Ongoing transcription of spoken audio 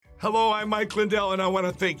Hello, I'm Mike Lindell, and I want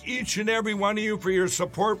to thank each and every one of you for your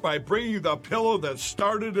support by bringing you the pillow that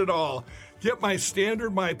started it all. Get my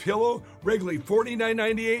standard MyPillow, regularly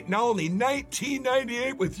 $49.98, now only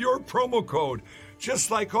 $19.98 with your promo code.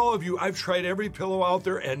 Just like all of you, I've tried every pillow out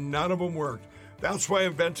there, and none of them worked. That's why I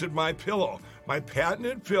invented MyPillow. My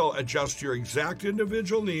patented fill adjusts to your exact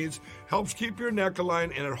individual needs, helps keep your neck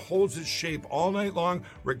aligned, and it holds its shape all night long,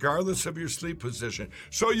 regardless of your sleep position.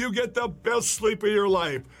 So you get the best sleep of your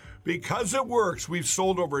life. Because it works, we've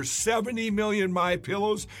sold over 70 million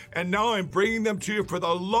MyPillows, and now I'm bringing them to you for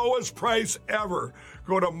the lowest price ever.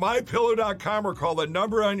 Go to MyPillow.com or call the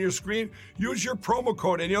number on your screen. Use your promo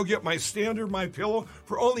code, and you'll get my standard MyPillow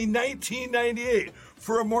for only $19.98.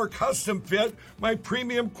 For a more custom fit, my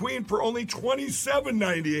Premium Queen for only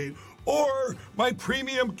 $27.98. Or my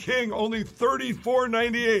Premium King, only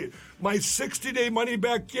 $34.98. My 60-day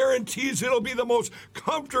money-back guarantees it'll be the most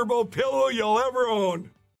comfortable pillow you'll ever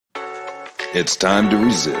own. It's time to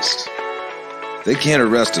resist. They can't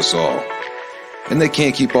arrest us all. And they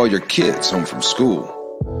can't keep all your kids home from school.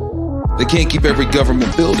 They can't keep every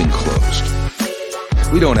government building closed.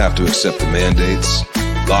 We don't have to accept the mandates,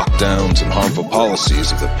 lockdowns, and harmful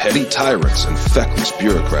policies of the petty tyrants and feckless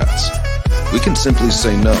bureaucrats. We can simply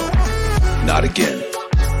say no, not again.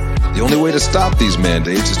 The only way to stop these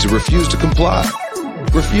mandates is to refuse to comply.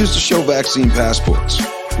 Refuse to show vaccine passports.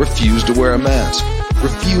 Refuse to wear a mask.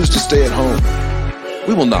 Refuse to stay at home.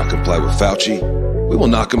 We will not comply with Fauci. We will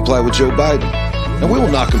not comply with Joe Biden. And we will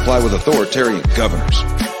not comply with authoritarian governors.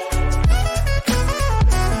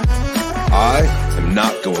 I am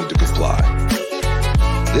not going to comply.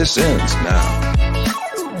 This ends now.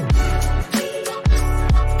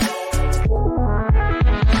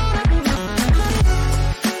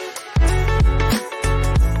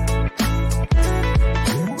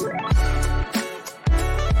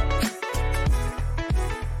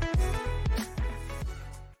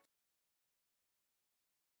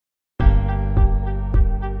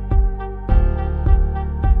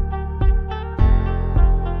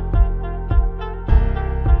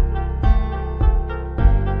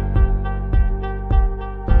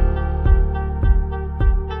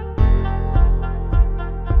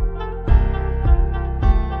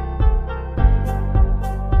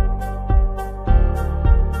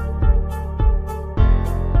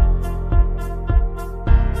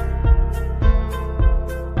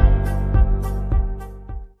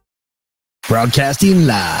 Broadcasting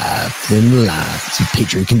live to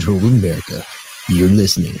Patriot Controlled America. You're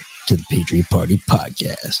listening to the Patriot Party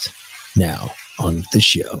Podcast. Now, on with the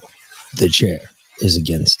show. The chair is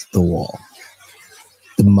against the wall.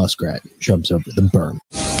 The muskrat jumps over the berm.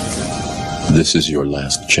 This is your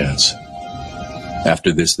last chance.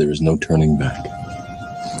 After this, there is no turning back.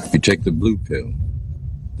 If you take the blue pill,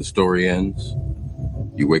 the story ends.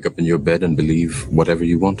 You wake up in your bed and believe whatever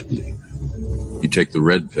you want to believe. You take the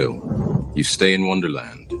red pill, you stay in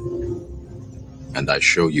Wonderland, and I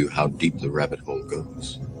show you how deep the rabbit hole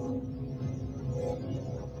goes.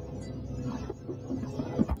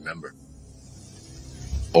 Remember,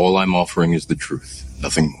 all I'm offering is the truth,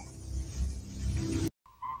 nothing more.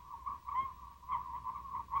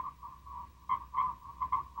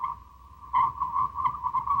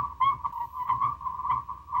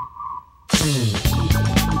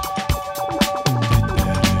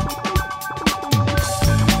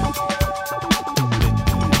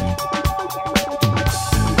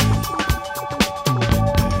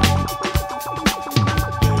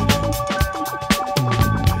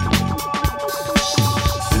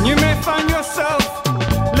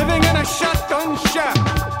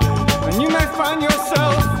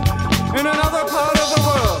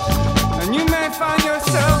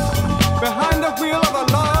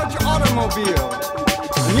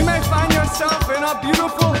 And you may find yourself in a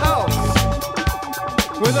beautiful house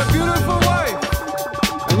with a beautiful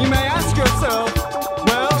wife. And you may ask yourself,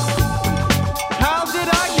 well, how did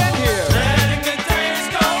I get here? Letting the days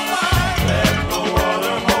go by, let the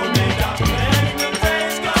water hold me down. Letting the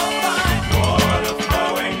days go by, water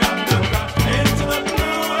flowing underground into the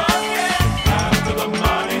blue again. After the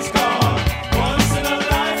money's gone, once in a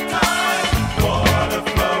lifetime, water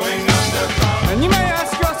flowing underground. And you may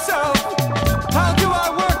ask yourself, how do I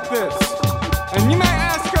work this? And you may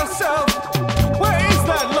ask yourself, where is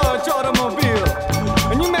that large automobile?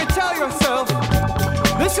 And you may tell yourself,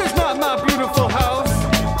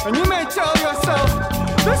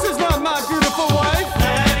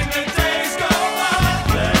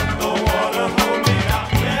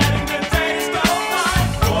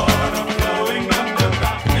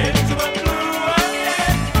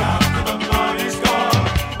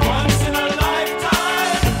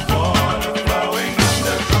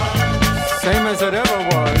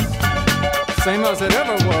 Same as it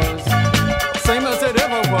ever was. Same as it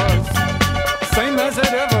ever was. Same as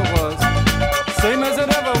it ever was. Same as it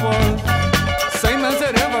ever was. Same as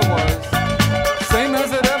it ever was. Same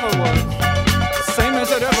as it ever was. Same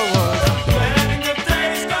as it ever was. Letting the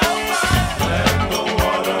days go by. Let the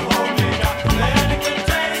water hold me down. Letting the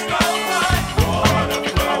days go by. Water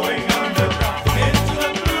flowing underground into the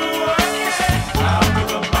blue again. After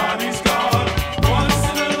the body's gone. Once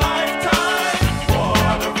in a lifetime.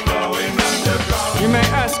 Water flowing underground. You may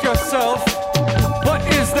ask yourself, what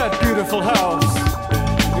is that beautiful house?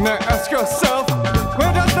 You may ask yourself,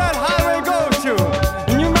 where does that highway go to?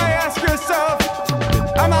 And you may ask yourself,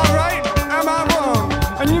 am I right? Am I wrong?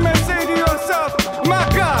 And you may say to yourself, my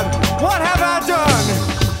God, what have I done?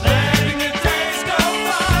 Letting the days go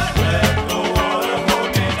by. Let the water hold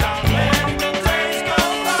me down. Letting the days go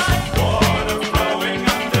by. Water flowing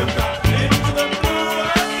underground into the blue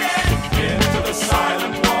again. Into the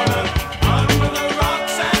silent water. Under the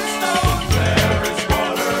rocks and stones. There is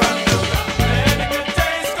water underground. Letting the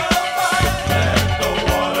days go by. Let the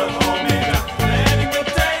water hold me down. Letting the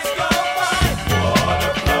days go by.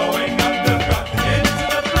 Water flowing underground into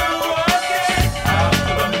the blue again.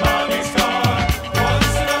 After the money's gone.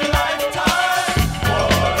 Once in a lifetime.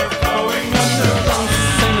 Water flowing underground.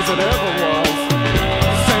 Same as it ever was.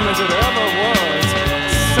 Same as it ever was.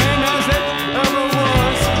 Same as it ever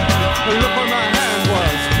was. Look where my hand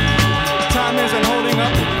was. Time isn't holding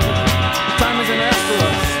up. Time isn't after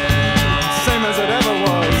us. Same as it ever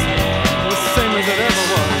was. Same as it ever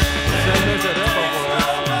was. Same as it ever was.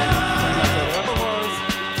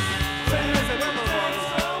 Same as it ever was.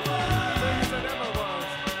 Same as it ever was.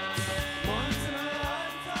 Once in a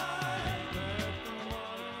lifetime.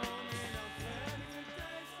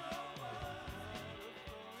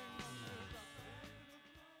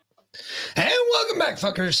 And welcome back,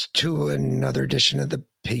 fuckers, to another edition of the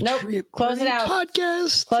Patriot Close it out.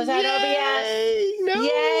 Podcast. Close out Yay! OBS. No.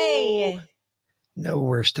 Yay. No,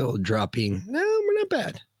 we're still dropping. No, we're not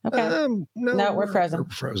bad. Okay. No, we're frozen. We're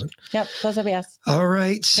frozen. Yep. Close OBS. All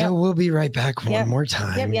right. So Yep. we'll be right back one Yep. more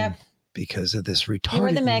time. Yep. Because of this retarded. You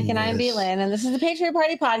were the Mick and I'm B. Lynn, and this is the Patriot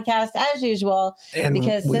Party Podcast as usual. And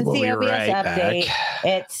Because we since will the be OBS right update, back.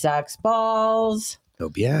 it sucks balls.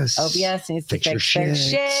 OBS. OBS needs to Fix your fix their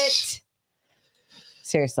shit. shit.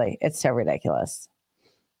 Seriously, it's so ridiculous.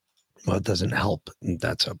 Well, it doesn't help.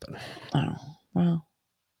 That's open. Oh, well.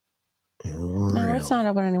 No, it's not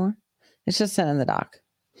open anymore. It's just sent in the dock.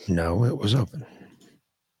 No, it was open.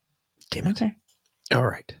 Damn it. Okay. All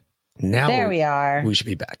right. Now There we are. we should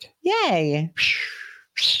be back. Yay.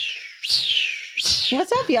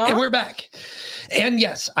 What's up, y'all? And we're back. And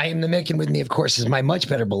yes, I am the Mick, and with me, of course, is my much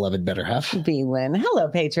better beloved better half. B. Lynn. Hello,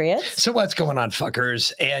 Patriots. So what's going on,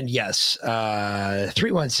 fuckers? And yes,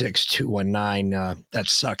 316-219, that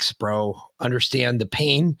sucks, bro. Understand the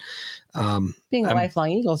pain. Being a I'm-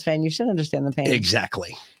 lifelong Eagles fan, you should understand the pain.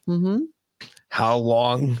 Exactly. Mm-hmm. How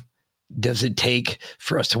long does it take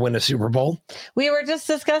for us to win a Super Bowl? We were just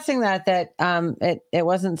discussing that it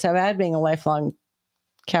wasn't so bad being a lifelong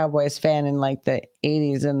Cowboys fan in like the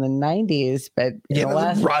 80s and the 90s, but Yeah, the the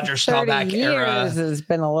last Roger 30 Staubach years era. has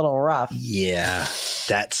been a little rough. Yeah,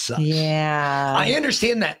 that sucks. Yeah. I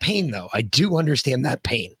understand that pain, though. I do understand that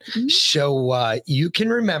pain. Mhm. So you can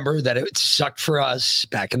remember that it sucked for us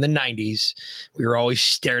back in the 90s. We were always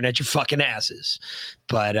staring at your fucking asses.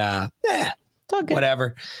 But It's all good.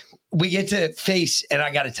 whatever. We get to face, and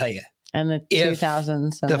I got to tell you, And the If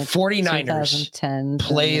 2000s and the 49ers 2010s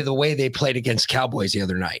play the way they played against Cowboys the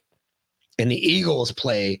other night, and the Eagles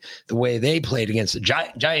play the way they played against the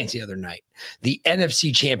Giants the other night, the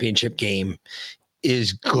NFC Championship game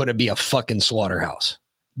is going to be a fucking slaughterhouse.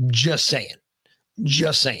 Just saying.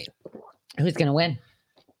 Just saying. Who's going to win?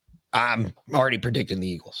 I'm already predicting the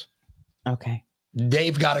Eagles. Okay.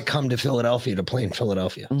 They've got to come to Philadelphia to play in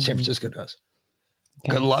Philadelphia. San Mhm. Francisco does.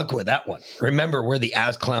 Okay. Good luck with that one. Remember, we're the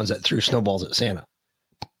ass clowns that threw snowballs at Santa.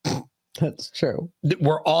 That's true.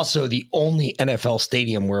 We're also the only NFL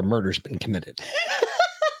stadium where a murder's been committed.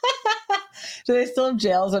 Do they still have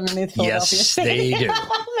jails underneath Philadelphia? Yes, they do.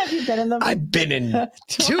 Have you been in them? I've been in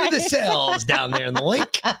two of the Twice. cells down there in the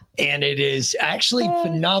link, and it is actually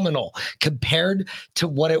phenomenal compared to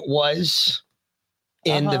what it was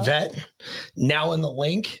in the Uh-huh. vet. Now in the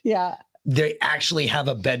link, Yeah. they actually have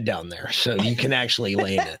a bed down there, so you can actually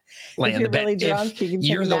lay in it. Lay If in you're the bed. really drunk, you can take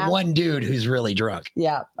You're a the nap. one dude who's really drunk.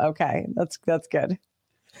 Yeah. Okay. That's good.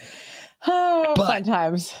 Oh, But- fun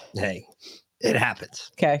times. Hey, it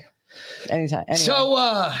happens. Okay. Anytime. Anyway.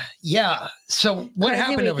 So, yeah. So what Crazy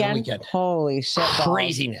happened over the weekend? Holy shit. balls.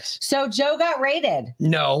 Craziness. So Joe got raided.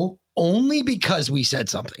 No, only because we said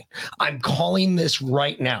something. I'm calling this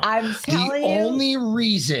right now. I'm telling you. The only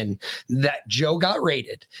reason that Joe got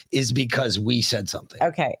raided is because we said something.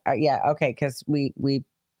 Okay. Yeah. Okay. Because we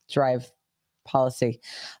drive policy.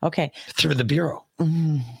 Okay. Through the Bureau.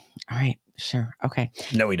 All right. Sure. Okay.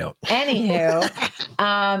 No, we don't.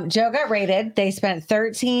 Anywho, Joe got raided. They spent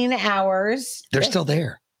 13 hours. They're still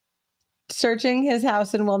there. Searching his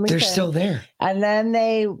house in Wilmington. They're still there. And then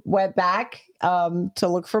they went back to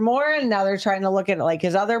look for more. And now they're trying to look at like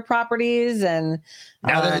his other properties. And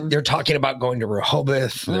now they're talking about going to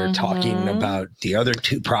Rehoboth. They're talking about the other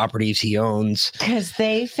 2 properties he owns. Because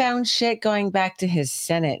they found shit going back to his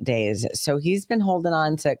Senate days. So he's been holding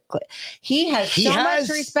on to. He has much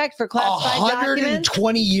respect for classified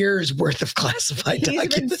 120 years worth of classified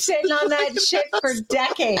documents. He's been sitting on that shit for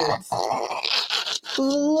decades.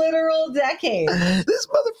 Literal decades. This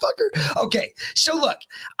motherfucker. Okay, so look,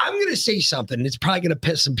 I'm going to say something. It's probably going to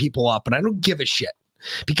piss some people off, but I don't give a shit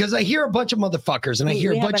because I hear a bunch of motherfuckers and I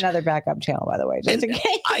hear we have another backup channel, by the way, just in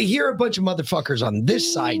case. I hear a bunch of motherfuckers on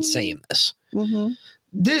this side saying this.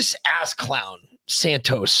 This ass clown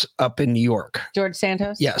Santos up in New York. George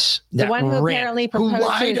Santos? Yes. The one who apparently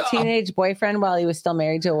proposed to his teenage boyfriend while he was still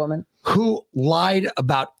married to a woman. Who lied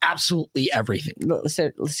about absolutely everything.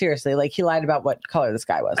 Seriously, like he lied about what color the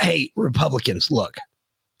sky was. Hey, Republicans, look,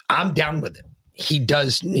 I'm down with it. He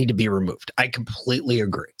does need to be removed. I completely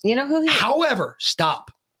agree. You know who he... However, stop.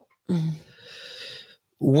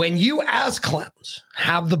 When you ass clowns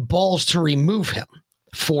have the balls to remove him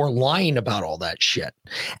for lying about all that shit,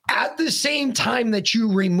 at the same time that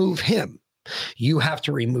you remove him, you have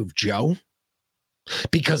to remove Joe.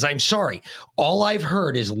 Because I'm sorry, all I've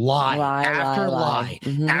heard is lie after lie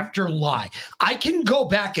after lie. I can go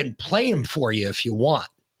back and play him for you if you want.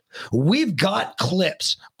 We've got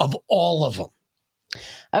clips of all of them.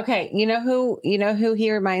 Okay, you know who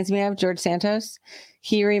he reminds me of? George Santos.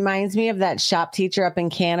 He reminds me of that shop teacher up in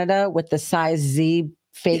Canada with the size Z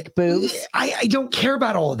fake boobs. I don't care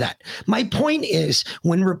about all of that. My point is,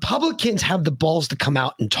 when Republicans have the balls to come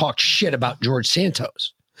out and talk shit about George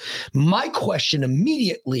Santos, my question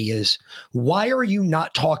immediately is, why are you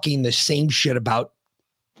not talking the same shit about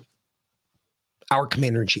our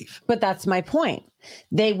commander-in-chief? But that's my point.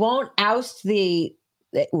 They won't oust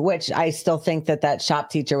which I still think that shop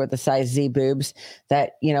teacher with the size Z boobs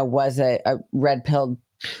that, was a red pilled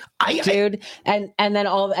dude. And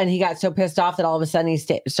then he got so pissed off that all of a sudden he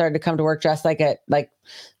started to come to work dressed like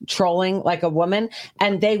trolling like a woman.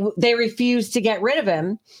 And they refused to get rid of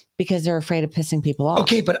him because they're afraid of pissing people off.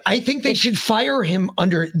 Okay, but I think they should fire him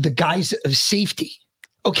under the guise of safety.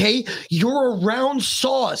 Okay, you're around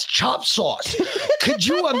saws, chop saws. Could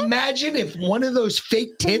you imagine if one of those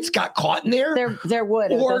fake tits got caught in there? There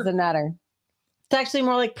would. It doesn't matter. It's actually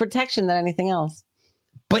more like protection than anything else.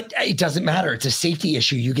 But it doesn't matter. It's a safety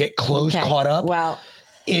issue. You get clothes caught up. Well,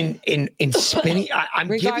 in spinning. I'm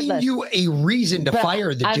giving you a reason to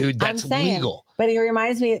fire the dude. That's legal. But he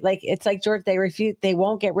reminds me, it's like George. They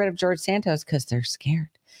won't get rid of George Santos because they're scared.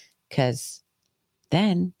 Because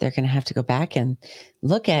then they're going to have to go back and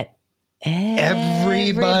look at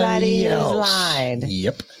everybody else. Lied.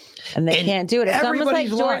 Yep. And they can't do it. It's almost like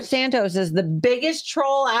George Santos is the biggest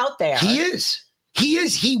troll out there. He is.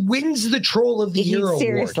 He wins the Troll of the Year award.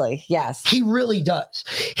 Seriously, yes. He really does.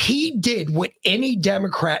 He did what any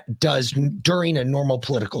Democrat does during a normal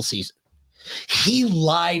political season. He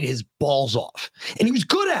lied his balls off, and he was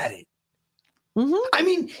good at it. I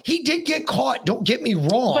mean, he did get caught. Don't get me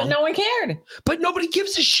wrong. But no one cared. But nobody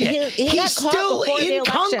gives a shit. He's still in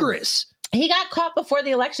Congress. He got caught before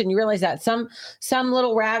the election. You realize that some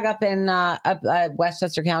little rag up in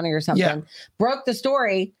Westchester County or something broke the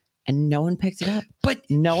story. And no one picked it up. But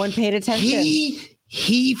no one paid attention.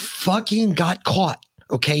 He fucking got caught.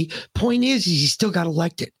 Okay. Point is he still got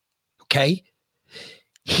elected. Okay.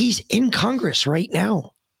 He's in Congress right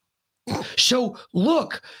now. So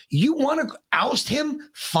look, you want to oust him?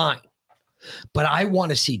 Fine. But I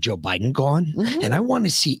want to see Joe Biden gone. And I want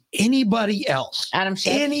to see anybody else. Adam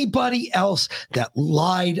Schiff. Anybody else that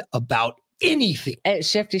lied about anything.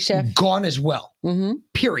 Shifty Schiff. Gone as well.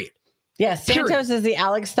 Period. Yes, Santos is the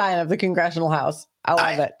Alex Stein of the Congressional House. I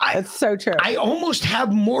love it. It's so true. I almost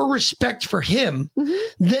have more respect for him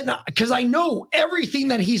than because I know everything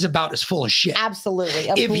that he's about is full of shit. Absolutely.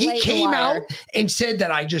 If he came out and said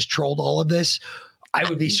that I just trolled all of this, I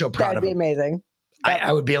would be so proud of him. That'd be amazing.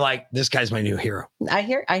 I would be like, this guy's my new hero. I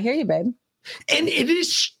hear you, babe. And it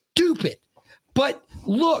is stupid. But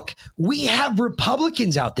look, we have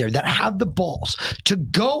Republicans out there that have the balls to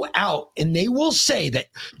go out and they will say that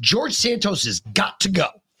George Santos has got to go.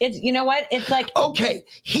 It's, you know what? It's like, okay,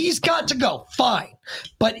 he's got to go. Fine.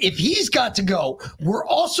 But if he's got to go, we're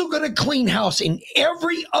also going to clean house in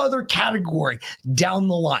every other category down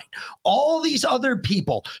the line. All these other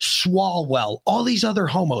people, Swalwell, all these other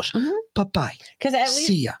homos. Bye-bye. Because at least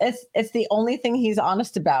See ya. it's the only thing he's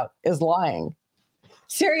honest about is lying.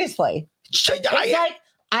 Seriously. It's like,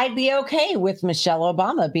 I'd be okay with Michelle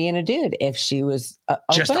Obama being a dude if she was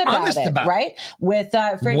Just open about honest it, about it. right? With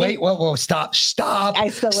friggin- Wait, whoa, stop. I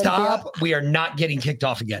still wouldn't Stop. We are not getting kicked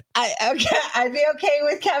off again. I'd be okay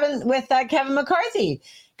with Kevin McCarthy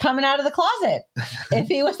coming out of the closet if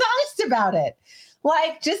he was honest about it.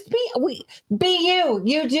 Like, just be you.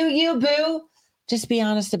 You do you, boo. Just be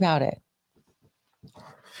honest about it.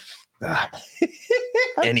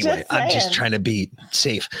 Anyway, I'm just trying to be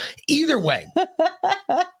safe. Either way,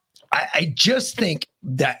 I just think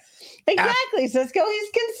that exactly, Cisco, he's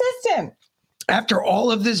consistent. After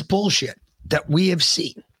all of this bullshit that we have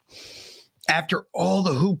seen, after all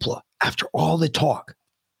the hoopla, after all the talk,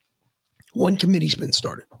 one committee's been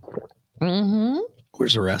started.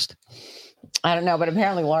 Where's the rest? I don't know, but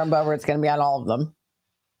apparently Lauren Boebert's going to be on all of them.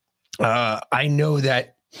 I know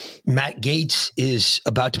that Matt Gaetz is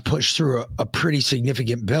about to push through a pretty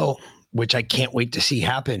significant bill, which I can't wait to see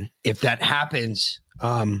happen. If that happens,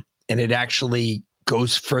 and it actually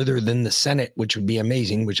goes further than the Senate, which would be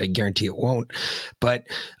amazing, which I guarantee it won't. But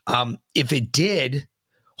if it did,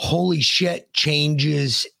 holy shit,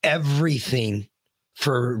 changes everything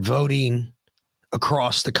for voting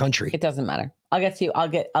across the country. It doesn't matter. I'll get to you.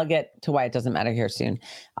 I'll get to why it doesn't matter here soon.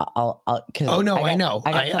 I know.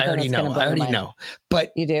 I already know. I already know.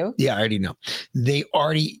 But you do? Yeah, I already know. They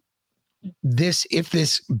already if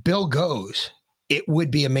this bill goes, it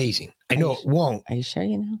would be amazing. I know it won't. Are you sure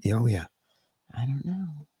you know? Oh yeah. I don't know.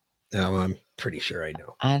 No, I'm pretty sure I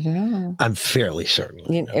know. I don't know. I'm fairly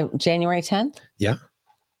certain. January 10th? Yeah.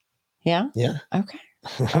 Yeah? Yeah. Okay.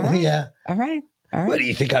 Right. Yeah. All right. What do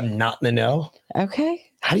you think? I'm not in the know? Okay.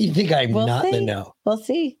 How do you think I'm not in the know? We'll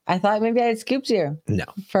see. I thought maybe I had scooped you. No.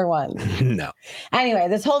 For one. No. Anyway,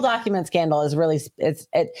 this whole document scandal is really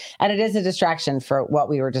and it is a distraction for what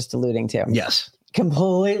we were just alluding to. Yes.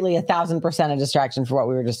 Completely 1,000% a distraction for what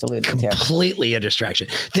we were just alluding to. Completely a distraction.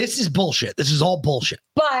 This is bullshit. This is all bullshit.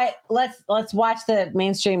 But let's watch the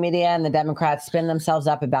mainstream media and the Democrats spin themselves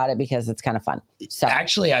up about it because it's kind of fun. So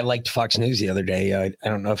actually, I liked Fox News the other day. I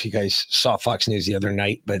don't know if you guys saw Fox News the other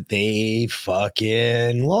night, but they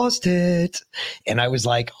fucking lost it, and I was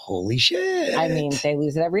like, "Holy shit!" I mean, they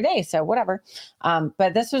lose it every day, so whatever.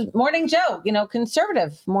 But this was Morning Joe,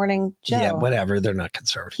 conservative Morning Joe. Yeah, whatever. They're not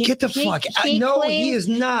conservative. Get the fuck out. No, he is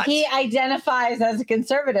not. He identifies as a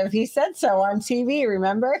conservative. He said so on TV.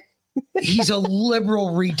 Remember? He's a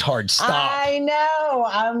liberal retard. Stop. I know.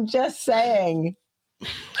 I'm just saying.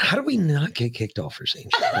 How do we not get kicked off for saying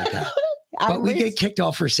shit like that? But we get kicked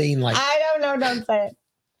off for saying like. I don't know. Don't say it.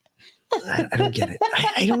 I don't get it.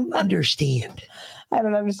 I don't understand. I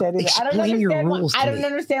don't understand either. Explain your rules. I don't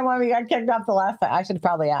understand why we got kicked off the last time. I should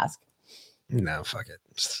probably ask. No, fuck it.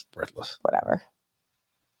 It's worthless. Whatever.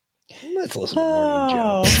 Let's listen to Morning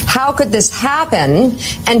Joe. How could this happen?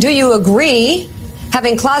 And do you agree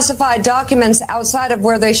having classified documents outside of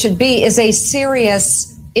where they should be is a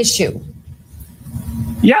serious issue?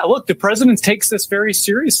 Yeah, look, the president takes this very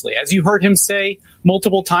seriously, as you heard him say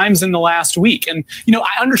multiple times in the last week. And,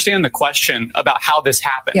 I understand the question about how this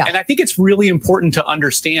happened. Yeah. And I think it's really important to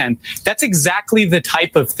understand that's exactly the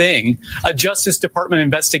type of thing a Justice Department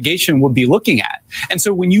investigation would be looking at. And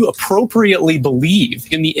so when you appropriately believe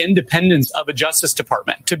in the independence of a Justice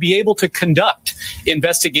Department to be able to conduct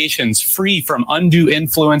investigations free from undue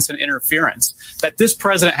influence and interference that this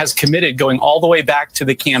president has committed going all the way back to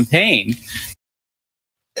the campaign.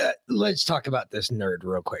 Let's talk about this nerd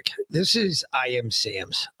real quick. This is I Am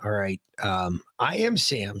Sam's. All right. I Am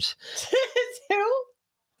Sam's. Who?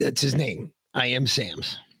 That's his name. I Am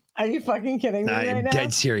Sam's. Are you fucking kidding me? I'm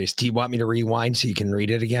dead serious. Do you want me to rewind so you can read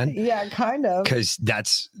it again? Yeah, kind of. Because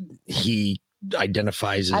he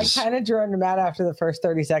identifies as. I kind of drew him out after the first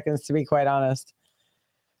 30 seconds, to be quite honest.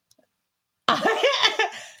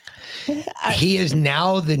 He is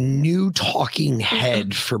now the new talking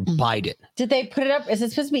head for Biden. Did they put it up? Is it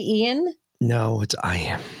supposed to be Ian? No, it's I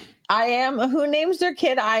Am. I Am? Who names their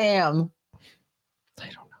kid I Am? I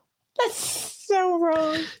don't know. That's so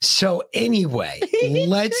wrong. So anyway,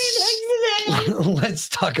 let's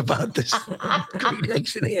talk about this Green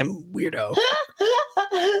Eggs and Ham weirdo.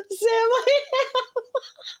 Sam,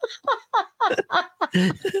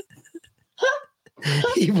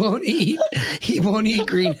 He won't eat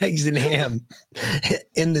green eggs and ham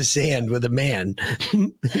in the sand with a man.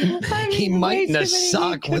 He might in a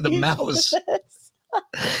sock with a mouse.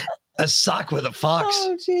 A sock with a fox.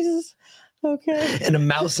 Oh, Jesus. Okay. And a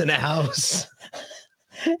mouse in a house.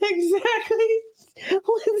 Exactly.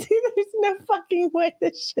 Lindsay, there's no fucking way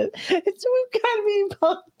this shit. We've got to be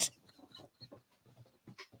punked.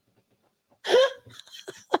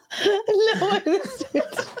 No, this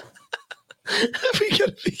is. We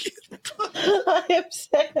gotta begin. I am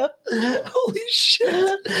Sam. Holy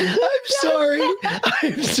shit. I'm sorry.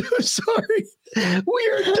 I'm so sorry.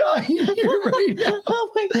 We are dying here right now.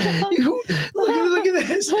 Oh my God. Look at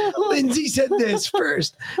this. Lindsay said this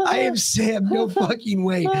first. I am Sam. No fucking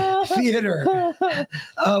way. Theater.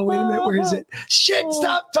 Oh, wait a minute. Where is it? Shit,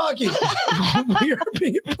 stop talking. We are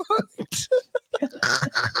being punked.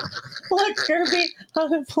 Look, Kirby,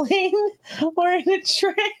 on a plane or in a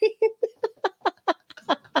train.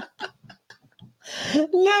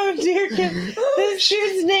 No, dear kid. This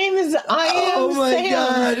dude's name is I Am Oh my Sam.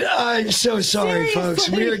 God. I'm so sorry, folks.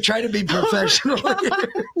 We are trying to be professional here.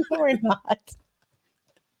 No, we're not.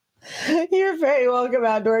 You're very welcome,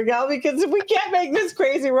 Outdoor Gal, because if we can't make this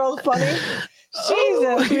crazy world funny,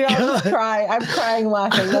 Jesus, we all just cry. I'm crying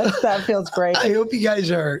laughing. That feels great. I hope you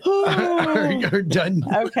guys are done.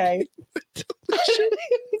 Okay.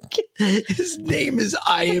 His name is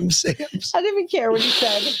I Am Sam. I didn't even care what he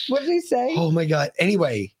said. What did he say? Oh my God.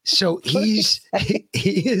 Anyway, so he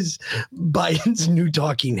is Biden's new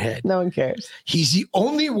talking head. No one cares. He's the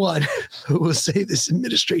only one who will say this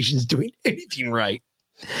administration is doing anything right.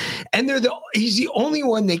 And he's the only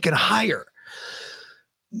one they can hire.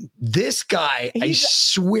 This guy, I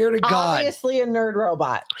swear to God, Obviously a nerd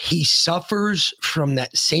robot. he suffers from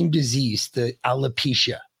that same disease, the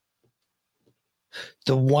alopecia.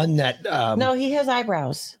 The one that No, he has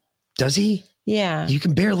eyebrows. does he? Yeah. You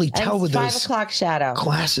can barely And tell with 5 those o'clock shadow.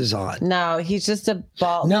 glasses on. No, he's just a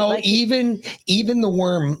bald. No, like, even the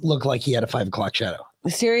worm looked like he had a 5 o'clock shadow.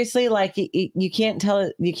 seriously, like you can't tell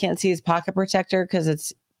it. You can't see his pocket protector because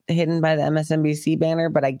it's hidden by the MSNBC banner,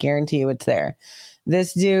 but I guarantee you it's there.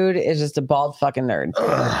 This dude is just a bald fucking nerd.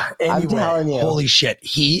 Anyway, I'm telling you. Holy shit.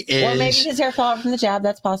 He is. Or maybe his hair fell out from the jab.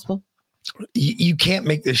 That's possible. You can't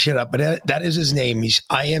make this shit up, but that is his name.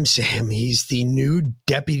 I Am Sam. He's the new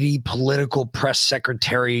deputy political press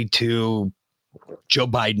secretary to Joe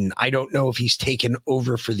Biden. I don't know if he's taken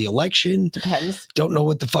over for the election. Depends. Don't know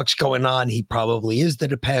what the fuck's going on. He probably is. That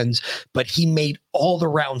depends. But he made all the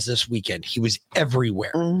rounds this weekend. He was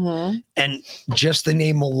everywhere. Mm-hmm. And just the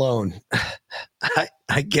name alone,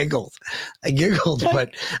 I giggled.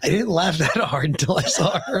 But I didn't laugh that hard until I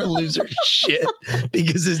saw her lose her shit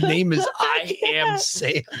because his name is I Am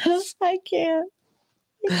Sam. I can't.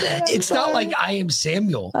 It's not like I Am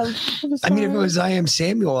Samuel. I mean, if it was I Am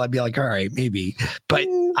Samuel, I'd be like, all right, maybe. But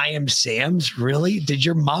I Am Sam's? Really? Did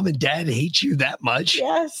your mom and dad hate you that much?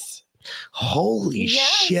 Yes. Holy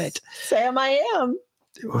shit. Sam, I am.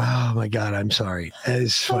 Oh my God, I'm sorry. That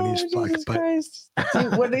is funny as fuck. Jesus But Christ.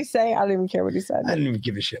 Dude, what did he say? I don't even care what he said. I didn't even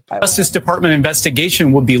give a shit. Justice Department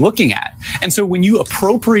investigation would be looking at. And so when you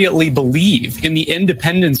appropriately believe in the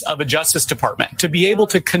independence of a Justice Department to be able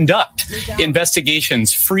to conduct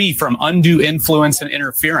investigations free from undue influence and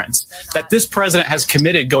interference that this president has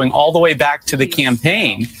committed going all the way back to the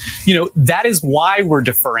campaign, that is why we're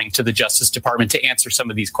deferring to the Justice Department to answer some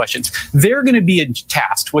of these questions. They're going to be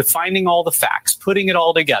tasked with finding all the facts, putting it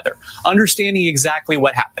all together, understanding exactly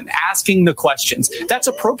what happened, asking the questions. That's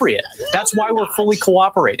appropriate. That's why we're fully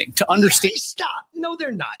cooperating to understand. Stop. No,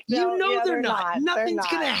 they're not. they're They're not. Nothing's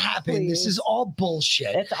going to happen. Please. This is all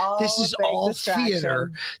bullshit. It's all This is a big all distraction.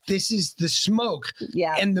 theater. This is the smoke.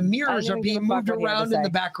 Yeah. And the I mirrors don't are even being give a fuck moved what he had to around in the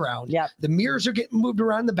say. background. Yep. The mirrors are getting moved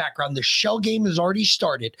around in the background. The shell game has already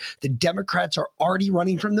started. The Democrats are already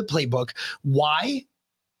running from the playbook. Why?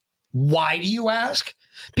 Why do you ask?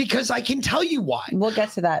 Because I can tell you why. We'll get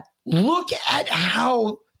to that. Look at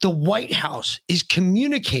how the White House is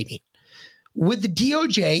communicating with the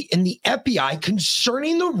DOJ and the FBI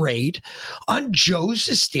concerning the raid on Joe's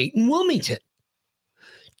estate in Wilmington.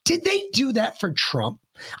 Did they do that for Trump?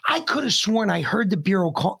 I could have sworn I heard the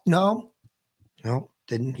Bureau call. No,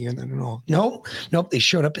 didn't hear that at all. Nope. They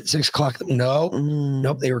showed up at 6 o'clock.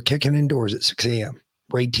 Nope. They were kicking indoors at 6 a.m.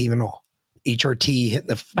 Raid team and all. HRT hitting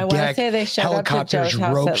the I want to deck. say they showed up at Joe's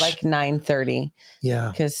house at like 9:30. Yeah.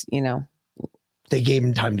 Because, They gave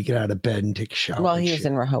him time to get out of bed and take a shower. well, he was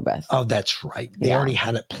in Rehoboth. Oh, that's right. They already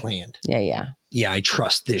had it planned. Yeah. Yeah, I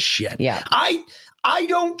trust this shit. Yeah. I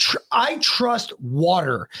don't. I trust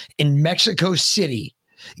water in Mexico City,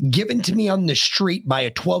 given to me on the street by a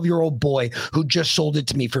 12-year-old boy who just sold it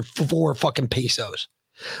to me for 4 fucking pesos,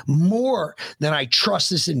 more than I trust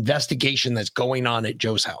this investigation that's going on at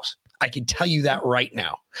Joe's house. I can tell you that right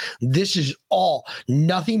now. This is all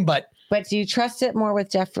nothing but But do you trust it more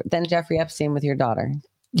with than Jeffrey Epstein with your daughter?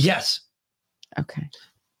 Yes. Okay.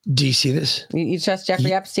 Do you see this? You trust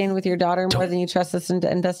Jeffrey Epstein with your daughter more than you trust this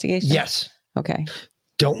investigation? Yes. Okay.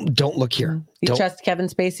 Don't look here. You trust Kevin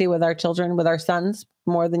Spacey with our children, with our sons,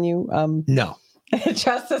 more than you no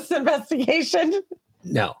trust this investigation?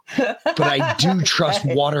 No. But I do trust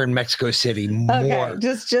water in Mexico City more. Okay.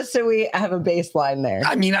 Just so we have a baseline there.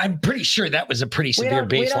 I mean, I'm pretty sure that was a pretty severe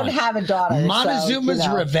baseline. We don't have a daughter. Montezuma's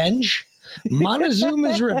revenge.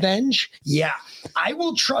 Montezuma's revenge. Yeah. I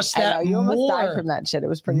will trust that you almost more died from that shit. It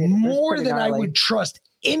was pretty more pretty than gnarly. I would trust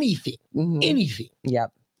anything. Anything.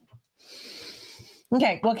 Yep.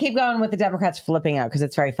 Okay, well, keep going with the Democrats flipping out because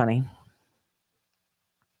it's very funny.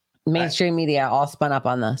 Mainstream media all spun up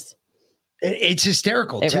on this. It's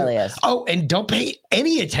hysterical. It really is. Oh, and don't pay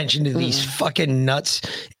any attention to these fucking nuts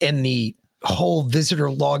and the whole visitor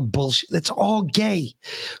log bullshit. That's all gay.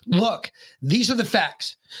 Look, these are the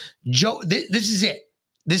facts. Joe, this is it.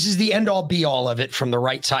 This is the end all be all of it from the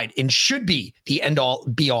right side and should be the end all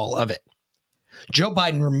be all of it. Joe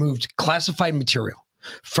Biden removed classified material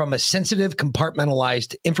from a sensitive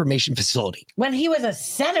compartmentalized information facility. When he was a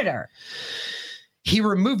senator. He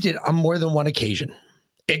removed it on more than one occasion.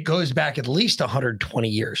 It goes back at least 120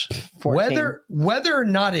 years. 14. Whether or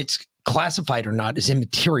not it's classified or not is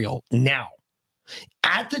immaterial now.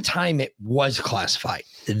 At the time it was classified.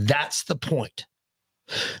 That's the point.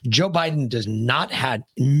 Joe Biden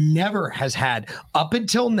never has had, up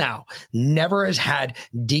until now, never has had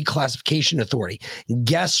declassification authority.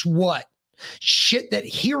 Guess what? Shit that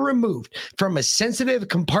he removed from a sensitive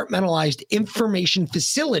compartmentalized information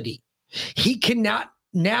facility, he cannot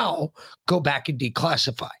now go back and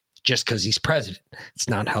declassify just because he's president. It's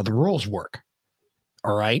not how the rules work.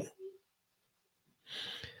 All right.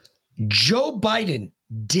 Joe Biden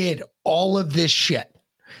did all of this shit.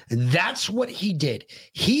 That's what he did.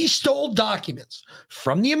 He stole documents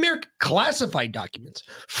from the classified documents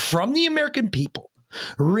from the American people,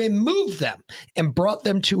 removed them and brought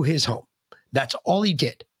them to his home. That's all he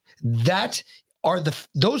did. Those are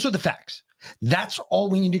the facts. That's all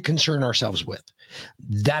we need to concern ourselves with.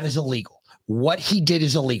 That is illegal. What he did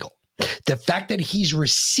is illegal. The fact that he's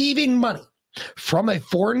receiving money from a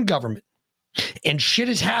foreign government and shit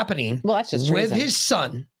is happening with his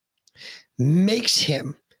son makes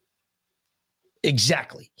him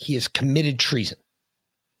he has committed treason.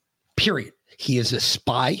 Period. He is a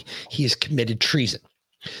spy. He has committed treason.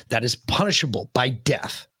 That is punishable by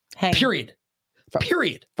death. Period.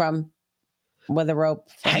 Period. From with a rope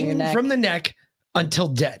hanging from the neck until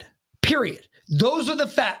dead. Period. Those are the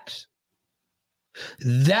facts.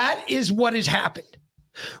 That is what has happened.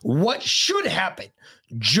 What should happen?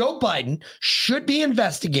 Joe Biden should be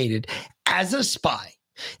investigated as a spy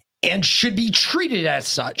and should be treated as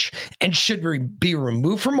such and should be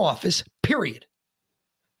removed from office. Period.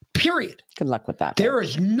 Period. Good luck with that. There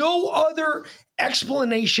is no other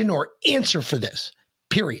explanation or answer for this.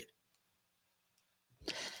 Period.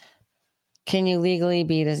 Can you legally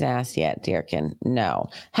beat his ass yet, Dearkin? No.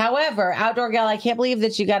 However, Outdoor Gal, I can't believe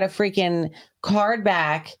that you got a freaking card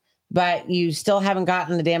back, but you still haven't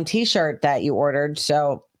gotten the damn t-shirt that you ordered.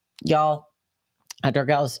 So y'all, Outdoor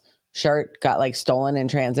Gal's shirt got like stolen in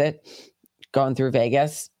transit going through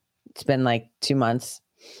Vegas. It's been like 2 months.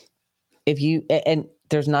 And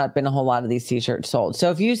there's not been a whole lot of these t-shirts sold.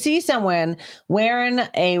 So if you see someone wearing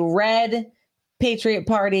a red Patriot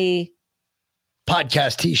Party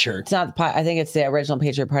podcast t-shirt, it's not I think it's the original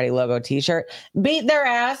Patriot Party logo t-shirt, beat their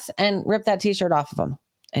ass and rip that t-shirt off of them.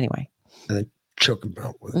 Anyway. And then choke them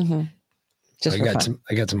out with it. Just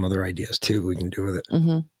I got some other ideas too we can do with it.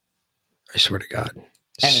 I swear to God.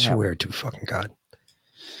 Swear to fucking God.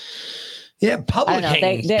 Yeah, public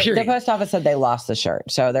hangings, the post office said they lost the shirt,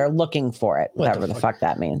 so they're looking for it, whatever the fuck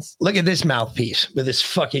that means. Look at this mouthpiece with this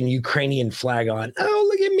fucking Ukrainian flag on. Oh,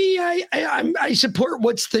 look at me. I support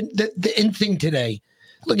what's the in thing today.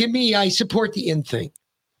 Look at me. I support the in thing.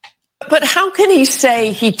 But how can he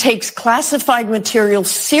say he takes classified material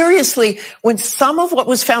seriously when some of what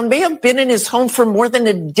was found may have been in his home for more than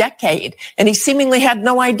a decade and he seemingly had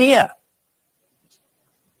no idea?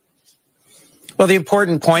 Well, the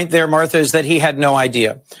important point there, Martha, is that he had no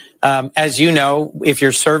idea. As you know, if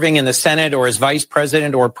you're serving in the Senate or as vice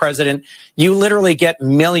president or president, you literally get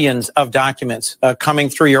millions of documents coming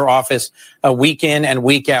through your office week in and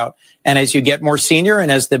week out. And as you get more senior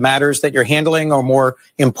and as the matters that you're handling are more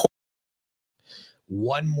important.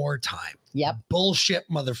 One more time. Yep. Bullshit,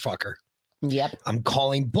 motherfucker. Yep. I'm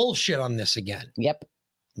calling bullshit on this again. Yep.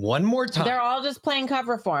 One more time. They're all just playing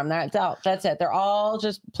cover for him. That's it. They're all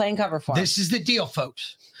just playing cover for him. This is the deal,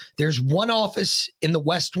 folks. There's one office in the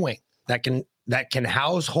West Wing that can that can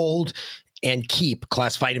house, hold, and keep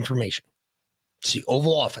classified information. It's the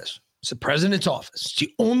Oval Office. It's the president's office. It's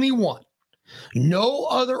the only one. No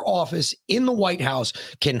other office in the White House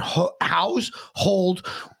can house, hold,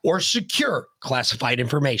 or secure classified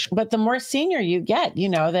information. But the more senior you get, you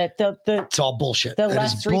know, that it's all bullshit. The that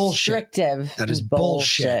less restrictive. That is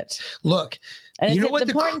bullshit. Look, and you know what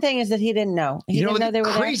the important thing is that he didn't know. He didn't know they were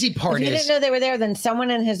there. The crazy part is, if he didn't know they were there, then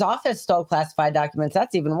someone in his office stole classified documents.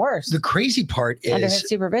 That's even worse. The crazy part is under his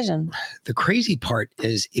supervision. The crazy part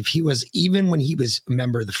is if he was, even when he was a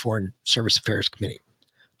member of the Foreign Service Affairs Committee,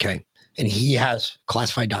 okay, and he has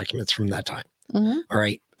classified documents from that time. All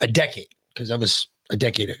right, a decade, because that was a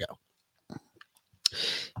decade ago.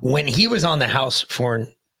 When he was on the House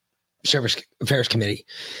Foreign Service Affairs Committee,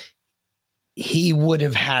 he would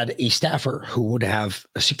have had a staffer who would have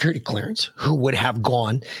a security clearance, who would have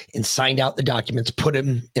gone and signed out the documents, put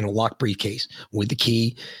him in a locked briefcase with the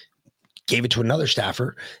key, gave it to another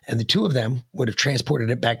staffer, and the two of them would have transported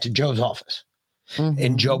it back to Joe's office.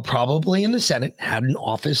 And Joe probably in the Senate had an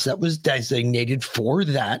office that was designated for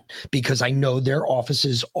that, because I know their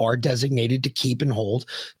offices are designated to keep and hold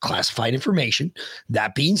classified information.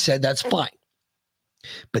 That being said, that's fine.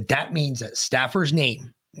 But that means that staffer's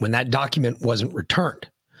name, when that document wasn't returned,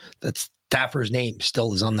 that staffer's name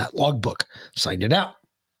still is on that logbook, signed it out.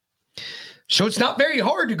 So it's not very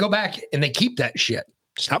hard to go back, and they keep that shit.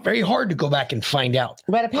 It's not very hard to go back and find out.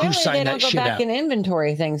 But apparently they don't go back out. and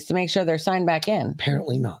inventory things to make sure they're signed back in.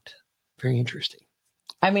 Apparently not. Very interesting.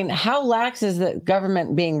 I mean, how lax is the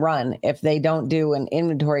government being run if they don't do an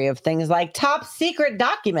inventory of things like top secret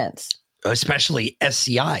documents? Especially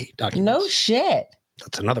SCI documents. No shit.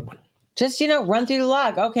 That's another one. Just, you know, run through the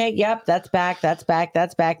log. Okay, yep, that's back, that's back,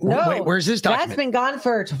 that's back. No, wait, where's this document? That's been gone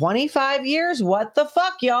for 25 years. What the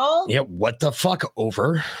fuck, y'all? Yeah, what the fuck,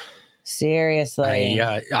 over? Seriously.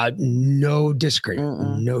 No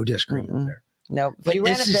disagreement. No disagreement there. No, but you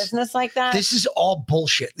ran a business like that? This is all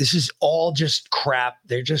bullshit. This is all just crap.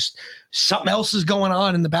 They're just, something else is going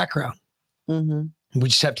on in the background. We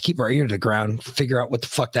just have to keep our ear to the ground, figure out what the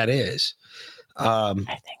fuck that is. I think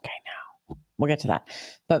I know. We'll get to that.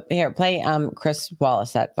 But here, play Chris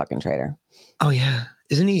Wallace, that fucking traitor. Oh, yeah.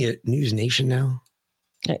 Isn't he at News Nation now?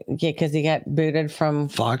 Yeah, because he got booted from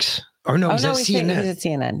Fox. Or no, he's at CNN. He's at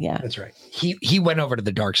CNN, yeah. That's right. He went over to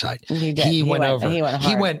the dark side. He did. He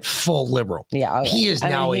went full liberal. Yeah. He is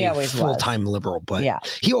now a full-time liberal, but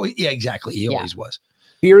exactly. He always was.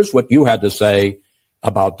 Here's what you had to say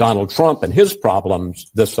about Donald Trump and his problems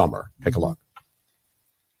this summer. Take a look.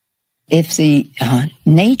 If the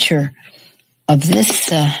nature of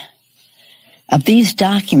this of these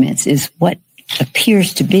documents is what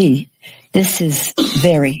appears to be, this is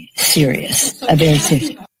very serious. Very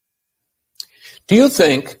serious. Do you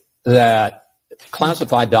think that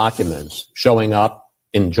classified documents showing up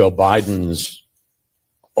in Joe Biden's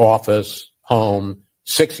office, home,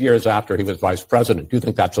 6 years after he was vice president, do you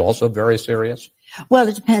think that's also very serious? Well,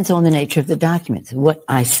 it depends on the nature of the documents. What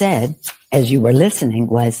I said, as you were listening,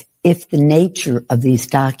 was if the nature of these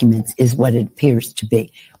documents is what it appears to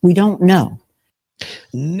be. We don't know.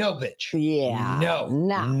 No, bitch. Yeah. No.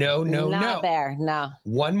 There. No.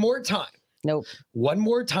 One more time. Nope. One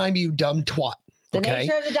more time, you dumb twat. The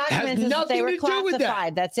nature of the documents is that they were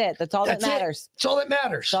classified. That's it. That's all that matters. That's all that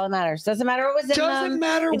matters. That's all that matters. Doesn't matter what was in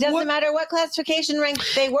them. It doesn't matter what classification rank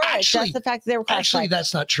they were. It's just the fact that they were classified. Actually,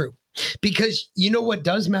 that's not true. Because you know what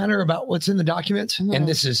does matter about what's in the documents? And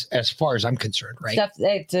this is as far as I'm concerned, right? Stuff,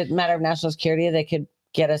 it's a matter of national security. They could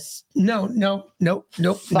get us. No, not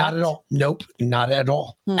at all. Nope, not at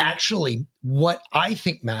all. Actually, what I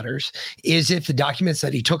think matters is if the documents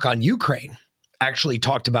that he took on Ukraine actually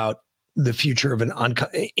talked about the future of an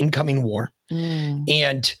incoming war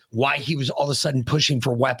and why he was all of a sudden pushing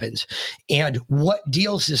for weapons and what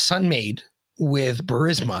deals his son made with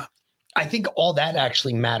Burisma. I think all that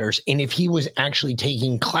actually matters. And if he was actually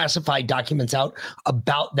taking classified documents out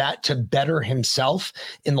about that to better himself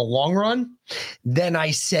in the long run, then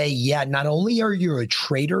I say, yeah, not only are you a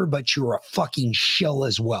traitor, but you're a fucking shill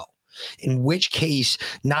as well. In which case,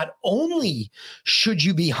 not only should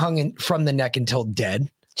you be hung from the neck until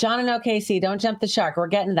dead. John and OKC, don't jump the shark. We're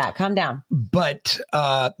getting that. Calm down. But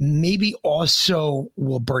maybe also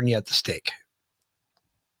will burn you at the stake.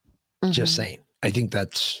 Just saying. I think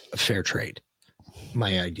that's a fair trade.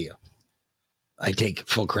 My idea. I take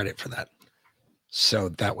full credit for that. So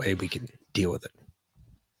that way we can deal with it.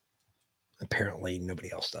 Apparently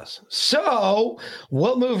nobody else does. So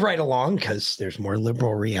we'll move right along because there's more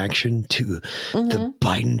liberal reaction to the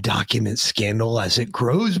Biden document scandal as it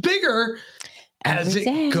grows bigger. as Every it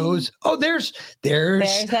day. goes. Oh, there's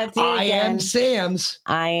that dude I again. Am Sam's.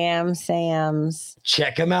 I Am Sam's.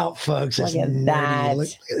 Check him out, folks. Look It's at nerdy. that. Look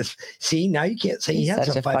at this. See, now you can't say He's he has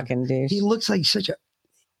such a fight. fucking douche. He looks like such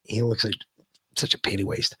a penny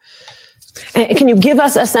waste. And can you give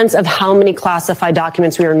us a sense of how many classified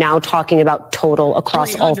documents we are now talking about total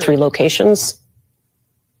across all 3 locations?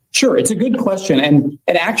 Sure, it's a good question. And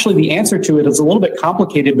actually the answer to it is a little bit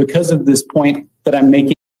complicated because of this point that I'm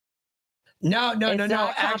making. No.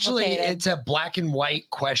 Actually, it's a black and white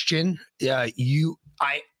question.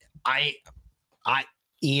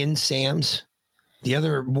 Ian Sams. The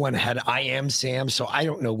other one had I Am Sam, so I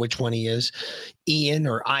don't know which one he is, Ian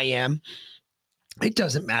or I Am. It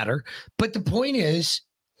doesn't matter. But the point is,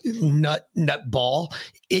 nutball,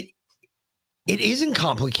 it isn't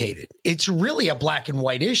complicated. It's really a black and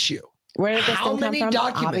white issue. Where did this How thing come many from?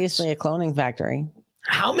 documents? Obviously a cloning factory.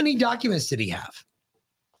 How many documents did he have?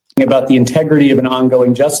 About the integrity of an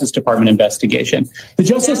ongoing Justice Department investigation. The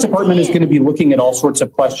Justice Department is going to be looking at all sorts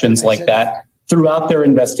of questions like that throughout their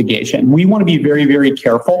investigation. We want to be very, very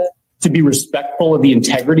careful to be respectful of the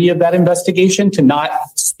integrity of that investigation, to not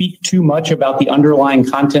speak too much about the underlying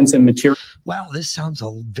contents and material. Wow, this sounds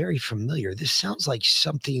very familiar. This sounds like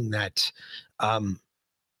something that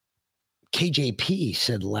KJP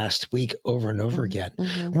said last week over and over again.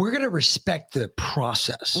 Mm-hmm. We're going to respect the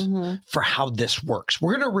process for how this works.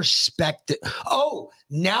 We're going to respect it. Oh,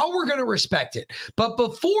 now we're going to respect it. But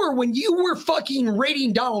before, when you were fucking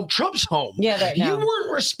raiding Donald Trump's home, you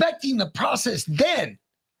weren't respecting the process then.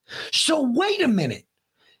 So wait a minute.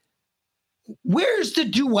 Where's the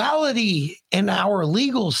duality in our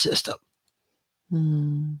legal system?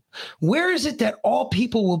 Where is it that all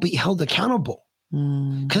people will be held accountable?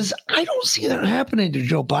 Because I don't see that happening to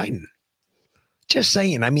Joe Biden. Just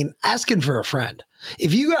saying. I mean, asking for a friend.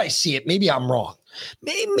 If you guys see it, maybe I'm wrong.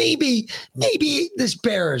 Maybe this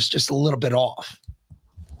bear is just a little bit off.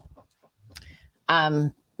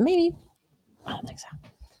 Maybe. I don't think so.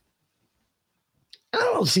 I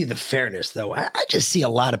don't see the fairness, though. I just see a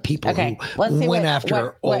lot of people Okay, who let's see went what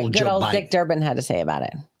after good Joe old Biden. Dick Durbin had to say about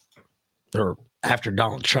it. Or after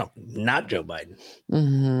Donald Trump, not Joe Biden.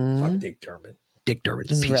 Fuck Dick Durbin. Dick Durbin's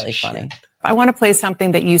This is a piece really of funny. shit. I want to play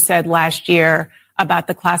something that you said last year about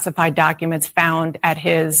the classified documents found at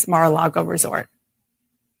his Mar-a-Lago resort.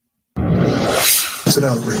 It's an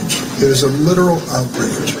outrage. It is a literal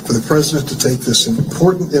outrage for the president to take this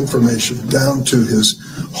important information down to his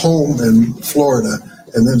home in Florida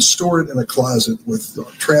and then store it in a closet with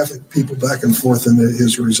traffic, people back and forth in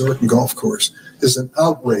his resort and golf course. Is an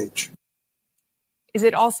outrage. Is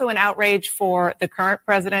it also an outrage for the current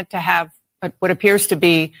president to have what appears to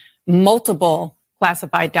be multiple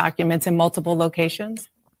classified documents in multiple locations?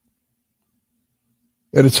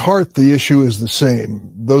 At its heart, the issue is the same.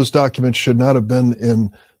 Those documents should not have been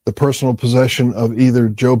in the personal possession of either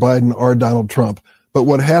Joe Biden or Donald Trump. But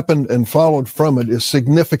what happened and followed from it is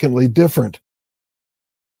significantly different.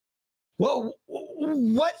 Well,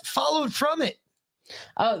 what followed from it?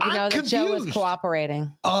 Oh, that Joe was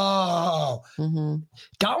cooperating. Oh,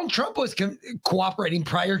 Donald Trump was cooperating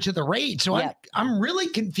prior to the raid. So I'm really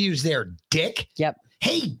confused there, Dick. Yep.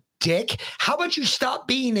 Hey, Dick, how about you stop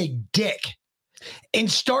being a dick and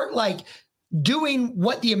start doing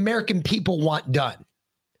what the American people want done?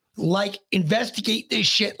 Like investigate this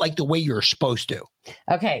shit like the way you're supposed to.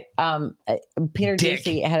 Okay. Peter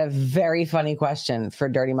Doocy had a very funny question for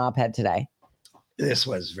Dirty Mophead today. This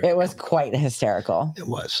was it was quite hysterical. It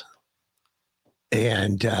was.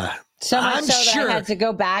 And so much I'm so that sure I had to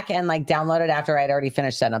go back and download it after I'd already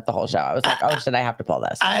finished setting up the whole show. I was like, should I have to pull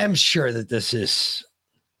this? I am sure that this is.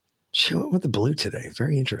 She went with the blue today.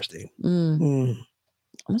 Very interesting.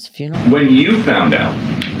 Almost funeral. When you found out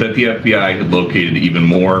that the FBI had located even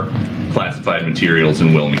more classified materials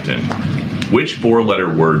in Wilmington, which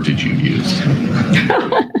 4-letter word did you use?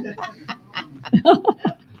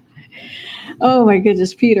 Oh my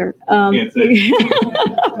goodness, Peter. You can't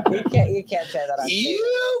say that.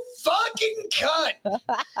 You fucking cunt.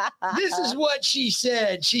 This is what she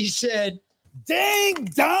said. She said, "Ding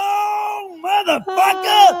dong,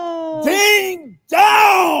 motherfucker! Ding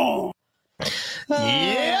dong!"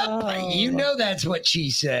 Yep, you know that's what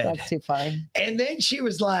she said. That's too funny. And then she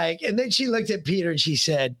was like, and then she looked at Peter and she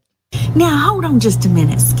said, "Now, hold on just a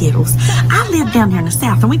minute, Skittles. I live down here in the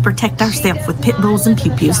South, and we protect ourselves with pit bulls and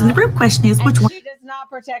pew-pews. And the real question is, which one?" She does not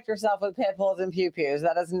protect herself with pit bulls and pew-pews.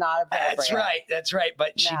 That is not appropriate. That's right.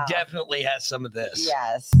 But she definitely has some of this.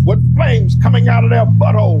 Yes. With flames coming out of their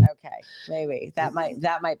butthole. Okay, maybe that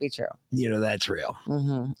might be true. You know, that's real.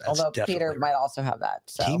 Although Peter might also have that.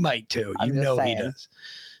 So he might too. I'm You just know saying. he does.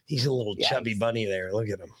 He's a little chubby bunny there. Look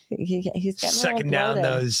at him. He's sucking down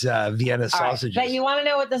those Vienna sausages. But you want to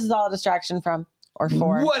know what this is all a distraction from or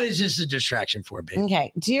for? What is this a distraction for, babe?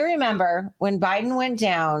 Okay. Do you remember when Biden went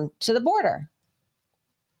down to the border?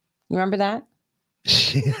 You remember that?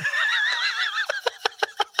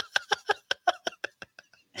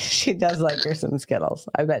 She does like her some Skittles.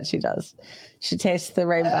 I bet she does. She tastes the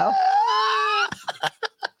rainbow.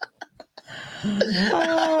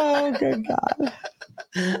 Oh, good God.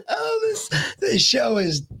 Oh, this show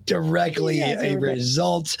is directly a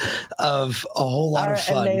result of a whole lot of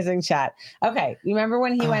fun. Amazing chat. Okay, you remember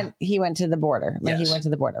when he went to the border? When he went to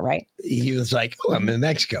the border, right? He was like, "Oh, I'm in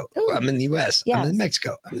Mexico. Oh, I'm in the U.S. Yes. I'm in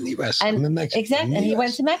Mexico. I'm in the U.S. And I'm in Mexico." Exactly, and he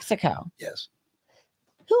went to Mexico. Yes.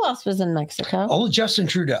 Who else was in Mexico? Oh, Justin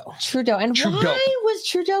Trudeau. And why was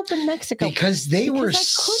Trudeau in Mexico? Because I couldn't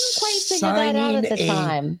quite figure that out at the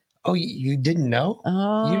time. Oh, you didn't know?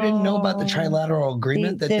 Oh, you didn't know about the trilateral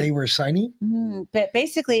agreement that they were signing? But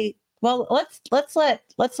basically, well, let's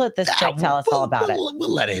let this chick tell us all about it.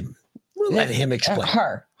 We'll let him explain.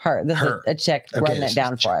 Her. This is a chick running it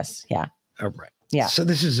down for us. Yeah. All right. Yeah. So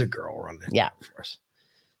this is a girl running it down for us.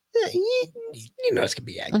 You know it's gonna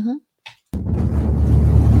be Aggie. Mm-hmm.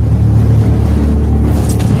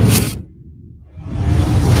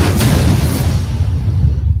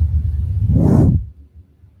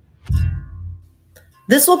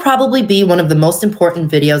 This will probably be one of the most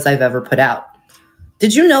important videos I've ever put out.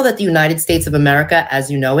 Did you know that the United States of America,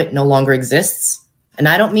 as you know it, no longer exists? And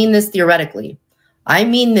I don't mean this theoretically. I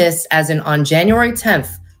mean this as in on January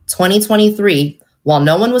 10th, 2023, while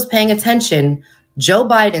no one was paying attention, Joe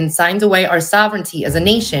Biden signed away our sovereignty as a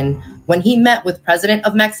nation when he met with President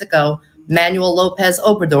of Mexico, Manuel Lopez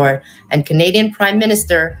Obrador, and Canadian Prime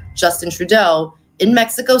Minister Justin Trudeau in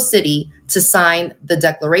Mexico City to sign the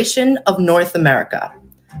Declaration of North America.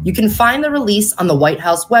 You can find the release on the White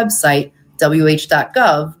House website,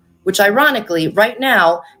 wh.gov, which ironically right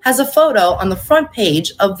now has a photo on the front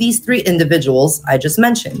page of these three individuals I just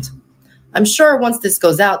mentioned. I'm sure once this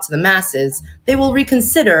goes out to the masses, they will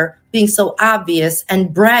reconsider being so obvious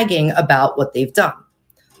and bragging about what they've done.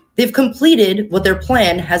 They've completed what their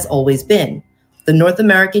plan has always been, the North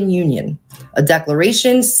American Union, a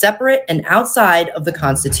declaration separate and outside of the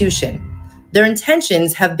Constitution. Their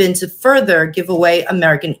intentions have been to further give away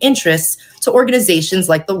American interests to organizations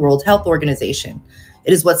like the World Health Organization.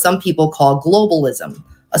 It is what some people call globalism,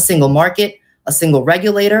 a single market, a single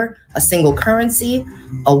regulator, a single currency,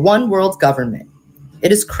 a one world government.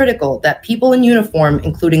 It is critical that people in uniform,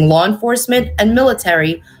 including law enforcement and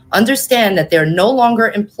military, understand that they are no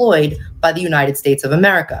longer employed by the United States of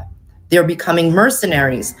America. They are becoming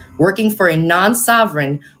mercenaries, working for a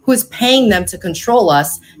non-sovereign who is paying them to control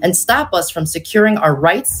us and stop us from securing our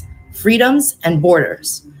rights, freedoms, and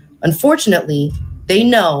borders. Unfortunately, they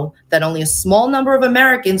know that only a small number of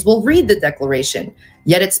Americans will read the Declaration,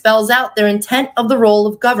 yet it spells out their intent of the role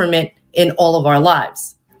of government in all of our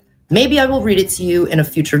lives. Maybe I will read it to you in a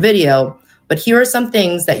future video, but here are some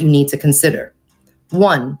things that you need to consider.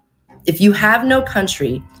 1, if you have no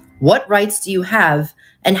country, what rights do you have,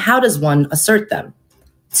 and how does one assert them?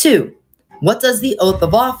 2, what does the oath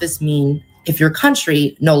of office mean if your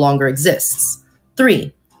country no longer exists?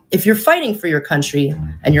 3, if you're fighting for your country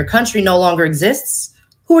and your country no longer exists,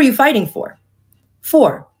 who are you fighting for?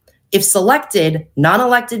 4, if selected,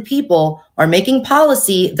 non-elected people are making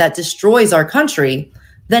policy that destroys our country,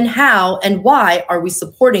 then how and why are we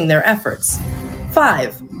supporting their efforts?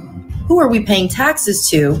 5, who are we paying taxes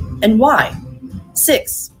to and why?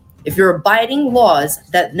 6, if you're abiding laws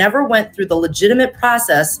that never went through the legitimate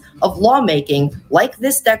process of lawmaking like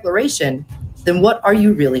this declaration, then what are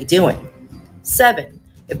you really doing? 7,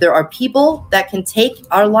 if there are people that can take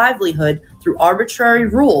our livelihood through arbitrary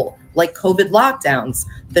rule like COVID lockdowns,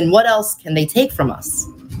 then what else can they take from us?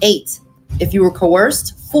 8, if you were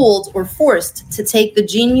coerced, fooled, or forced to take the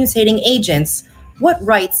gene mutating agents, what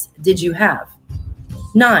rights did you have?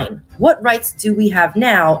 9, what rights do we have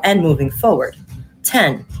now and moving forward?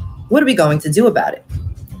 10, what are we going to do about it?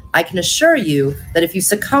 I can assure you that if you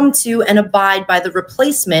succumb to and abide by the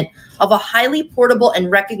replacement of a highly portable and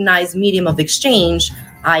recognized medium of exchange,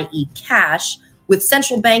 i.e. cash, with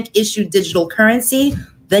central bank issued digital currency,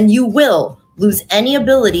 then you will lose any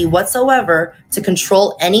ability whatsoever to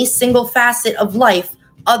control any single facet of life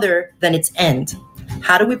other than its end.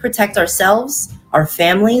 How do we protect ourselves, our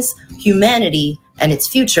families, humanity, and its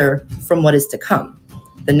future from what is to come?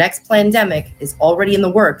 The next pandemic is already in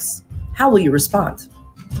the works. How will you respond?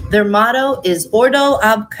 Their motto is Ordo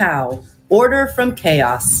ab Chao, order from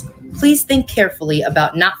chaos. Please think carefully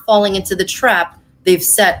about not falling into the trap they've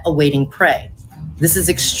set awaiting prey. This is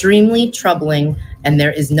extremely troubling and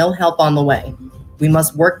there is no help on the way. We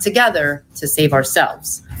must work together to save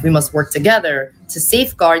ourselves. We must work together to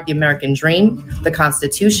safeguard the American dream, the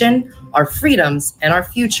Constitution, our freedoms, and our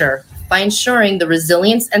future by ensuring the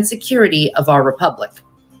resilience and security of our republic.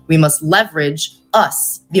 We must leverage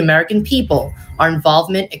us, the American people, our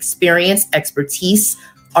involvement, experience, expertise,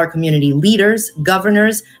 our community leaders,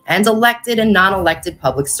 governors, and elected and non-elected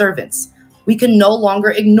public servants. We can no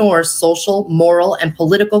longer ignore social, moral, and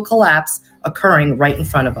political collapse occurring right in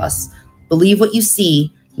front of us. Believe what you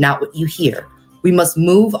see, not what you hear. We must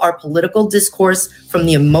move our political discourse from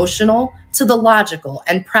the emotional to the logical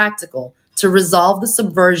and practical to resolve the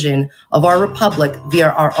subversion of our republic via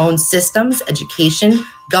our own systems, education,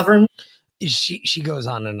 government. She goes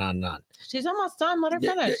on and on and on. She's almost done. Let her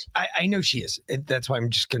finish. I know she is. That's why I'm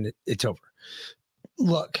just going to, it's over.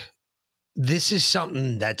 Look, this is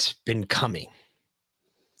something that's been coming.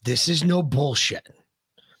 This is no bullshit.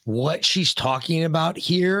 What she's talking about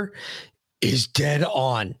here is dead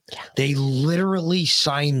on. Yeah. They literally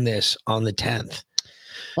signed this on the 10th.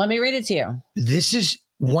 Let me read it to you. This is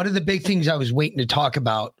one of the big things I was waiting to talk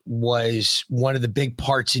about, was one of the big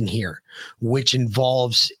parts in here, which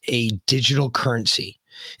involves a digital currency.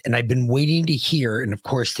 And I've been waiting to hear, and of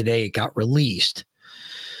course today it got released.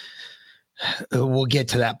 We'll get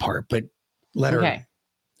to that part, but let her. Okay.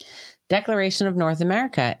 Declaration of North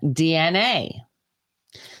America, DNA.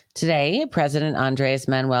 Today, President Andres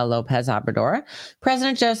Manuel Lopez Obrador,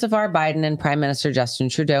 President Joseph R. Biden, and Prime Minister Justin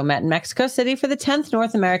Trudeau met in Mexico City for the 10th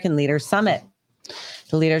North American Leaders Summit.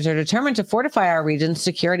 The leaders are determined to fortify our region's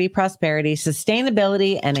security, prosperity,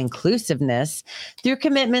 sustainability, and inclusiveness through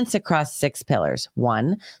commitments across 6 pillars.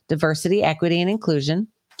 1, diversity, equity, and inclusion.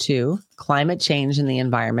 2, climate change and the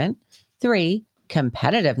environment. 3,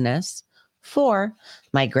 competitiveness. 4,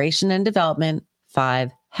 migration and development.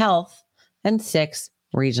 5, health. And 6,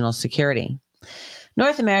 regional security.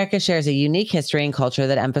 North America shares a unique history and culture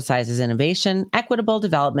that emphasizes innovation, equitable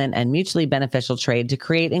development, and mutually beneficial trade to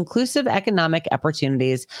create inclusive economic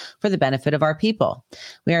opportunities for the benefit of our people.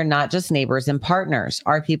 We are not just neighbors and partners.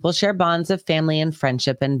 Our people share bonds of family and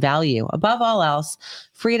friendship and value. Above all else,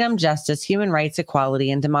 freedom, justice, human rights,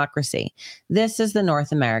 equality, and democracy. This is the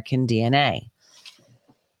North American DNA.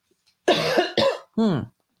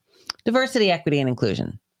 Diversity, equity, and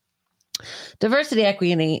inclusion. Diversity,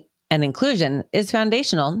 equity, and inclusion is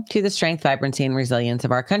foundational to the strength, vibrancy, and resilience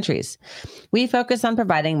of our countries. We focus on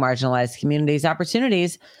providing marginalized communities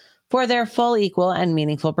opportunities for their full, equal, and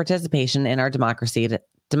meaningful participation in our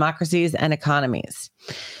democracies and economies.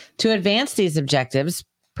 To advance these objectives,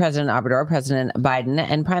 President Obrador, President Biden,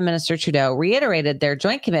 and Prime Minister Trudeau reiterated their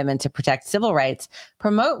joint commitment to protect civil rights,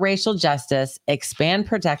 promote racial justice, expand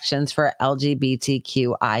protections for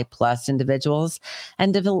LGBTQI+ individuals,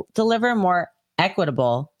 and deliver more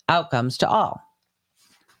equitable outcomes to all.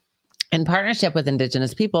 In partnership with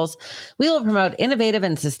Indigenous peoples, we will promote innovative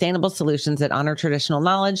and sustainable solutions that honor traditional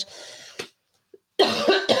knowledge.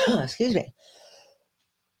 Excuse me.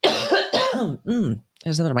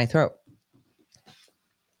 There's something in my throat.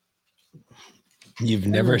 You've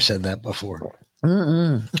never said that before.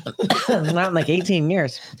 Not in like 18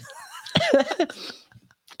 years.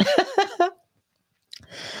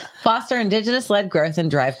 Foster Indigenous-led growth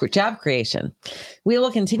and drive job creation. We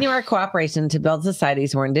will continue our cooperation to build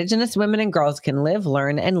societies where Indigenous women and girls can live,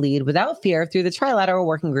 learn, and lead without fear through the Trilateral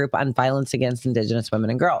Working Group on Violence Against Indigenous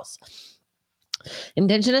Women and Girls.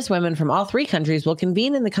 Indigenous women from all 3 countries will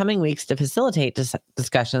convene in the coming weeks to facilitate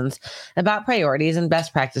discussions about priorities and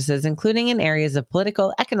best practices, including in areas of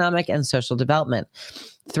political, economic, and social development.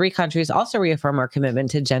 3 countries also reaffirm our commitment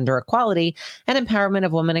to gender equality and empowerment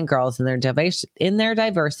of women and girls in their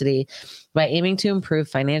diversity by aiming to improve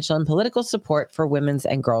financial and political support for women's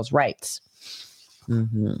and girls' rights.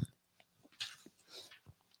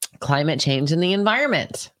 Climate change and the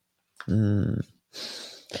environment.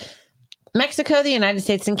 Mexico, the United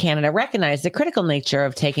States, and Canada recognize the critical nature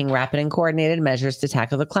of taking rapid and coordinated measures to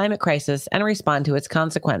tackle the climate crisis and respond to its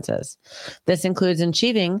consequences. This includes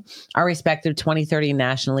achieving our respective 2030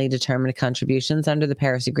 nationally determined contributions under the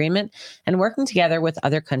Paris Agreement and working together with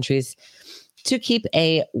other countries to keep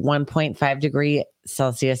a 1.5 degree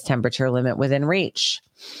Celsius temperature limit within reach.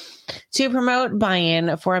 To promote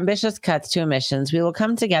buy-in for ambitious cuts to emissions, we will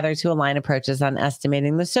come together to align approaches on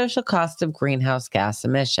estimating the social cost of greenhouse gas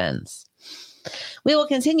emissions. We will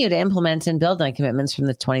continue to implement and build on commitments from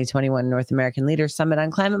the 2021 North American Leaders Summit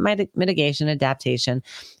on climate mitigation, adaptation,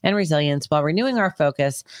 and resilience while renewing our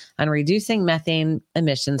focus on reducing methane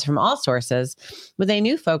emissions from all sources with a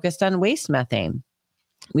new focus on waste methane.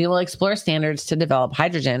 We will explore standards to develop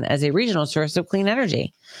hydrogen as a regional source of clean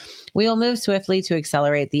energy. We will move swiftly to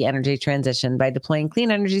accelerate the energy transition by deploying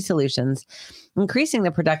clean energy solutions, increasing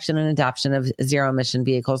the production and adoption of zero-emission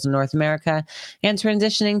vehicles in North America, and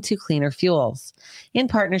transitioning to cleaner fuels. In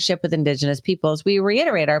partnership with Indigenous peoples, we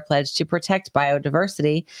reiterate our pledge to protect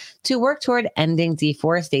biodiversity, to work toward ending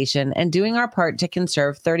deforestation, and doing our part to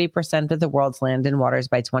conserve 30% of the world's land and waters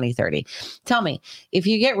by 2030. Tell me, if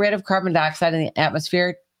you get rid of carbon dioxide in the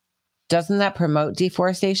atmosphere, doesn't that promote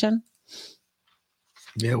deforestation?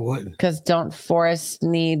 Yeah, it would. Because don't forests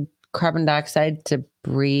need carbon dioxide to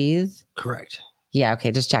breathe? Correct. Yeah,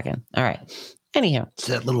 okay, just checking. All right. Anywho. It's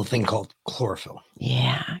that little thing called chlorophyll.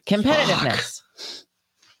 Yeah. Competitiveness.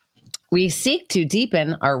 We seek to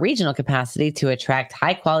deepen our regional capacity to attract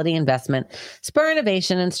high-quality investment, spur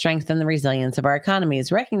innovation, and strengthen the resilience of our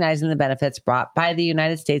economies, recognizing the benefits brought by the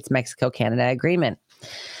United States-Mexico-Canada Agreement.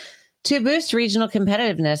 To boost regional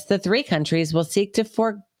competitiveness, the three countries will seek to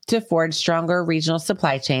forge stronger regional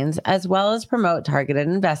supply chains, as well as promote targeted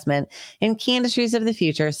investment in key industries of the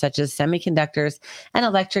future, such as semiconductors and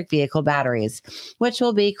electric vehicle batteries, which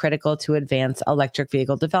will be critical to advance electric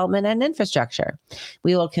vehicle development and infrastructure.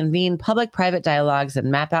 We will convene public-private dialogues and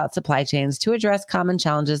map out supply chains to address common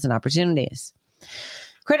challenges and opportunities.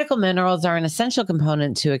 Critical minerals are an essential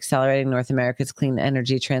component to accelerating North America's clean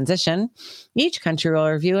energy transition. Each country will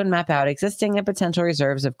review and map out existing and potential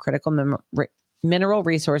reserves of critical mineral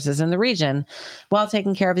resources in the region while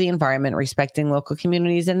taking care of the environment, respecting local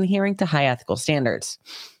communities, and adhering to high ethical standards.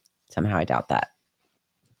 Somehow I doubt that.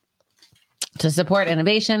 To support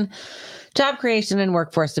innovation, job creation, and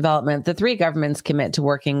workforce development, the three governments commit to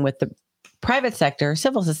working with the private sector,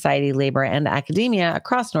 civil society, labor, and academia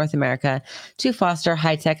across North America to foster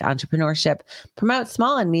high-tech entrepreneurship, promote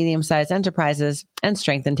small and medium-sized enterprises, and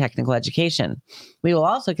strengthen technical education. We will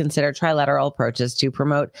also consider trilateral approaches to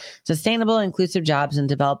promote sustainable, inclusive jobs and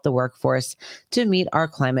develop the workforce to meet our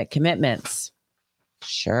climate commitments.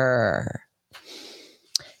 Sure.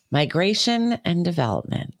 Migration and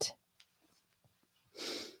development.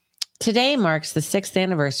 Today marks the 6th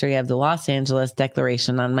anniversary of the Los Angeles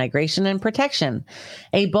Declaration on Migration and Protection,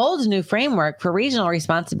 a bold new framework for regional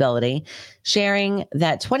responsibility, sharing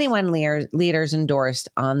that 21 leaders endorsed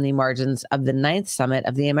on the margins of the 9th Summit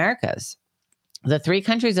of the Americas. The three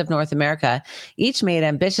countries of North America each made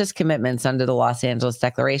ambitious commitments under the Los Angeles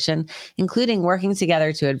Declaration, including working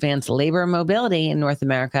together to advance labor mobility in North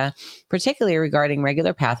America, particularly regarding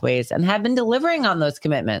regular pathways, and have been delivering on those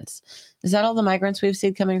commitments. Is that all the migrants we've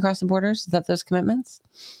seen coming across the borders? Is that those commitments?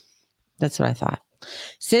 That's what I thought.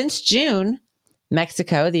 Since June,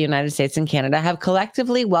 Mexico, the United States, and Canada have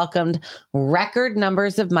collectively welcomed record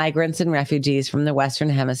numbers of migrants and refugees from the Western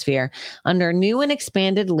Hemisphere under new and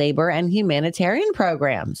expanded labor and humanitarian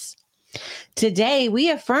programs. Today, we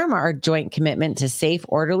affirm our joint commitment to safe,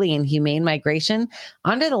 orderly, and humane migration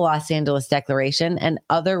under the Los Angeles Declaration and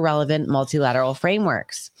other relevant multilateral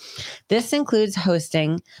frameworks. This includes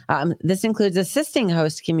assisting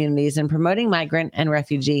host communities in promoting migrant and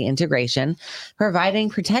refugee integration, providing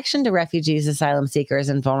protection to refugees, asylum seekers,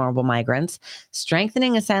 and vulnerable migrants,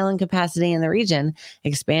 strengthening asylum capacity in the region,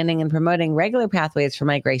 expanding and promoting regular pathways for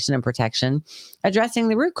migration and protection, addressing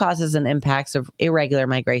the root causes and impacts of irregular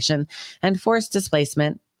migration and forced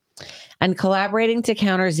displacement, and collaborating to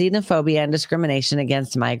counter xenophobia and discrimination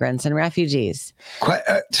against migrants and refugees.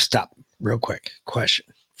 Stop real quick. Question.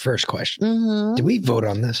 First question. Mm-hmm. Did we vote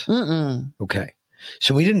on this? Mm-mm. Okay.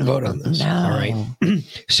 So we didn't vote on this. No. All right.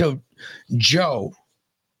 So Joe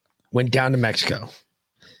went down to Mexico,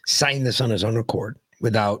 signed this on his own accord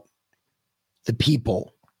without the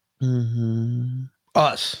people,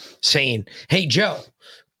 us, saying, hey, Joe,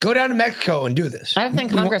 go down to Mexico and do this. I don't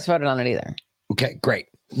think Congress voted on it either. Okay, great.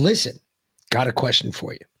 Listen, got a question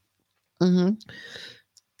for you. Mm-hmm.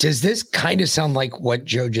 Does this kind of sound like what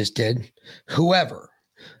Joe just did? Whoever,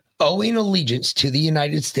 owing allegiance to the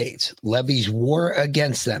United States, levies war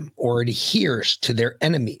against them or adheres to their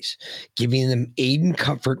enemies, giving them aid and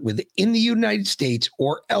comfort within the United States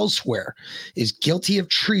or elsewhere, is guilty of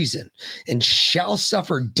treason and shall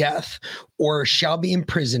suffer death or shall be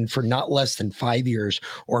imprisoned for not less than 5 years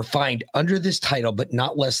or fined under this title, but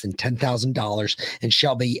not less than $10,000, and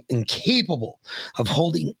shall be incapable of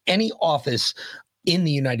holding any office in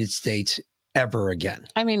the United States ever again.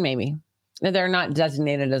 I mean, maybe. They're not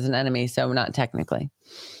designated as an enemy, so not technically.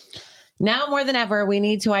 Now more than ever, we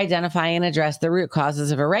need to identify and address the root causes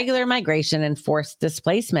of irregular migration and forced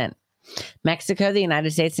displacement. Mexico, the United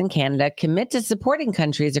States, and Canada commit to supporting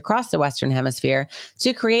countries across the Western Hemisphere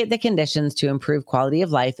to create the conditions to improve quality of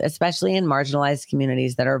life, especially in marginalized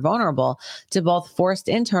communities that are vulnerable to both forced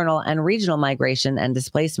internal and regional migration and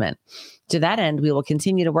displacement. To that end, we will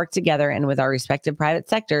continue to work together and with our respective private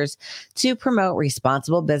sectors to promote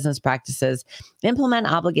responsible business practices,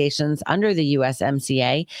 implement obligations under the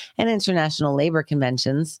USMCA and international labor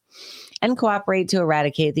conventions, and cooperate to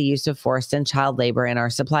eradicate the use of forced and child labor in our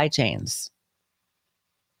supply chains.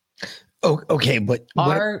 Oh, okay, but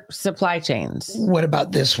our supply chains. What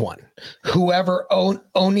about this one? Whoever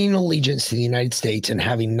owning allegiance to the United States and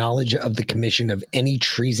having knowledge of the commission of any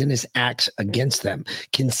treasonous acts against them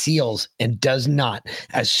conceals and does not,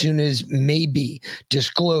 as soon as may be,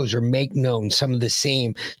 disclose or make known some of the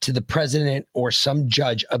same to the president or some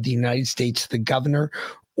judge of the United States, the governor,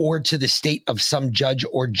 or to the state of some judge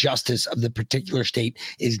or justice of the particular state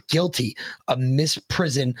is guilty of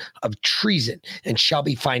misprision of treason and shall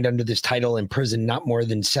be fined under this title in prison not more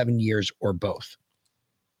than 7 years or both.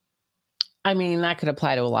 I mean, that could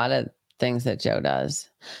apply to a lot of things that Joe does.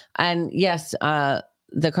 And yes,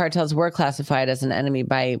 the cartels were classified as an enemy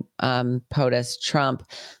by POTUS Trump.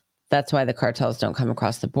 That's why the cartels don't come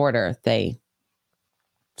across the border. They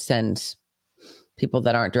send people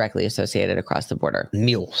that aren't directly associated across the border.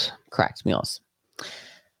 Mules. Correct, mules.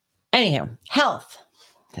 Anyhow, health.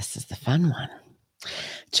 This is the fun one.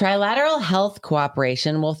 Trilateral health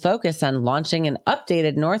cooperation will focus on launching an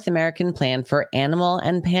updated North American plan for animal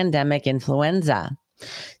and pandemic influenza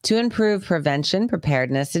to improve prevention,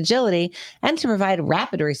 preparedness, agility, and to provide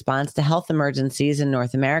rapid response to health emergencies in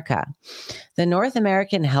North America. The North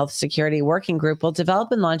American Health Security Working Group will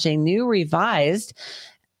develop and launch a new revised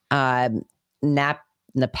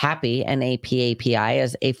NAPAPI and NAPAPI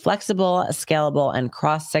as a flexible, scalable, and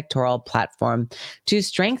cross-sectoral platform to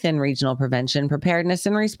strengthen regional prevention, preparedness,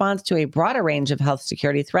 and response to a broader range of health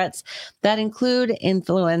security threats that include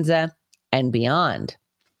influenza and beyond.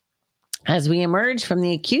 As we emerge from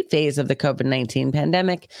the acute phase of the COVID-19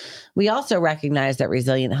 pandemic, we also recognize that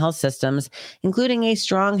resilient health systems, including a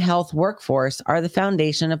strong health workforce, are the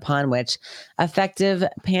foundation upon which effective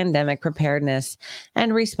pandemic preparedness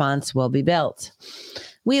and response will be built.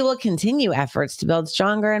 We will continue efforts to build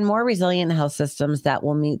stronger and more resilient health systems that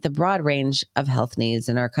will meet the broad range of health needs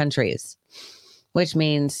in our countries, which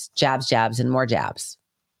means jabs, jabs, and more jabs.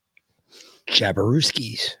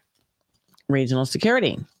 Jabberooskies. Regional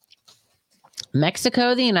security.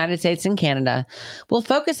 Mexico, the United States, and Canada will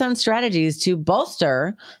focus on strategies to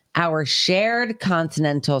bolster our shared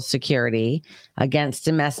continental security against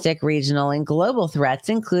domestic, regional, and global threats,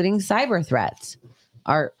 including cyber threats.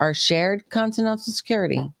 Our shared continental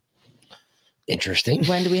security. Interesting.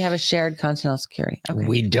 When do we have a shared continental security? Okay.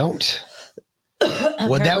 We don't.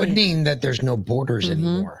 Well, that would mean that there's no borders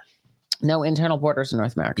anymore. No internal borders in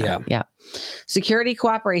North America. Yeah. Security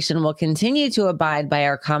cooperation will continue to abide by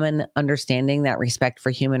our common understanding that respect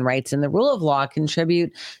for human rights and the rule of law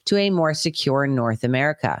contribute to a more secure North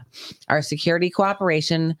America. Our security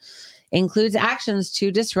cooperation includes actions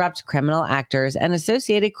to disrupt criminal actors and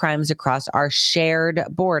associated crimes across our shared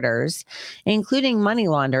borders, including money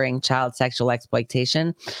laundering, child sexual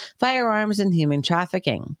exploitation, firearms, and human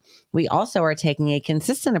trafficking. We also are taking a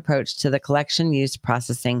consistent approach to the collection, use,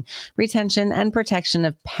 processing, retention, and protection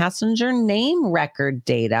of passenger name record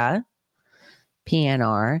data,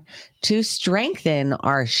 PNR, to strengthen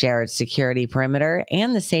our shared security perimeter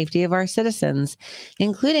and the safety of our citizens,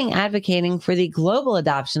 including advocating for the global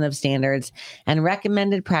adoption of standards and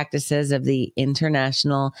recommended practices of the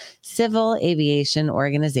International Civil Aviation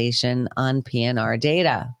Organization on PNR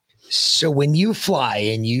data. So when you fly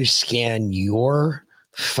and you scan your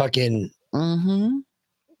fucking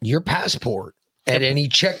your passport at any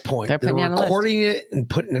checkpoint, they're recording it and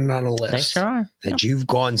putting it on a list. They sure are. That you've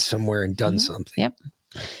gone somewhere and done something. Yep.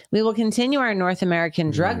 We will continue our North American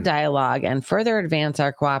drug dialogue and further advance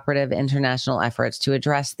our cooperative international efforts to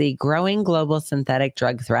address the growing global synthetic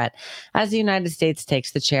drug threat as the United States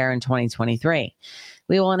takes the chair in 2023.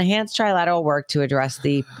 We will enhance trilateral work to address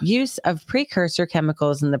the use of precursor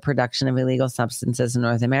chemicals in the production of illegal substances in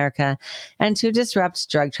North America and to disrupt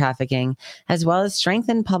drug trafficking, as well as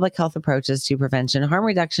strengthen public health approaches to prevention, harm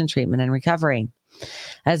reduction, treatment, and recovery.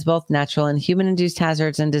 As both natural and human-induced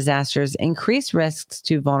hazards and disasters increase risks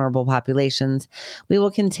to vulnerable populations, we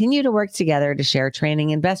will continue to work together to share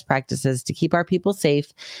training and best practices to keep our people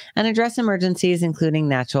safe and address emergencies, including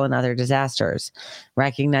natural and other disasters.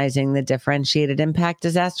 Recognizing the differentiated impact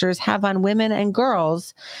disasters have on women and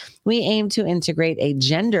girls, we aim to integrate a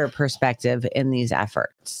gender perspective in these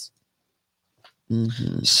efforts.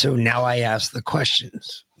 So now I ask the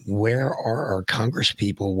questions. Where are our Congress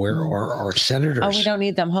people? Where are our senators? Oh, we don't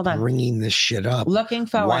need them. Hold on. Bringing this shit up. Looking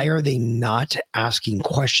forward. Why are they not asking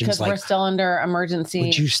questions because we're still under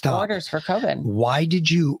emergency orders for COVID.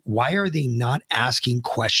 Why are they not asking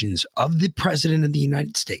questions of the president of the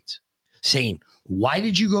United States? saying, why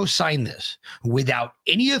did you go sign this without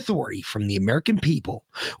any authority from the American people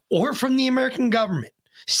or from the American government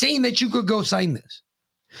saying that you could go sign this?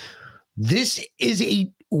 This is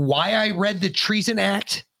why I read the Treason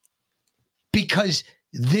Act, because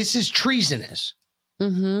this is treasonous.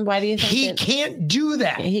 Mm-hmm. Why do you think he can't do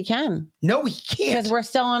that? He can. No, he can't. Because we're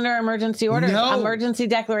still under emergency order, emergency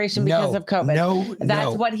declaration because of COVID.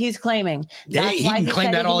 That's what he's claiming. That's he can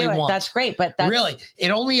claim that all he wants. That's great, but really, it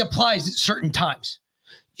only applies at certain times.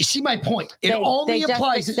 You see my point? It only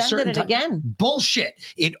applies at certain times. Again. Bullshit.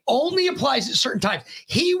 It only applies at certain times.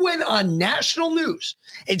 He went on national news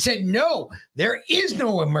and said, no, there is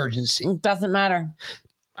no emergency. It doesn't matter.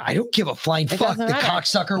 I don't give a flying fuck. The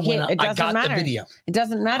cocksucker when I got the video. It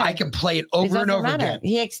doesn't matter. I can play it over and over again.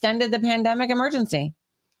 He extended the pandemic emergency.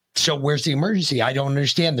 So where's the emergency? I don't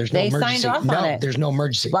understand. There's no emergency. Signed off on it. There's no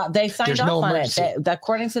emergency. Well, they signed off on it.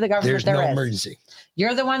 According to the government, there's no emergency.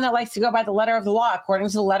 You're the one that likes to go by the letter of the law. According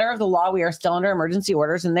to the letter of the law, we are still under emergency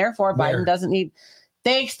orders, and therefore Biden doesn't need.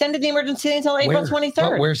 They extended the emergency until April 23rd.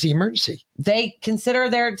 But where's the emergency? They consider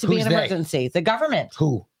there to be an emergency. The government.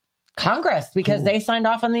 Who? Congress, because they signed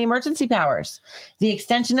off on the emergency powers, the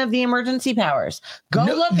extension of the emergency powers. Go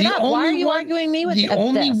look it up. Why are you arguing me with the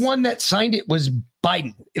only one that signed it was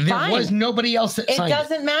Biden. There was nobody else that signed it. It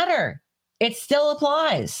doesn't matter. It still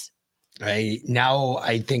applies. Now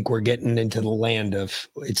I think we're getting into the land of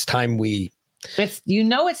it's time we it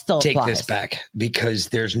still take applies. This back, because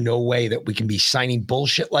there's no way that we can be signing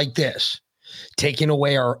bullshit like this, taking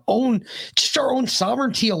away our own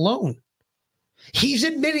sovereignty alone. He's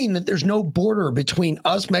admitting that there's no border between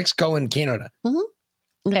us, Mexico, and Canada.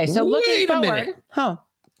 Mm-hmm. Okay, so looking forward,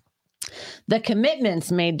 the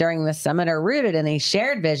commitments made during the summit are rooted in a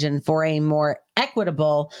shared vision for a more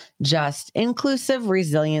equitable, just, inclusive,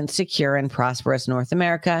 resilient, secure, and prosperous North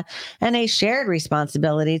America, and a shared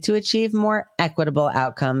responsibility to achieve more equitable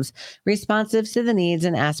outcomes responsive to the needs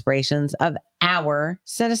and aspirations of our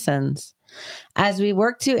citizens. As we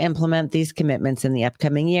work to implement these commitments in the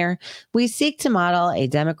upcoming year, we seek to model a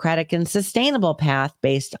democratic and sustainable path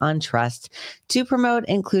based on trust to promote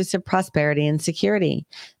inclusive prosperity and security.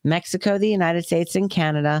 Mexico, the United States, and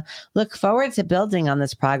Canada look forward to building on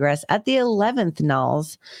this progress at the 11th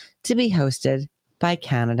NULS to be hosted by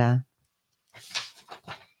Canada.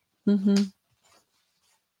 Mm-hmm.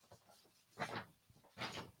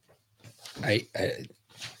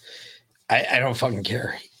 I don't fucking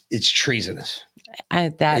care. It's treasonous.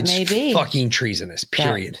 That may be fucking treasonous.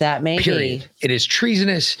 Period. That may be. It is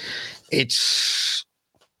treasonous. It's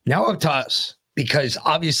now up to us, because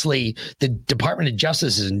obviously the Department of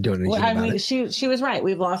Justice isn't doing anything about it. She was right.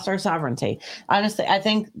 We've lost our sovereignty. Honestly, I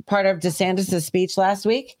think part of DeSantis' speech last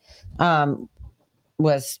week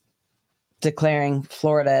was declaring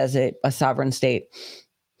Florida as a sovereign state.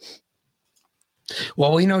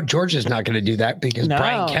 Well, we know Georgia's not going to do that, because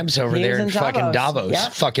Brian Kemp's over there in fucking Davos,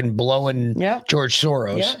 fucking blowing George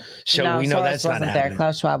Soros. Yep. So we know Soros that's not happening. There.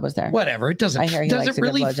 Klaus Schwab was there. Whatever. It doesn't. Does it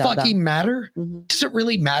really fucking matter? Mm-hmm. Does it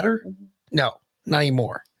really matter? Mm-hmm. No, not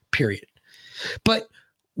anymore. Period. But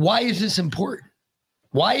why is this important?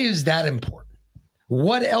 Why is that important?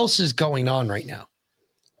 What else is going on right now?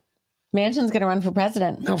 Manchin's going to run for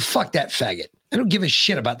president. No, fuck that faggot. I don't give a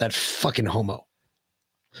shit about that fucking homo.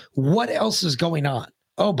 What else is going on?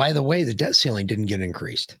 Oh, by the way, the debt ceiling didn't get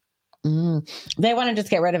increased. They want to just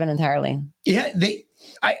get rid of it entirely. Yeah,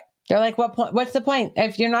 they're like, what point? What's the point?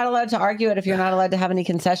 If you're not allowed to argue it, if you're not allowed to have any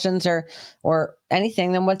concessions or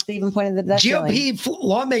anything, then what's the even point of the debt ceiling? GOP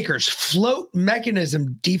lawmakers float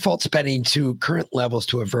mechanism default spending to current levels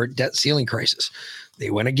to avert debt ceiling crisis. They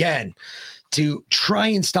went again to try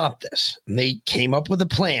and stop this. And they came up with a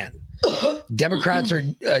plan. Democrats are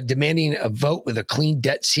demanding a vote with a clean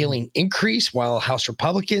debt ceiling increase, while House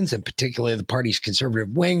Republicans, and particularly the party's conservative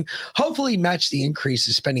wing, hopefully match the increase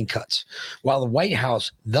in spending cuts, while the White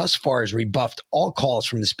House thus far has rebuffed all calls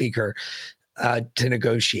from the speaker to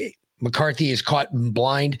negotiate. McCarthy is caught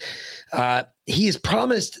blind. He has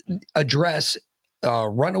promised address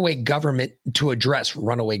runaway government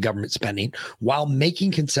spending, while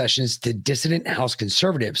making concessions to dissident House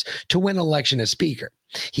conservatives to win election as speaker.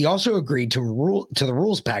 He also agreed to the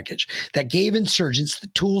rules package that gave insurgents the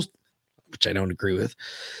tools, which I don't agree with,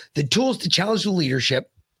 the tools to challenge the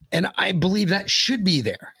leadership. And I believe that should be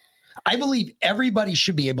there. I believe everybody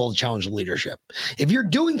should be able to challenge the leadership. If you're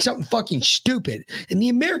doing something fucking stupid and the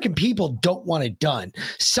American people don't want it done,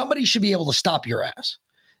 somebody should be able to stop your ass.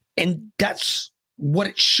 And that's what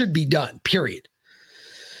it should be done, period.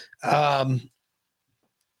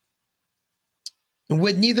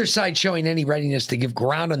 With neither side showing any readiness to give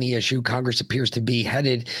ground on the issue, Congress appears to be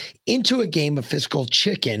headed into a game of fiscal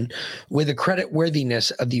chicken with the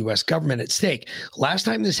creditworthiness of the U.S. government at stake. Last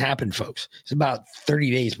time this happened, folks, it's about 30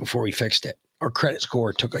 days before we fixed it. Our credit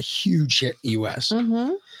score took a huge hit in the U.S.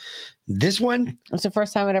 Mm-hmm. This one, it's the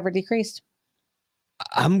first time it ever decreased.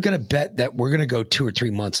 I'm going to bet that we're going to go 2 or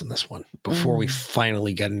 3 months in this one before we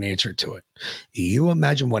finally get an answer to it. You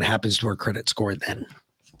imagine what happens to our credit score then.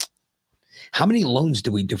 How many loans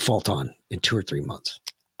do we default on in 2 or 3 months?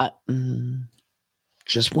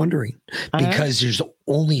 Just wondering, because there's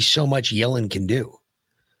only so much Yellen can do.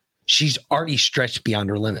 She's already stretched beyond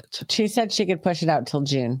her limits. She said she could push it out till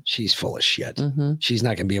June. She's full of shit. She's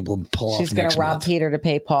not going to be able to pull off. She's going to rob Peter to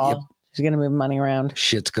pay Paul. Yep. She's going to move money around.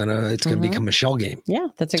 It's going to become a shell game. Yeah,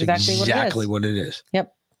 that's exactly what it is.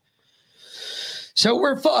 Yep. So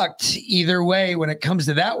we're fucked either way when it comes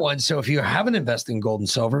to that one. So if you haven't invested in gold and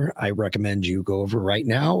silver, I recommend you go over right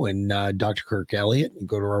now and Dr. Kirk Elliott, and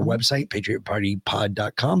go to our website,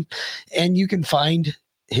 patriotpartypod.com, and you can find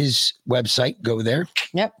his website. Go there.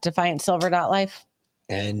 Yep. DefiantSilver.life.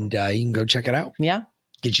 And you can go check it out. Yeah.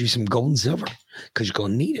 Get you some gold and silver because you're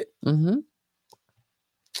going to need it.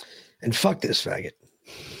 And fuck this faggot.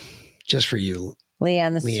 Just for you.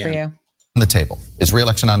 Leanne, this is for you. On the table. Is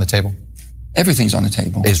re-election on the table? Everything's on the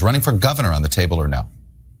table. Is running for governor on the table or no?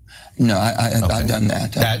 No, I've done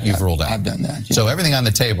that. That you've ruled out. I've done that. Yeah. So everything on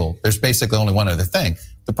the table, there's basically only one other thing,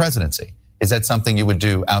 the presidency. Is that something you would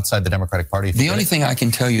do outside the Democratic Party? The only thing I can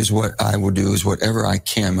tell you is what I will do is whatever I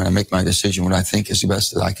can when I make my decision, what I think is the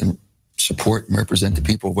best that I can support and represent the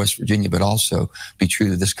people of West Virginia, but also be true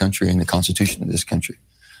to this country and the Constitution of this country.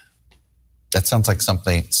 That sounds like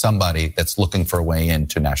somebody that's looking for a way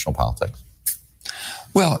into national politics.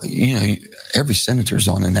 Well, every senator is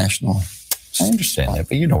on a national. I understand that,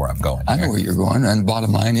 but you know where I'm going. I know where you're going. And the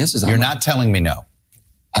bottom line is you're not telling me no.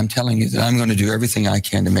 I'm telling you that I'm going to do everything I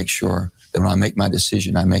can to make sure that when I make my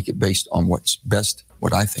decision, I make it based on what's best,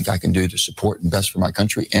 what I think I can do to support and best for my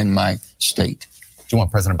country and my state. Do you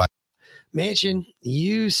want President Biden? Manchin,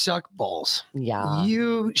 you suck balls. Yeah.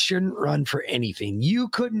 You shouldn't run for anything. You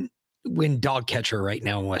couldn't win dog catcher right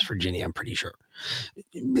now in West Virginia, I'm pretty sure.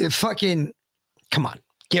 Fucking, come on,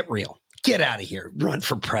 get real. Get out of here. Run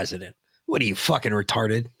for president. What are you, fucking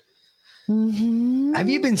retarded? Have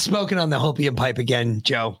you been smoking on the hopium pipe again,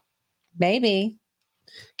 Joe? Maybe.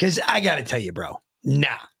 Because I got to tell you, bro,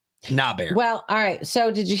 nah, bear. Well, all right. So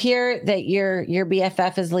did you hear that your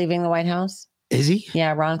BFF is leaving the White House? Is he?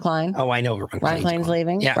 Yeah, Ron Klein. Oh, I know Ron Klein's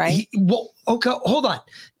leaving, yeah, right? Well, okay, hold on.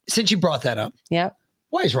 Since you brought that up. Yep.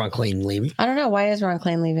 Why is Ron Klein leaving? I don't know. Why is Ron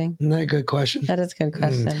Klein leaving? Isn't that a good question? That is a good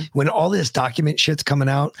question. When all this document shit's coming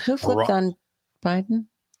out. Who flipped on Biden?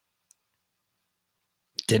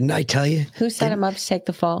 Didn't I tell you? Who set him up to take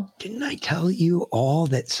the fall? Didn't I tell you all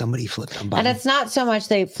that somebody flipped on Biden? And it's not so much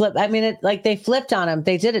they flipped. I mean, they flipped on him.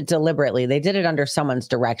 They did it deliberately. They did it under someone's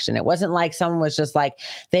direction. It wasn't like someone was just like,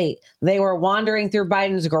 they were wandering through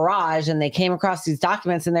Biden's garage and they came across these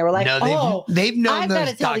documents and they were like, they've known I've those got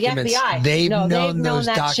to tell documents. the FBI. They've known those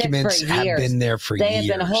documents have been there for years. They have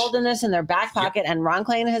been holding this in their back pocket, and Ron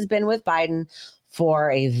Klein has been with Biden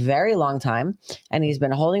for a very long time, and he's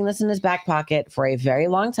been holding this in his back pocket for a very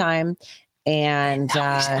long time, and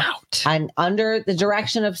under the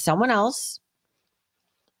direction of someone else.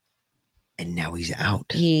 And now he's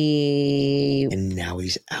out. And now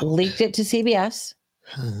he's out. Leaked it to CBS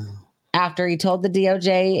after he told the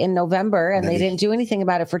DOJ in November, and they didn't do anything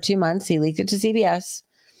about it for 2 months. He leaked it to CBS.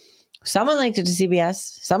 Someone linked it to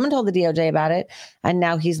CBS. Someone told the DOJ about it, and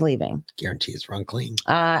now he's leaving. Guarantee it's Ron Klein.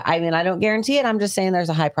 I mean, I don't guarantee it. I'm just saying there's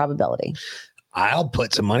a high probability. I'll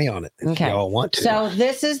put some money on it if you all want to. So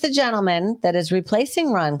this is the gentleman that is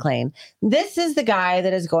replacing Ron Klein. This is the guy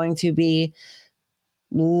that is going to be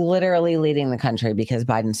literally leading the country because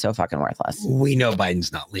Biden's so fucking worthless. We know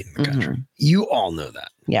Biden's not leading the country. You all know that.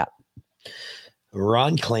 Yeah.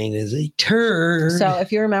 Ron Klein is a turd. So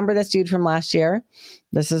if you remember this dude from last year,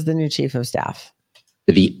 this is the new chief of staff.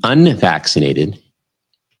 For the unvaccinated,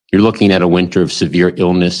 you're looking at a winter of severe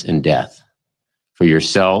illness and death. For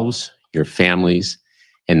yourselves, your families,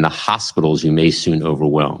 and the hospitals you may soon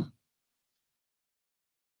overwhelm.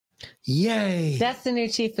 Yay. That's the new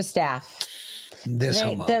chief of staff.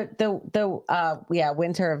 The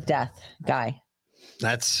winter of death guy.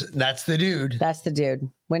 That's the dude. That's the dude.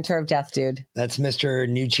 Winter of death dude. That's Mr.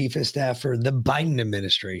 New Chief of Staff for the Biden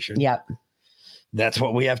administration. Yep. That's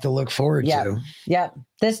what we have to look forward to. Yep.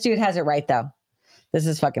 This dude has it right though. This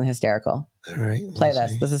is fucking hysterical. All right. Play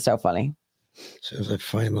this. This is so funny. As soon as I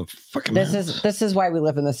find the fucking This is why we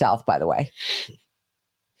live in the South, by the way.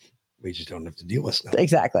 We just don't have to deal with stuff.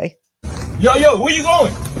 Exactly. Yo, where you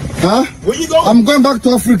going? Huh? Where you going? I'm going back to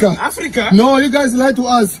Africa. Africa? No, you guys lied to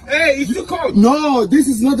us. Hey, it's too cold. No, this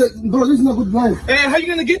is not bro, this is not good life. Hey, how you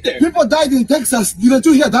gonna get there? People died in Texas. Didn't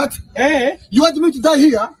you hear that? Hey. You want me to die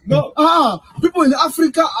here? No. People in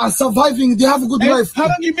Africa are surviving. They have a good life. How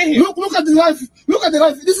long you been here? Look at the life. Look at the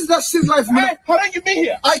life. This is that shit life, man. Hey, how long you been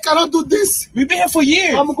here? I cannot do this. We've been here for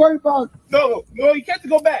years. I'm going back. No, you can't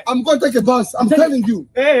go back. I'm going to take a bus. I'm telling you.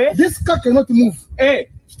 Hey. This car cannot move. Hey,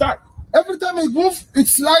 start. Every time I move, it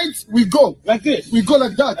slides, we go. Like this? We go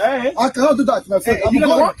like that. Hey. I cannot do that, my friend. Hey, you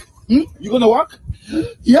gonna walk? You gonna walk?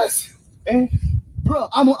 Yes. Hey. Bro,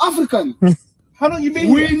 I'm an African. How long you been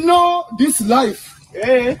here? We know this life.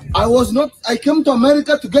 Hey. I came to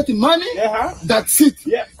America to get money. That's it.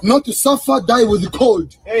 Yeah. Not to suffer, die with the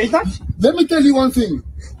cold. Hey, Let me tell you one thing.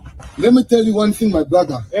 My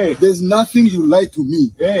brother. Hey. There's nothing you lie to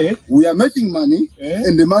me. Hey. We are making money,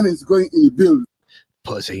 and the money is going in the bill.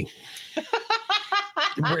 Pussy.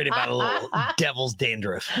 You're worried about a little devil's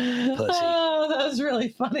dandruff. Pussy. Oh, that was really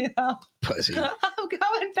funny though. Pussy. I'm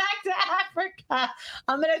going back to Africa.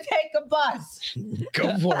 I'm gonna take a bus.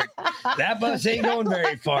 Go for it. That bus ain't going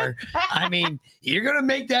very far. I mean, you're gonna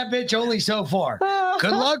make that bitch only so far.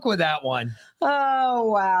 Good luck with that one. Oh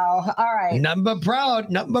wow! All right. Nothing but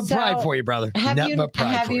pride for you, brother.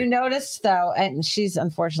 Have you noticed though? And she's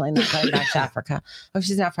unfortunately not going back to Africa. Oh,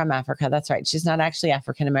 she's not from Africa. That's right. She's not actually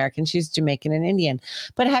African American. She's Jamaican and Indian.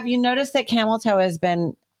 But have you noticed that camel toe has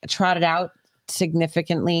been trotted out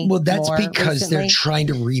significantly? Well, that's more because recently? they're trying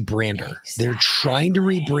to rebrand her. Exactly. They're trying to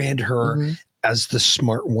rebrand her as the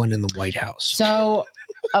smart one in the White House. So,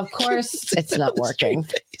 of course, it's not working.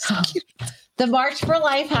 The March for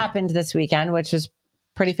Life happened this weekend, which was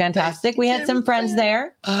pretty fantastic. We had some friends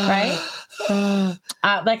there, right?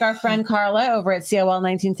 Like our friend Carla over at COL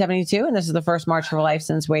 1972. And this is the first March for Life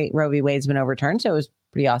since Roe v. Wade's been overturned. So it was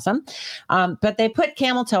pretty awesome. But they put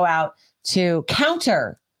camel toe out to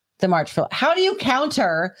counter the March for Life. How do you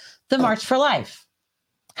counter the March for Life?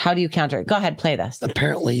 How do you counter it? Go ahead, play this.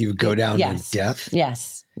 Apparently you go down to death.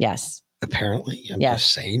 Yes. Apparently. I'm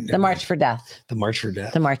just saying. The March for Death. The March for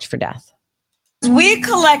Death. The March for Death. We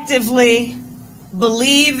collectively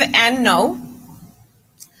believe and know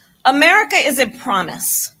America is a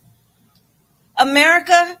promise.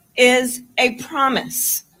 America is a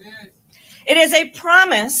promise. It is a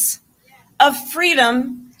promise of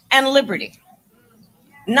freedom and liberty.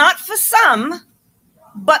 Not for some,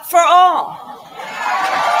 but for all.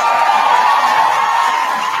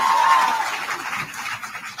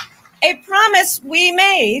 A promise we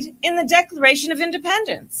made in the Declaration of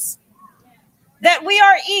Independence, that we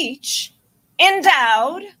are each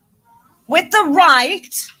endowed with the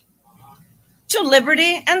right to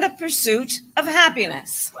liberty and the pursuit of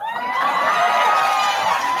happiness.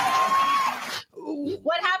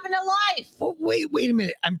 What happened to life? Well, wait a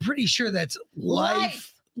minute. I'm pretty sure that's life.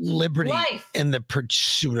 Liberty, and the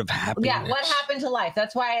pursuit of happiness. Yeah, what happened to life?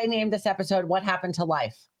 That's why I named this episode What Happened to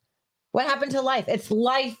Life? What happened to life? It's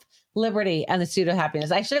life, liberty, and the pursuit of happiness.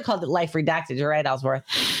 I should have called it Life Redacted. You're right, Ellsworth.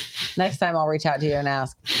 Next time I'll reach out to you and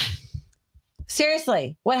ask.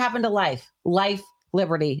 Seriously, what happened to life? Life,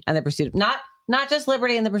 liberty, and the pursuit of not just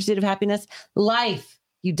liberty and the pursuit of happiness. Life,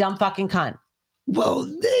 you dumb fucking cunt. Well,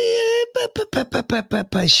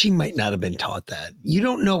 but she might not have been taught that. You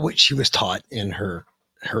don't know what she was taught in her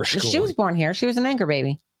school. She was born here. She was an anchor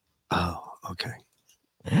baby. Oh,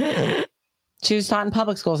 okay. She was taught in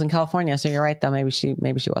public schools in California. So you're right, though. Maybe she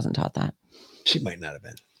wasn't taught that. She might not have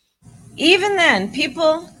been. Even then,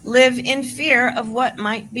 people live in fear of what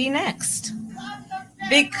might be next.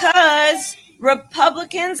 Because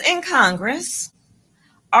Republicans in Congress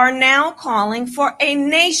are now calling for a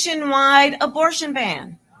nationwide abortion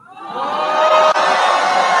ban.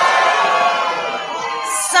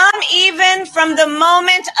 Some even from the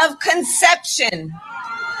moment of conception.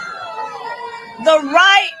 The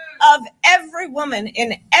right of every woman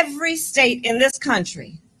in every state in this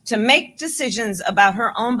country to make decisions about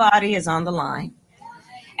her own body is on the line.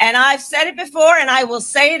 And I've said it before and I will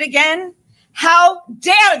say it again. How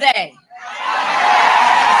dare they?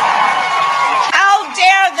 How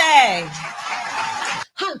dare they?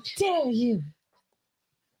 How dare you?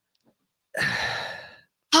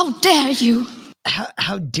 How dare you?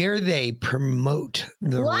 How dare they promote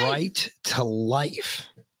the right to life?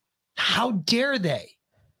 How dare they?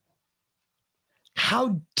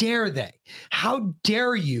 How dare they? How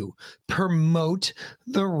dare you promote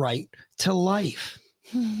the right to life?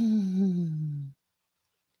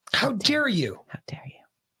 How dare you? How dare you?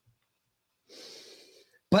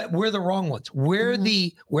 But we're the wrong ones. We're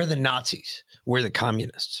the Nazis. We're the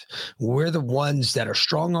communists. We're the ones that are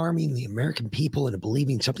strong-arming the American people into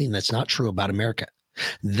believing something that's not true about America.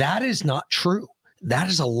 That is not true. That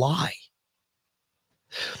is a lie.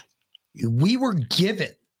 We were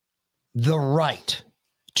given the right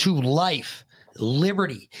to life,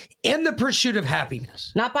 liberty, and the pursuit of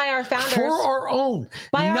happiness. Not by our founders. For our own.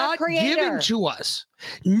 By our not creator. Given to us.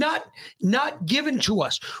 Not given to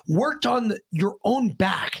us. Worked on your own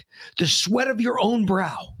back. The sweat of your own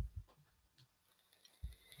brow.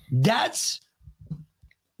 That's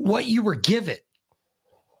what you were given.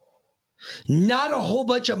 Not a whole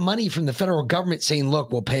bunch of money from the federal government saying,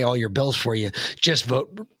 look, we'll pay all your bills for you. Just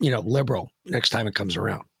vote, liberal next time it comes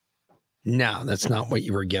around. No, that's not what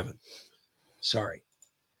you were given. Sorry.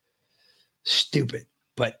 Stupid,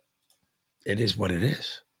 but it is what it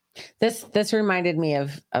is. This reminded me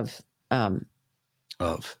of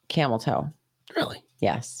camel toe. Really?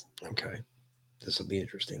 Yes. Okay. This will be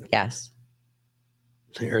interesting. Yes.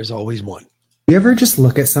 There's always one. You ever just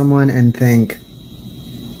look at someone and think,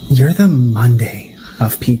 you're the Monday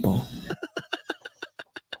of people?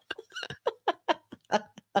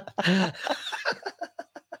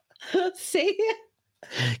 See?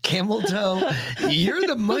 Camel toe, you're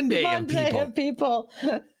the Monday of people.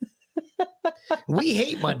 We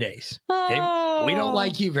hate Mondays. Oh. We don't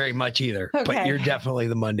like you very much either, but Okay. you're definitely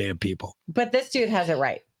the Monday of people. But this dude has it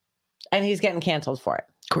right. And he's getting canceled for it.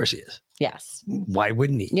 Of course he is. Yes. Why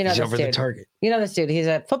wouldn't he? You know He's this over dude. the target. You know this dude. He's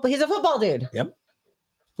a football dude. Yep.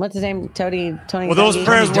 What's his name? Tony. Well, those Dungy?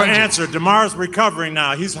 prayers were answered. DeMar's recovering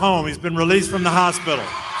now. He's home. He's been released from the hospital.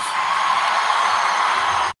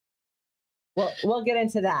 We'll get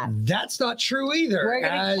into that. That's not true either,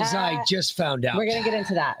 as I just found out. We're going to get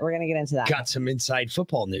into that. Got some inside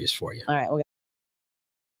football news for you. All right.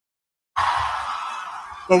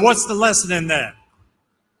 But what's the lesson in that?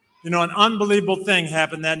 An unbelievable thing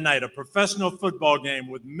happened that night. A professional football game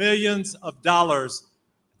with millions of dollars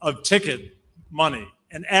of ticket money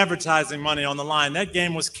and advertising money on the line. That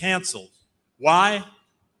game was canceled. Why?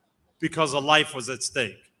 Because a life was at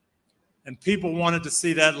stake. And people wanted to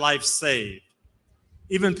see that life saved.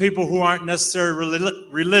 Even people who aren't necessarily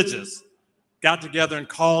religious got together and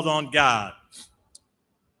called on God.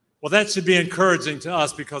 Well, that should be encouraging to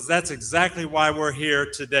us because that's exactly why we're here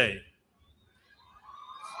today.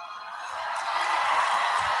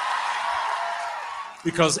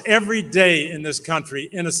 Because every day in this country,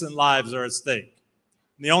 innocent lives are at stake.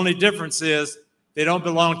 And the only difference is they don't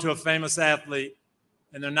belong to a famous athlete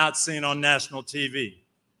and they're not seen on national TV.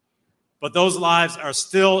 But those lives are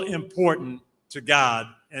still important to God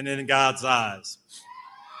and in God's eyes.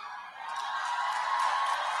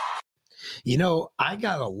 I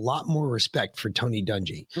got a lot more respect for Tony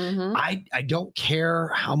Dungy. Mm-hmm. I don't care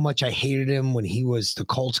how much I hated him when he was the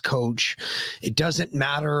Colts coach. It doesn't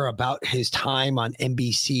matter about his time on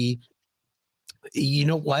NBC. You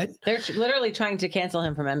know what? They're literally trying to cancel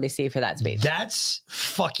him from NBC for that speech. That's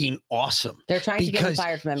fucking awesome. They're trying to get him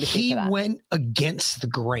fired from NBC he for that. went against the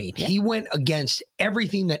grain. Yeah. He went against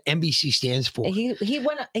everything that NBC stands for. He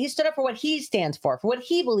stood up for what he stands for what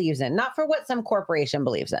he believes in, not for what some corporation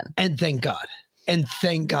believes in. And thank God. And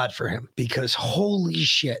thank God for him, because holy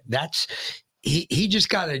shit, he just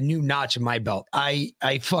got a new notch in my belt.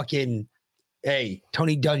 Hey,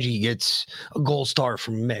 Tony Dungy gets a gold star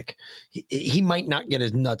from Mick. He might not get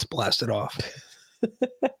his nuts blasted off.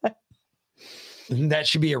 That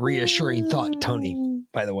should be a reassuring thought, Tony,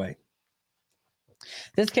 by the way.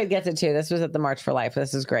 This kid gets it too. This was at the March for Life.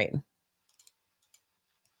 This is great.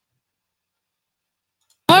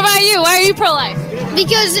 What about you? Why are you pro-life?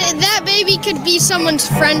 Because that baby could be someone's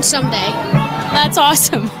friend someday. That's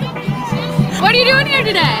awesome. What are you doing here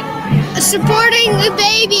today? Supporting the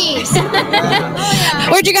babies. Oh,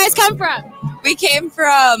 yeah. Where'd you guys come from? We came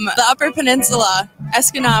from the Upper Peninsula,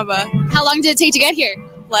 Escanaba. How long did it take to get here?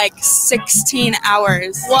 Like 16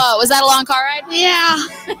 hours. Whoa, was that a long car ride?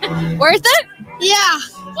 Yeah. Worth it? Yeah.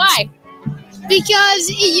 Why? Because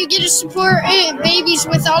you get to support babies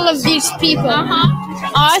with all of these people.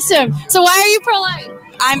 Uh-huh. Awesome. So why are you pro-life?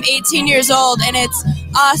 I'm 18 years old, and it's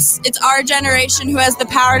us, it's our generation who has the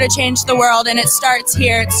power to change the world, and it starts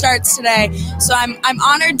here, it starts today. So I'm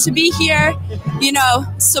honored to be here,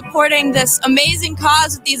 supporting this amazing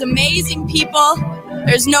cause with these amazing people.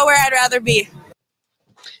 There's nowhere I'd rather be.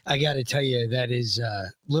 I got to tell you, that is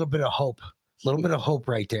a little bit of hope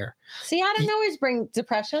right there. See, I didn't always bring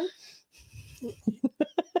depression.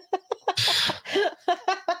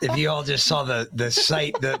 If you all just saw the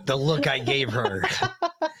sight, the look I gave her,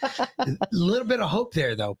 A little bit of hope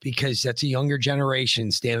there, though, because that's a younger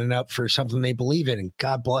generation standing up for something they believe in, and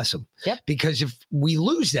God bless them. Yep. Because if we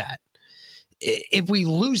lose that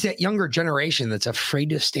younger generation that's afraid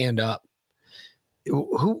to stand up,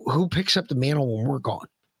 who picks up the mantle when we're gone?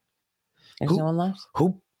 There's no one left.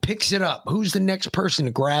 Who picks it up? Who's the next person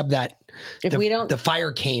to grab that? If we don't, the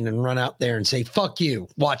fire cane and run out there and say, "Fuck you!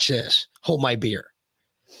 Watch this. Hold my beer."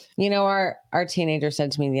 You know, our teenager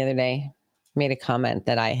said to me the other day, made a comment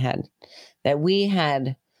that we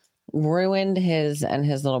had ruined his and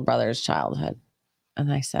his little brother's childhood.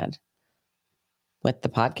 And I said, with the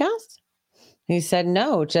podcast? He said,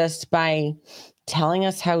 no, just by telling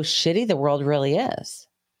us how shitty the world really is.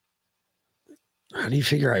 How do you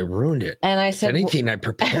figure I ruined it? And I said, if anything, I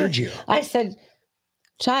prepared you. I said,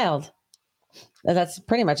 child, that's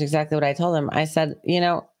pretty much exactly what I told him. I said, you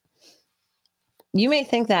know, you may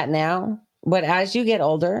think that now, but as you get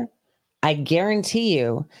older, I guarantee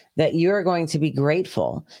you that you are going to be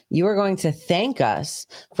grateful. You are going to thank us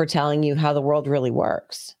for telling you how the world really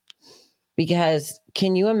works. Because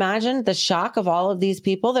can you imagine the shock of all of these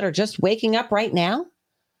people that are just waking up right now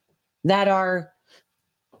that are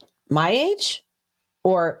my age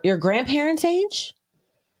or your grandparents' age?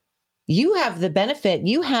 You have the benefit,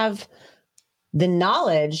 you have the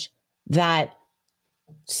knowledge that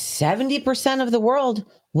 70% of the world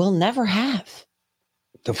will never have.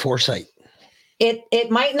 The foresight. It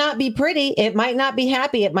might not be pretty. It might not be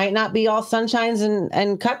happy. It might not be all sunshines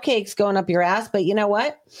and cupcakes going up your ass. But you know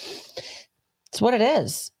what? It's what it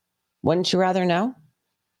is. Wouldn't you rather know?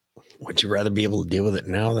 Would you rather be able to deal with it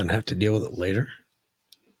now than have to deal with it later?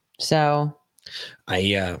 So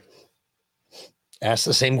I ask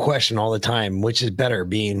the same question all the time. Which is better,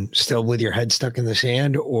 being still with your head stuck in the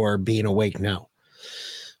sand or being awake now?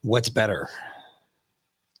 What's better?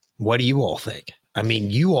 What do you all think? I mean,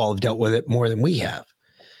 you all have dealt with it more than we have.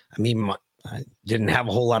 I mean, I didn't have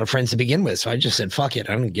a whole lot of friends to begin with, so I just said, fuck it.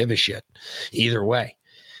 I don't give a shit. Either way,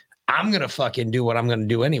 I'm going to fucking do what I'm going to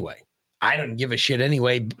do anyway. I don't give a shit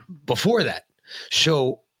anyway before that.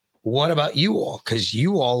 So what about you all? Because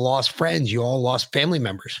you all lost friends. You all lost family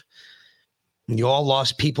members. You all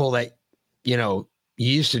lost people that, you know, you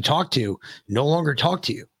used to talk to, no longer talk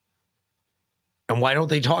to you. And why don't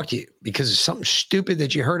they talk to you? Because it's something stupid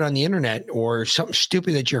that you heard on the internet or something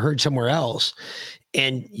stupid that you heard somewhere else.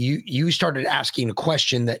 And you started asking a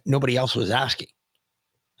question that nobody else was asking.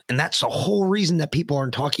 And that's the whole reason that people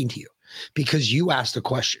aren't talking to you, because you asked a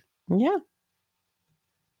question. Yeah.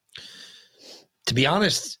 To be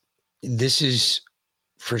honest, this is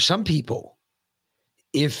for some people.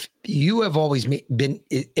 If you have always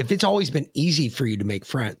if it's always been easy for you to make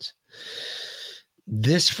friends,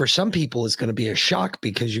 this for some people is going to be a shock,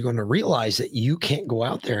 because you're going to realize that you can't go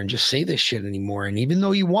out there and just say this shit anymore. And even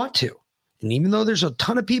though you want to, and even though there's a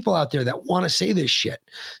ton of people out there that want to say this shit,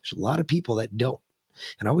 there's a lot of people that don't.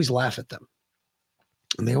 And I always laugh at them.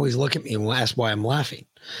 And they always look at me and ask why I'm laughing.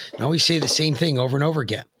 And I always say the same thing over and over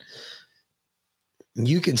again.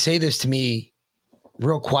 You can say this to me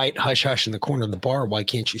real quiet, hush, hush in the corner of the bar. Why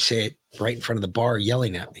can't you say it right in front of the bar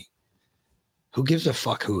yelling at me? Who gives a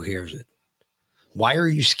fuck who hears it? Why are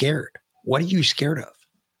you scared? What are you scared of?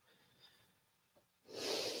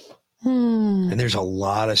 And there's a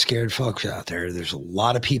lot of scared folks out there. There's a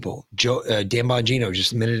lot of people. Dan Bongino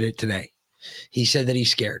just admitted it today. He said that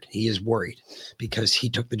he's scared. He is worried because he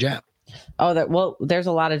took the jab. Oh, there's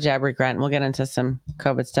a lot of jab regret. And we'll get into some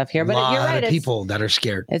COVID stuff here. But you're right. A lot of people that are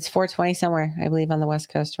scared. It's 4:20 somewhere, I believe, on the West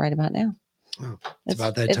Coast right about now. Oh, it's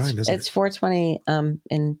about that time, isn't it? It's 4:20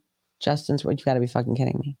 in Justin's. You've got to be fucking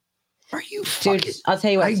kidding me. Are you fucking... Dude, I'll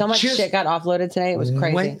tell you what, so much shit got offloaded today. It was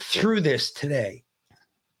crazy. Went through this today.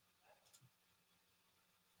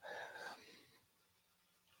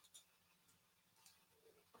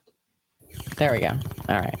 There we go.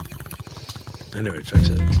 All right. I knew it'd fix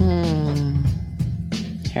it.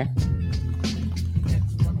 Here.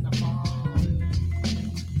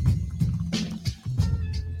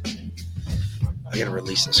 I gotta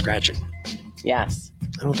release the scratching. Yes.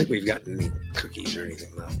 I don't think we've gotten any cookies or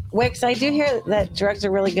anything, though. Wix, I do hear that drugs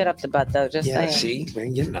are really good up the butt, though. Just saying. See? We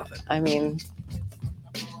ain't getting nothing. I mean...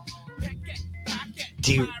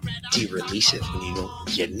 Do you release it when you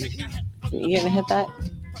don't get anything? You gonna hit that?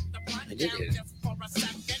 I did hit it.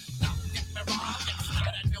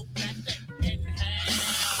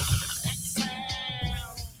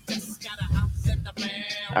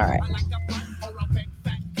 All right.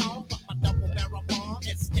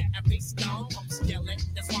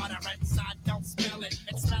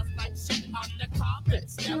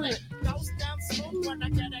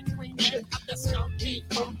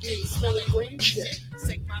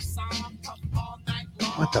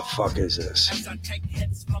 fuck is this?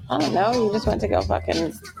 I don't know. You just went to go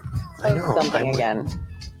fucking play something again.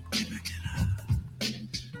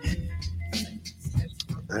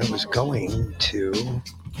 I was going to.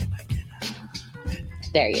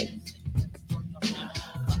 There you.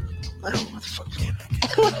 I don't know what the fuck.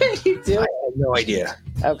 What are you doing? I have no idea.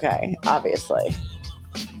 Okay, obviously.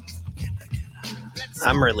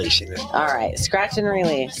 I'm releasing it. All right, scratch and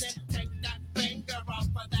released.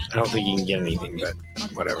 I don't think you can get anything, but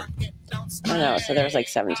whatever. I know. So there was like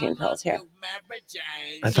 17 pills here.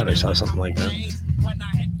 I thought I saw something like that.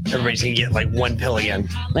 Everybody's gonna get like one pill again.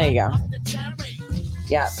 There you go.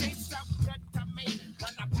 Yeah.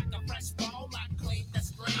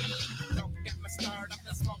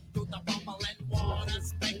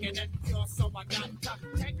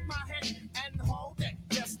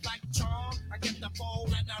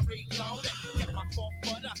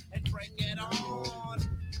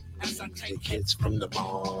 The kids from the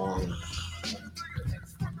bong.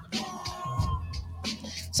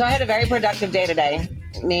 So I had a very productive day today.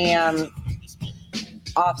 Me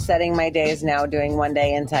offsetting my days now, doing one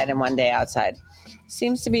day inside and one day outside.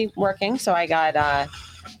 Seems to be working. So I got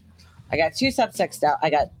 2 Substacks out. I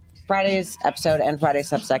got Friday's episode and Friday's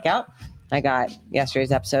Substack out. I got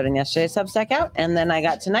yesterday's episode and yesterday's Substack out, and then I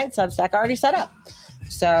got tonight's Substack already set up.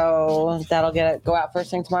 So that'll go out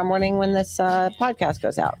first thing tomorrow morning when this podcast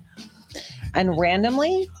goes out. And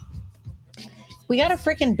randomly, we got a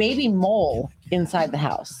freaking baby mole inside the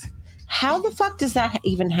house. How the fuck does that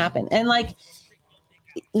even happen? And like,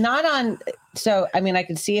 not on. So I mean, I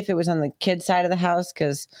could see if it was on the kid side of the house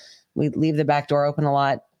because we leave the back door open a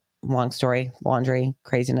lot. Long story, laundry,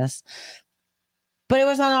 craziness. But it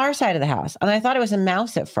was on our side of the house. And I thought it was a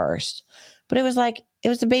mouse at first. But it was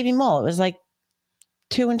a baby mole. It was like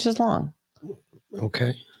 2 inches long.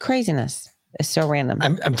 Okay. Craziness. It's so random.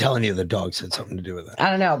 I'm telling you, the dogs had something to do with it. I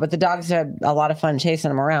don't know, but the dogs had a lot of fun chasing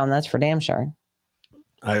them around. That's for damn sure.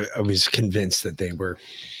 I was convinced that they were.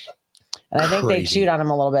 And I think crazy. they chewed on him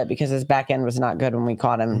a little bit because his back end was not good when we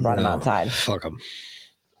caught him and brought him outside. Fuck him.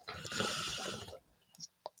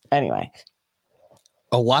 Anyway.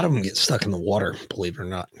 A lot of them get stuck in the water, believe it or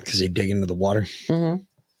not, because they dig into the water. Mm-hmm.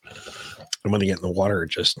 And when they get in the water, it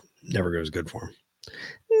just never goes good for them.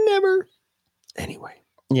 Never. Anyway.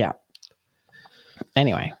 Yeah.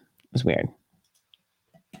 Anyway, it was weird.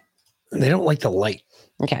 They don't like the light.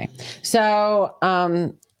 Okay. So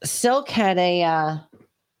Silk had they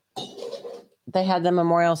had the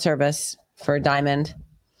memorial service for Diamond,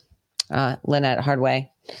 Lynette Hardway,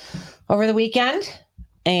 over the weekend.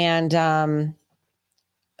 And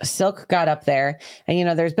Silk got up there. And, you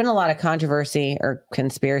know, there's been a lot of controversy or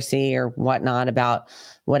conspiracy or whatnot about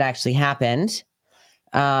what actually happened.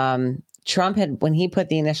 Trump had, when he put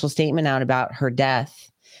the initial statement out about her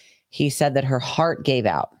death, he said that her heart gave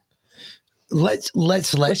out. But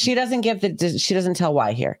she doesn't she doesn't tell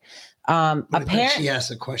why here. She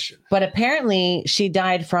asked a question. But apparently she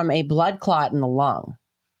died from a blood clot in the lung.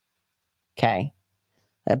 Okay.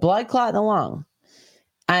 A blood clot in the lung.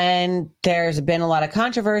 And there's been a lot of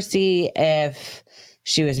controversy if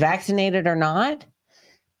she was vaccinated or not.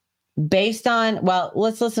 Based on, well,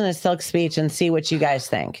 let's listen to Silk's speech and see what you guys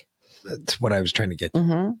think. That's what I was trying to get to.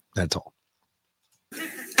 Mm-hmm. That's all.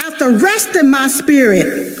 After resting my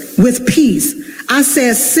spirit with peace, I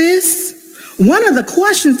said, sis, one of the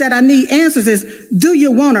questions that I need answers is, do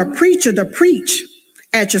you want a preacher to preach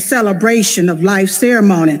at your celebration of life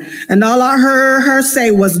ceremony? And all I heard her say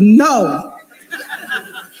was, no.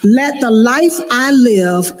 Let the life I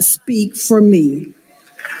live speak for me.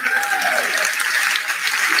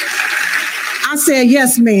 I said,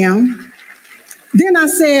 yes, ma'am. Then I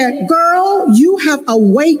said, girl, you have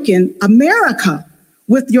awakened America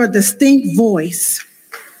with your distinct voice.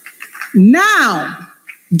 Now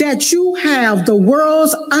that you have the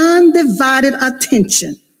world's undivided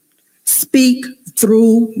attention, speak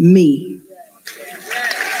through me.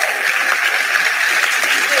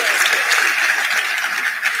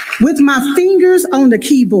 With my fingers on the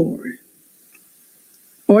keyboard,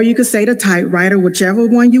 or you could say the typewriter, whichever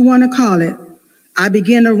one you want to call it, I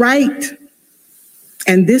began to write.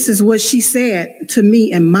 And this is what she said to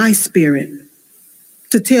me in my spirit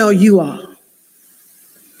to tell you all.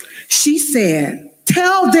 She said,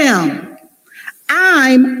 tell them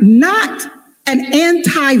I'm not an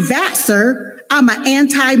anti-vaxxer, I'm an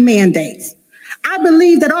anti-mandate. I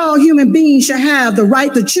believe that all human beings should have the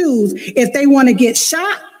right to choose if they want to get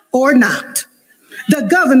shot or not. The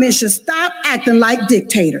government should stop acting like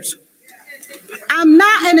dictators. I'm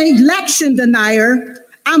not an election denier,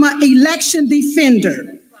 I'm an election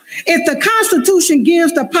defender. If the Constitution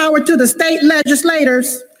gives the power to the state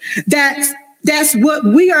legislators that That's what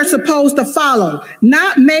we are supposed to follow,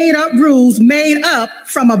 not made up rules made up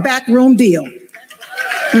from a backroom deal.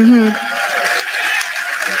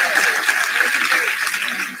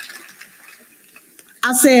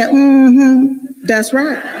 I said, that's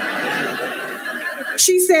right.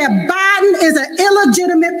 She said, Biden is an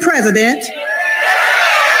illegitimate president.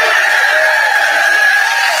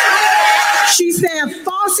 She said,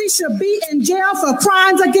 Fauci should be in jail for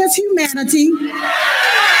crimes against humanity.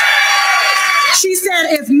 She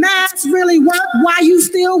said, if masks really work, why you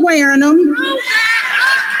still wearing them?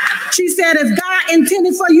 She said, if God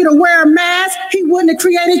intended for you to wear a mask, he wouldn't have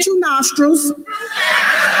created you nostrils.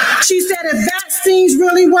 She said, if vaccines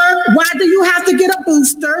really work, why do you have to get a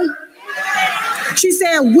booster? She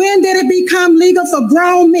said, when did it become legal for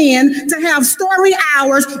grown men to have story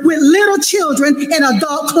hours with little children in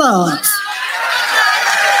adult clubs?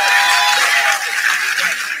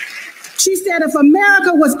 She said, if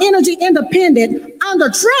America was energy independent under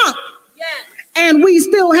Trump, and we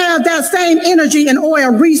still have that same energy and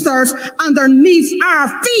oil resource underneath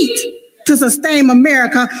our feet to sustain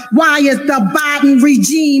America, why is the Biden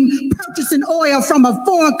regime purchasing oil from a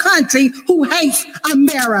foreign country who hates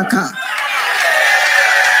America?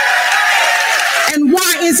 And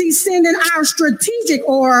why is he sending our strategic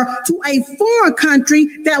oil to a foreign country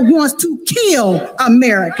that wants to kill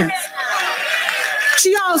Americans?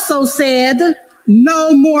 She also said,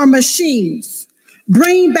 no more machines.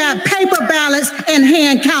 Bring back paper ballots and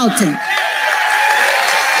hand counting.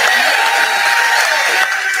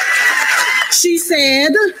 She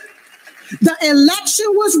said, the election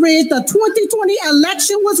was rigged, the 2020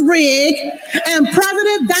 election was rigged, and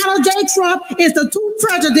President Donald J. Trump is the true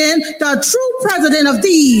president of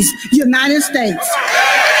these United States.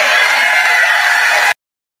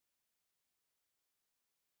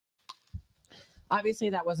 Obviously,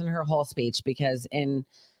 that wasn't her whole speech, because in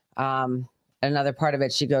another part of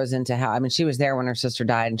it, she goes into how, I mean, she was there when her sister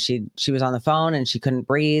died, and she was on the phone and she couldn't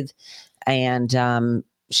breathe, and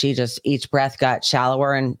she just, each breath got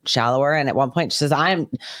shallower and shallower. And at one point she says,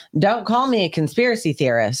 don't call me a conspiracy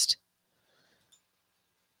theorist.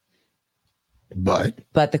 But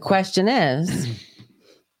the question is,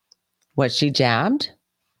 was she jabbed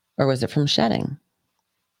or was it from shedding?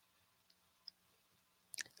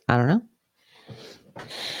 I don't know.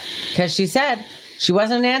 Because she said she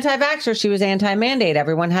wasn't an anti-vaxxer. She was anti-mandate.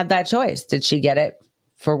 Everyone had that choice. Did she get it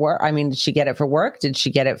for work? I mean, did she get it for work? Did she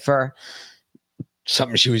get it for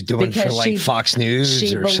something she was doing because for like Fox News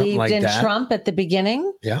or something like that? She believed in Trump at the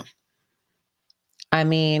beginning. Yeah. I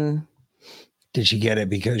mean, did she get it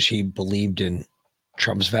because she believed in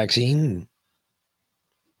Trump's vaccine?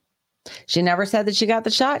 She never said that she got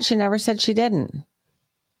the shot. She never said she didn't.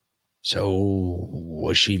 So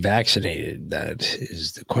was she vaccinated? That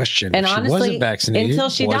is the question. And if honestly, she wasn't vaccinated, until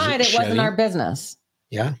she died, it wasn't our business.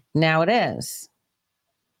 Yeah. Now it is.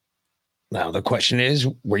 Now the question is,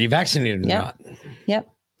 were you vaccinated or not? Yep.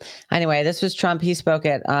 Anyway, this was Trump. He spoke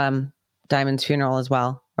at Diamond's funeral as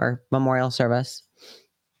well, or memorial service.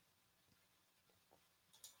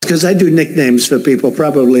 Because I do nicknames for people.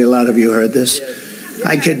 Probably a lot of you heard this.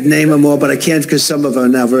 I could name them all, but I can't because some of them are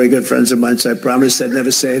now very good friends of mine, so I promised I'd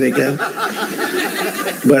never say it again.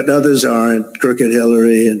 But others aren't. Crooked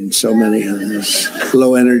Hillary and so many others.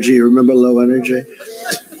 Low Energy. Remember Low Energy?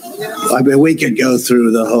 I mean, we could go through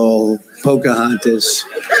the whole Pocahontas.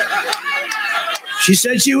 She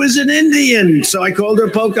said she was an Indian, so I called her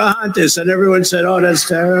Pocahontas, and everyone said, oh, that's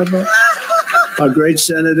terrible. A great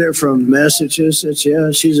senator from Massachusetts, yeah,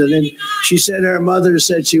 she's an Indian. She said her mother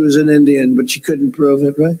said she was an Indian, but she couldn't prove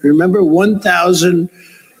it, right? Remember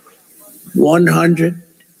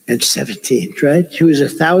 1,117, right? She was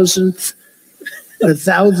 1,000th,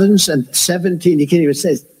 1,017, you can't even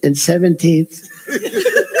say it, and 17th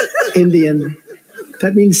Indian.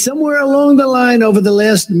 That means somewhere along the line over the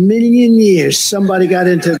last million years, somebody got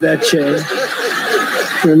into that chair.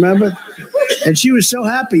 Remember? And she was so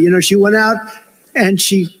happy. You know, she went out and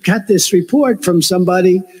she got this report from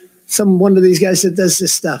somebody, one of these guys that does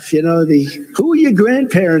this stuff, you know, who are your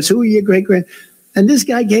grandparents? Who are your great-grand? And this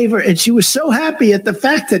guy gave her, and she was so happy at the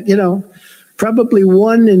fact that, you know, probably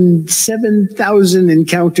 1 in 7,000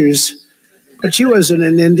 encounters. But she wasn't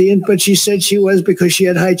an Indian, but she said she was because she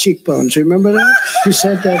had high cheekbones. Remember that? She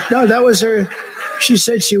said that. No, that was her. She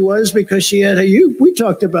said she was because she had we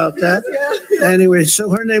talked about that. Anyway,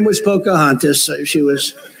 so her name was Pocahontas. So she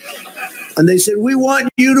was. And they said, we want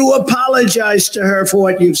you to apologize to her for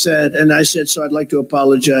what you've said. And I said, so I'd like to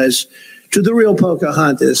apologize to the real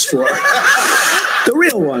Pocahontas for the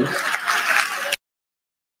real one.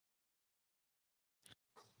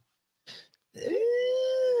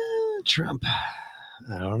 Trump.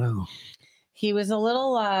 I don't know. He was a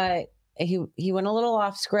little he went a little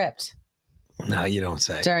off script. No, you don't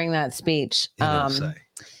say. During that speech. You don't say.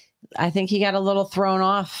 I think he got a little thrown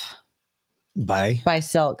off by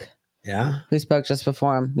Silk. Yeah. Who spoke just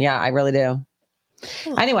before him. Yeah, I really do.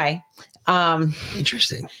 Anyway,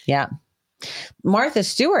 interesting. Yeah. Martha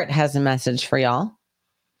Stewart has a message for y'all.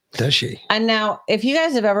 Does she? And now, if you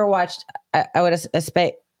guys have ever watched, I would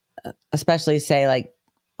especially say like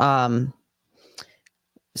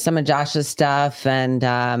some of Josh's stuff and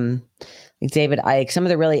David Icke, some of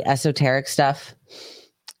the really esoteric stuff.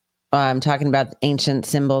 Talking about ancient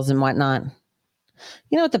symbols and whatnot.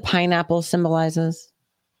 You know what the pineapple symbolizes?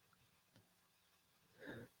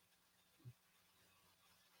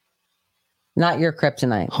 Not your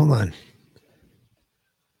kryptonite. Hold on.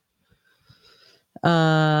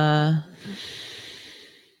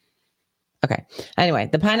 Okay. Anyway,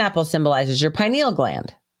 the pineapple symbolizes your pineal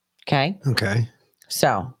gland. Okay. Okay.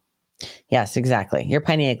 So, yes, exactly. Your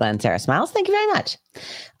pineal gland, Sarah Smiles. Thank you very much.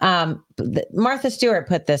 Martha Stewart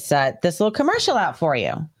put this little commercial out for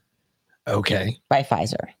you. Okay. By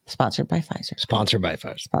Pfizer. Sponsored by Pfizer. Sponsored by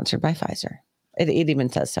Pfizer. Sponsored by Pfizer. It even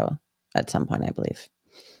says so at some point, I believe.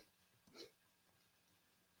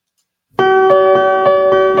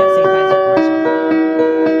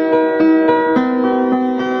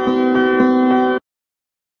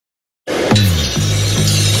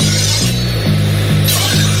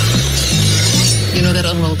 You know that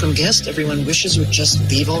unwelcome guest everyone wishes would just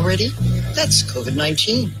leave already? That's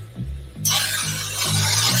COVID-19.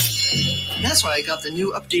 That's why I got the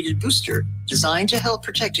new updated booster, designed to help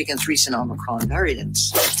protect against recent Omicron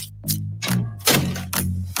variants.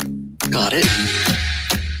 Got it?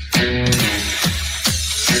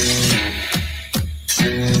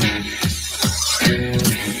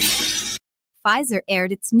 Pfizer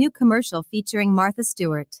aired its new commercial featuring Martha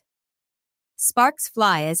Stewart. Sparks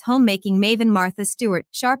fly as homemaking maven Martha Stewart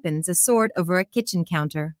sharpens a sword over a kitchen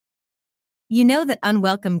counter. You know that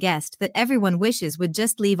unwelcome guest that everyone wishes would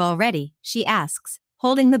just leave already, she asks,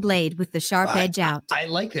 holding the blade with the sharp edge out. I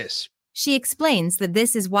like this. She explains that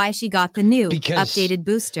this is why she got the new, updated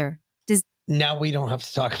booster. Now we don't have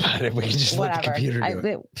to talk about it. We can just let the computer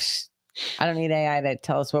do it. I don't need AI to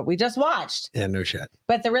tell us what we just watched. Yeah, no shit.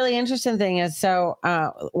 But the really interesting thing is, so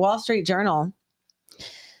Wall Street Journal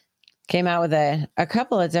came out with a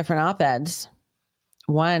couple of different op-eds.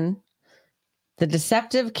 One, the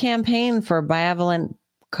deceptive campaign for bivalent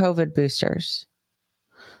COVID boosters.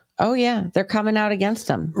 Oh, yeah, they're coming out against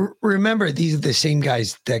them. Remember, these are the same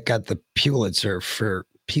guys that got the Pulitzer for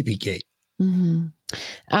PPGate. Mm-hmm.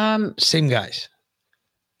 Same guys.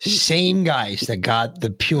 Same guys that got the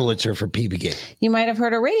Pulitzer for PPGate. You might have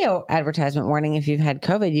heard a radio advertisement warning if you've had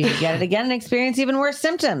COVID, you could get it again and experience even worse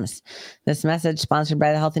symptoms. This message, sponsored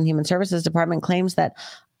by the Health and Human Services Department, claims that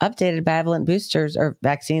updated bivalent boosters or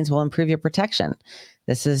vaccines will improve your protection.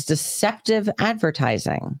 This is deceptive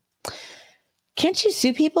advertising. Can't you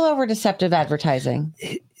sue people over deceptive advertising?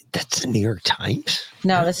 That's the New York Times?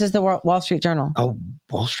 No, this is the Wall Street Journal. Oh,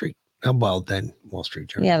 Wall Street. Oh, well, then Wall Street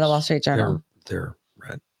Journal. Yeah, the Wall Street Journal. They're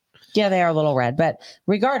red. Yeah, they are a little red, but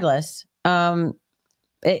regardless,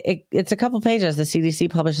 it's a couple pages. The CDC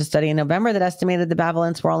published a study in November that estimated the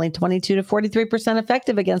bivalents were only 22 to 43%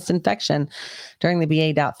 effective against infection during the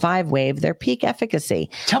BA.5 wave, their peak efficacy.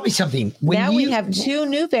 Tell me something. Now we have two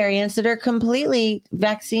new variants that are completely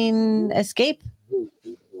vaccine escape.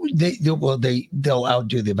 They'll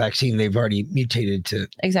outdo the vaccine. They've already mutated to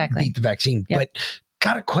beat the vaccine. Yep. But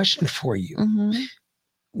got a question for you. Mm-hmm.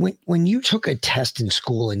 When you took a test in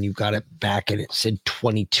school and you got it back and it said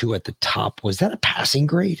 22 at the top, was that a passing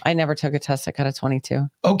grade? I never took a test. I got a 22.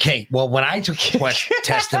 Okay. Well, when I took a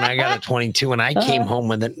test and I got a 22 and I came home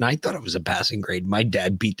with it and I thought it was a passing grade, my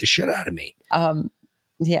dad beat the shit out of me.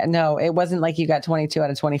 Yeah, no, it wasn't like you got 22 out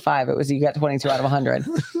of 25. It was you got 22 out of 100.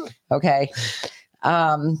 Okay.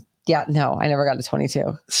 Yeah, no, I never got a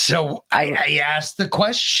 22. So I asked the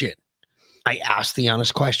question. I asked the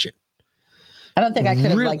honest question. I don't think I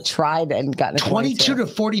could have tried and gotten a 22 to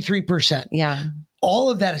 43%. Yeah. All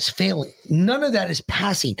of that is failing. None of that is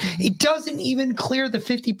passing. It doesn't even clear the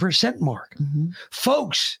 50% mark. Mm-hmm.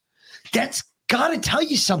 Folks, that's got to tell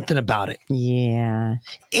you something about it. Yeah.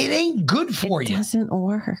 It ain't good for you. It doesn't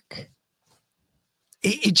work.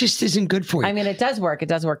 It just isn't good for you. I mean, it does work. It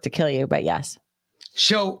does work to kill you, but yes.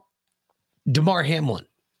 So, Damar Hamlin.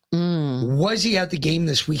 Was he at the game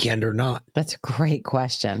this weekend or not? That's a great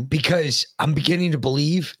question. Because I'm beginning to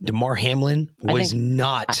believe Damar Hamlin was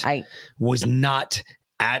not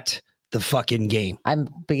at the fucking game. I'm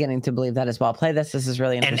beginning to believe that as well. Play this. This is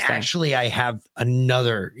really interesting. And actually, I have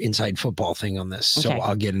another inside football thing on this. So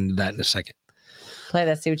I'll get into that in a second. Play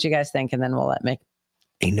this, see what you guys think, and then we'll make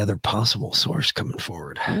another possible source coming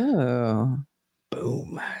forward. Oh.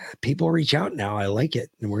 Boom. People reach out now. I like it.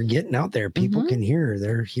 And we're getting out there. People can hear.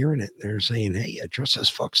 They're hearing it. They're saying, hey, I trust this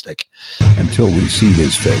fuckstick. Until we see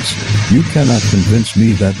his face, you cannot convince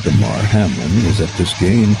me that DeMar Hamlin was at this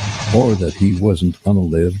game or that he wasn't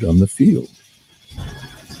unalived on the field.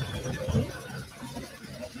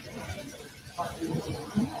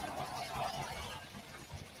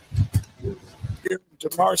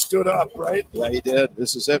 DeMar stood up, right? Yeah, he did.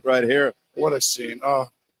 This is it right here. What a scene. Oh,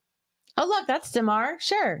 look, that's DeMar.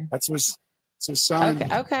 Sure. That's his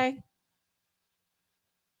son. Okay.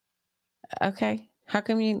 How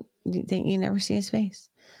come you think you never see his face?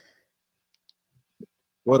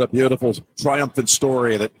 What a beautiful, triumphant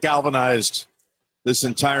story that galvanized this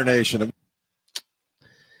entire nation.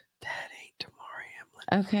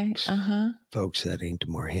 Okay. Folks, that ain't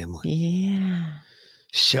DeMar Hamlin. Yeah.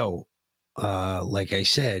 So, like I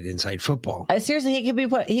said, inside football, Seriously,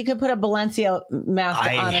 he could put a Balenciaga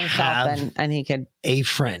mask on himself and he could a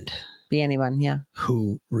friend be anyone, yeah.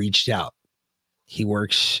 who reached out. He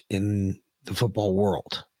works in the football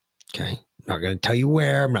world. Okay. I'm not going to tell you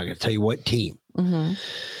where, I'm not going to tell you what team.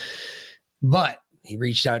 But he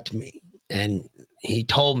reached out to me and he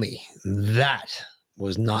told me that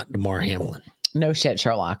was not DeMar Hamlin. No shit,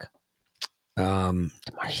 Sherlock.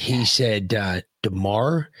 He said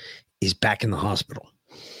DeMar is back in the hospital.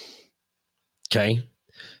 Okay.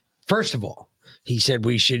 First of all, he said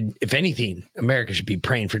we should, if anything, America should be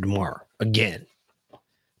praying for DeMar again.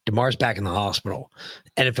 DeMar's back in the hospital.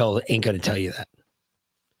 NFL ain't going to tell you that.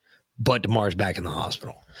 But DeMar's back in the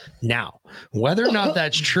hospital. Now, whether or not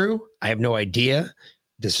that's true, I have no idea.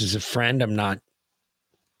 This is a friend. I'm not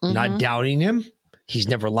doubting him. He's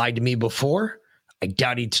never lied to me before. I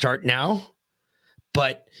doubt he'd start now.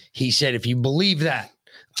 But he said, if you believe that,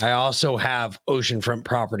 I also have oceanfront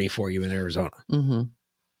property for you in Arizona.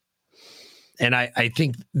 And I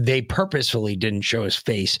think they purposefully didn't show his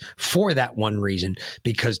face for that one reason,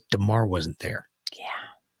 because DeMar wasn't there. Yeah.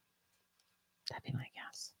 That'd be my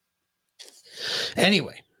guess.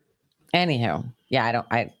 Anyway. Anywho. Yeah,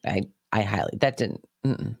 I highly, that didn't.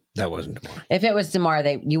 That wasn't DeMar. If it was DeMar,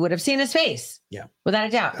 you would have seen his face. Yeah. Without a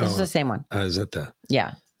doubt. This is the same one. Is that the?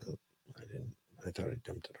 Yeah. I thought I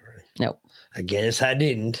dumped it already. Nope. I guess I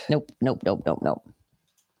didn't. Nope.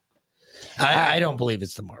 I don't believe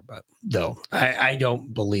it's DeMar, but though I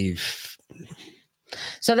don't believe.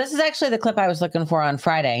 So this is actually the clip I was looking for on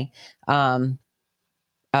Friday of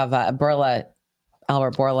Albert Bourla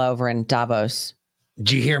over in Davos.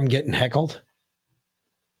 Did you hear him getting heckled?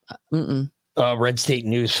 Red State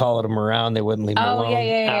News followed him around. They wouldn't leave him alone,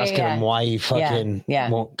 asking him why he fucking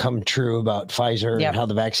won't come true about Pfizer and how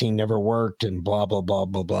the vaccine never worked and blah, blah, blah,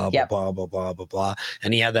 blah, blah, blah, blah, blah, blah, blah, blah.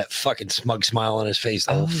 And he had that fucking smug smile on his face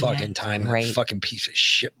the whole fucking time. That fucking piece of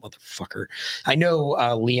shit motherfucker. I know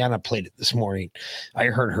Liana played it this morning. I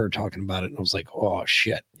heard her talking about it and I was like, oh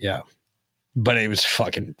shit. Yeah. But it was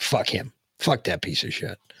fucking, fuck him. Fuck that piece of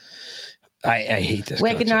shit. I hate this.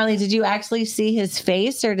 Wait, Gnarly, did you actually see his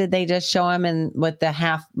face, or did they just show him with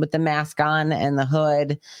the mask on and the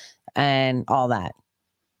hood and all that?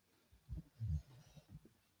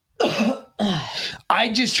 I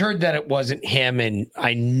just heard that it wasn't him, and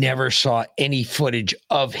I never saw any footage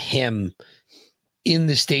of him in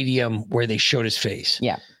the stadium where they showed his face.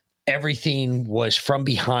 Yeah. Everything was from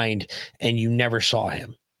behind, and you never saw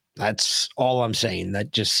him. That's all I'm saying.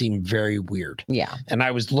 That just seemed very weird. Yeah. And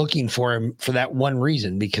I was looking for him for that one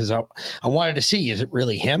reason, because I wanted to see, is it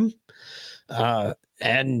really him?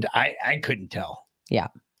 And I couldn't tell. Yeah.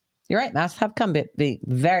 You're right. Masks have be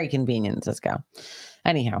very convenient in Cisco.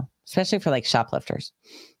 Anyhow, especially for like shoplifters.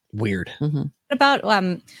 Weird. Mm-hmm. What about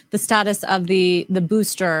the status of the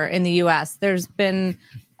booster in the U.S.? There's been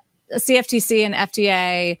a CFTC and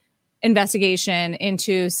FDA investigation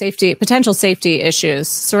into potential safety issues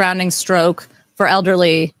surrounding stroke for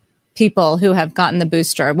elderly people who have gotten the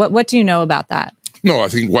booster. What do you know about that? No, I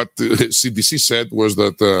think what the CDC said was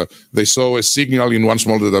that they saw a signal in one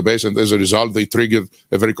small database, and as a result, they triggered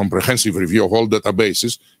a very comprehensive review of all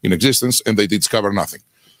databases in existence, and they discovered nothing.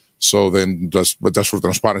 So then, just for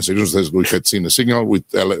transparency reasons, we had seen a signal, we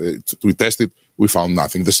tested, we found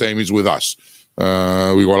nothing. The same is with us.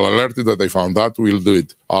 We were alerted that they found that. We'll do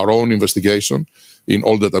it our own investigation in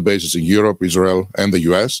all databases in Europe, Israel, and the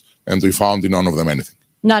US, and we found in none of them anything.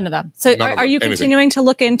 None of them. So are you continuing to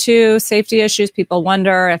look into safety issues? People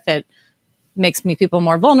wonder if it makes people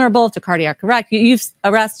more vulnerable to cardiac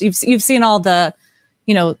arrest. You've seen all the,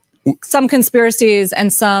 some conspiracies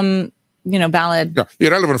and some valid. Yeah,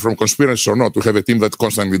 irrelevant from conspiracy or not, we have a team that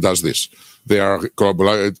constantly does this. They are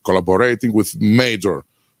collaborating with major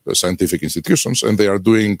scientific institutions, and they are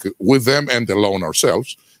doing with them and alone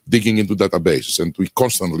ourselves, digging into databases. And we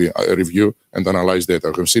constantly review and analyze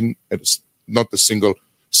data. We've seen not a single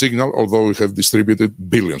signal, although we have distributed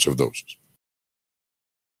billions of doses.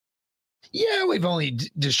 Yeah, we've only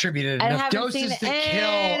distributed enough doses to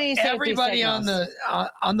kill everybody on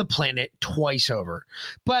the planet twice over.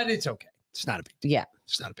 But it's okay. It's not a big deal. Yeah.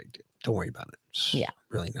 It's not a big deal. Don't worry about it. It's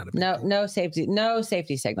really not a big deal. No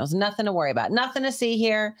safety signals. Nothing to worry about. Nothing to see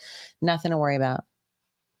here. Nothing to worry about.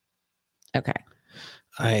 Okay.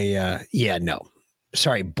 No.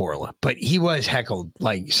 Sorry, Borla, but he was heckled.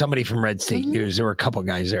 Like somebody from Red State News. There were a couple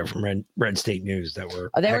guys there from Red State News that were.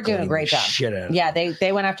 Oh, they were doing a great job. Shit out of yeah,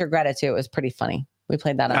 they went after Greta too. It was pretty funny. We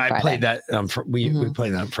played that on Friday. I played that. We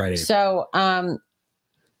played that on Friday. So,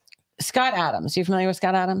 Scott Adams. You familiar with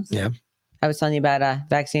Scott Adams? Yeah. I was telling you about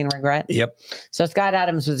vaccine regret. Yep. So Scott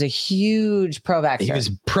Adams was a huge pro-vaxxer. He was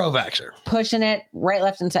pro-vaxxer. Pushing it right,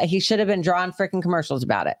 left, and side. He should have been drawing freaking commercials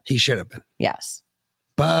about it. He should have been. Yes.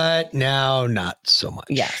 But now not so much.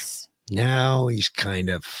 Yes. Now he's kind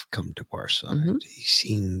of come to our side. He's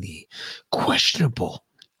seen the questionable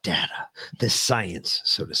data, the science,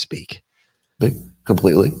 so to speak.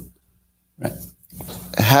 Completely. Right.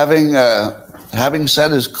 Having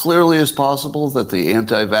said as clearly as possible that the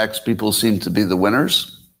anti-vax people seem to be the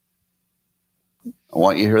winners, I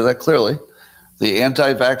want you to hear that clearly. The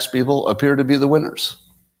anti-vax people appear to be the winners.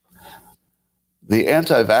 The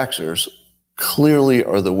anti-vaxxers clearly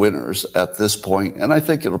are the winners at this point, and I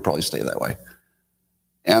think it'll probably stay that way.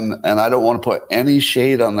 And I don't want to put any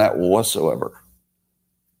shade on that whatsoever.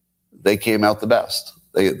 They came out the best.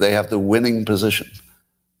 They have the winning position.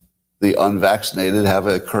 The unvaccinated have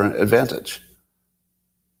a current advantage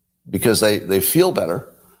because they feel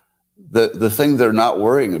better. The thing they're not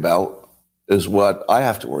worrying about is what I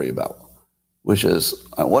have to worry about, which is,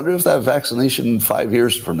 I wonder if that vaccination 5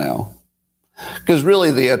 years from now, because really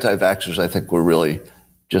the anti-vaxxers, I think, were really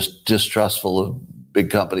just distrustful of big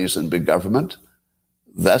companies and big government.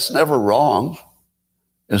 That's never wrong.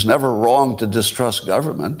 It's never wrong to distrust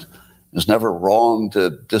government. It's never wrong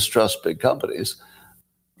to distrust big companies,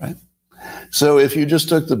 right? So if you just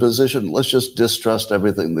took the position, let's just distrust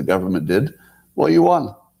everything the government did, well, you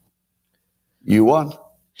won. You won.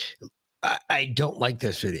 I don't like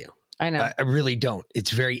this video. I know. I really don't.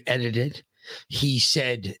 It's very edited. He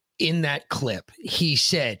said in that clip, he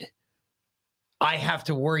said, I have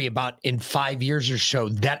to worry about in 5 years or so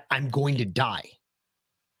that I'm going to die.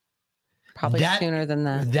 Probably sooner than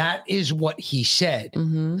that. That is what he said.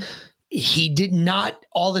 He did not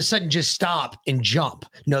all of a sudden just stop and jump.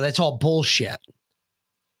 No, that's all bullshit.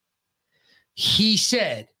 He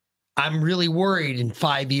said, I'm really worried in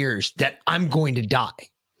 5 years that I'm going to die.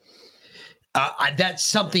 That's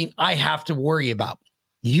something I have to worry about.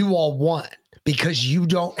 You all won because you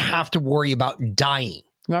don't have to worry about dying.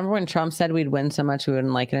 Remember when Trump said we'd win so much we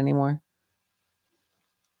wouldn't like it anymore?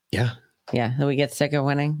 Yeah. Yeah. We get sick of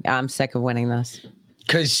winning. I'm sick of winning this.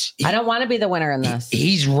 Because I don't want to be the winner in this.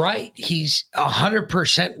 He's right. He's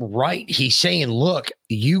 100% right. He's saying, look,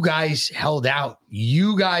 you guys held out.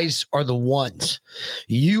 You guys are the ones.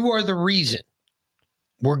 You are the reason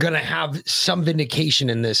we're going to have some vindication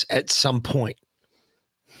in this at some point.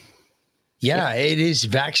 Yeah, it is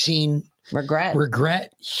vaccine regret.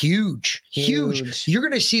 Huge. You're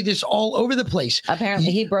going to see this all over the place.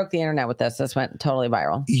 Apparently, he broke the internet with this. This went totally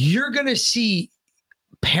viral. You're going to see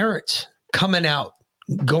parents coming out,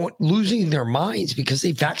 losing their minds because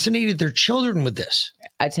they vaccinated their children with this.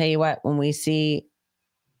 I tell you what, when we see,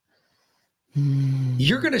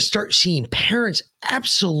 you're going to start seeing parents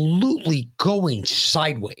absolutely going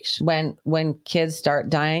sideways. When kids start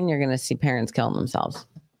dying, you're going to see parents killing themselves.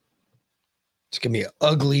 It's going to be an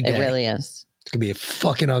ugly day. It really is. It's going to be a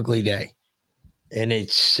fucking ugly day. And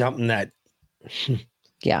it's something that,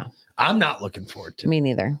 yeah, I'm not looking forward to. Me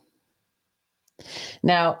neither.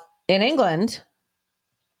 Now, in England,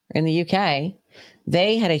 in the UK,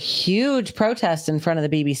 they had a huge protest in front of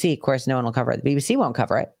the BBC. Of course, no one will cover it. The BBC won't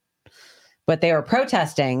cover it. But they were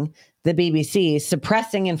protesting the BBC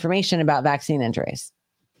suppressing information about vaccine injuries.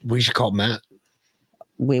 We should call Matt.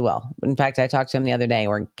 We will. In fact, I talked to him the other day.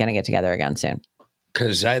 We're going to get together again soon.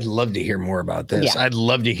 Because I'd love to hear more about this. Yeah. I'd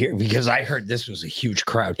love to hear, because I heard this was a huge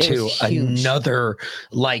crowd too. Huge. Another,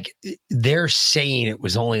 like, they're saying it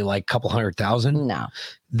was only like a couple 100,000. No.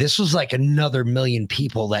 This was like another million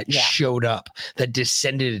people that showed up, that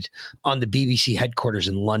descended on the BBC headquarters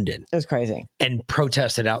in London. It was crazy. And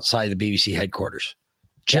protested outside the BBC headquarters.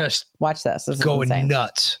 Just watch this. This is going insane.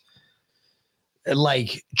 nuts.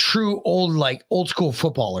 like true old school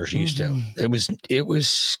footballers used to. It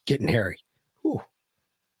was getting hairy. Ooh.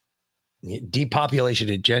 Depopulation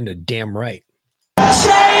agenda, damn right.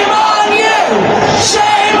 Shame on you!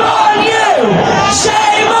 Shame on you!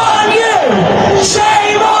 Shame on you!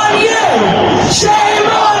 Shame on you! Shame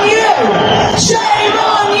on you! Shame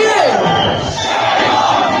on you!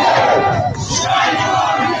 Shame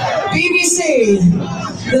on you! BBC,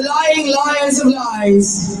 the lying liars of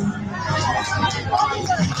lies.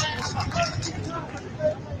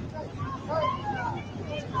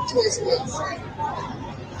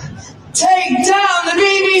 Take down the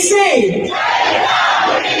BBC!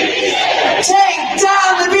 Take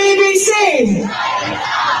down the BBC!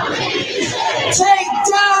 Take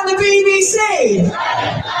down the BBC!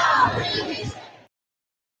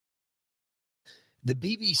 The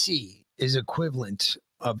BBC is equivalent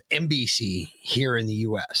of NBC here in the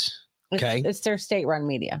US. Okay. It's their state-run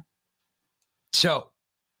media. So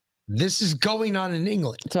this is going on in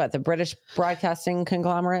England. So what, the British Broadcasting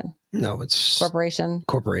Conglomerate? No, it's Corporation.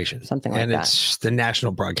 Something like and that. And it's the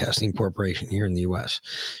National Broadcasting Corporation here in the US.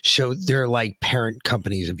 So they're like parent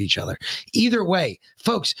companies of each other. Either way,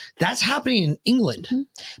 folks, that's happening in England.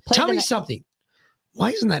 Tell me something.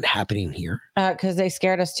 Why isn't that happening here? Because they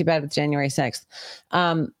scared us too bad with January 6th.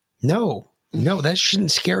 No, that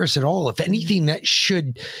shouldn't scare us at all. If anything, that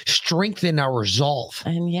should strengthen our resolve.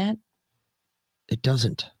 And yet it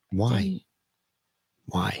doesn't. Why?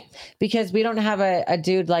 Why? Because we don't have a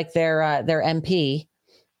dude like their MP.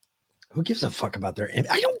 Who gives a fuck about their MP?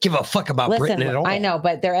 I don't give a fuck about Britain at all. I know,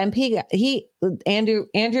 but their MP, Andrew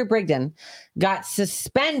Brigden, got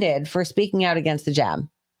suspended for speaking out against the jab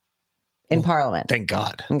in Parliament. Thank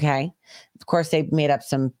God. Okay. Of course, they made up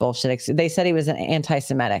some bullshit. They said he was an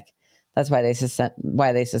anti-Semitic. That's why they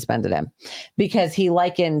suspended him, because he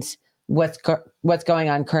likened what's going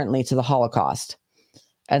on currently to the Holocaust.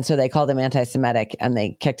 And so they called him anti-Semitic and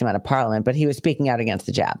they kicked him out of Parliament, but he was speaking out against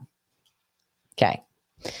the jab. Okay.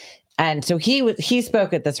 And so he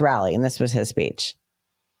spoke at this rally and this was his speech.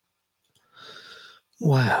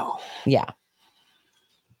 Wow. Yeah.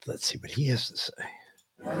 Let's see what he has to say.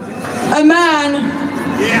 A man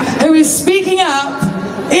who is speaking up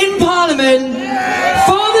in Parliament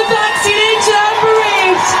for the vaccination and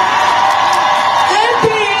bereaved, MP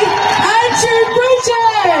Andrew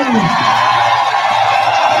Bridgen.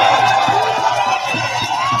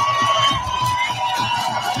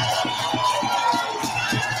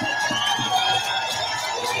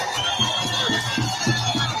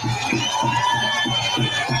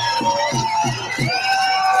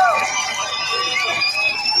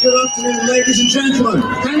 Good afternoon, ladies and gentlemen.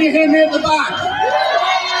 Can you hear me at the back?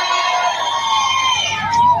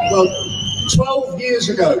 Well, 12 years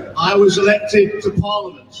ago, I was elected to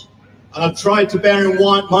Parliament, and I've tried to bear in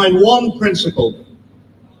mind one principle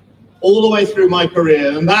all the way through my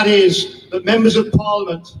career, and that is that members of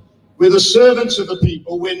Parliament, we're the servants of the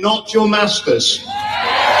people, we're not your masters.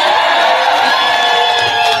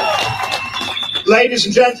 Ladies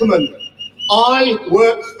and gentlemen, I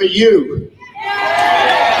work for you.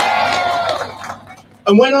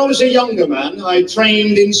 And when I was a younger man, I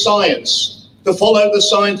trained in science to follow the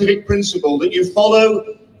scientific principle that you follow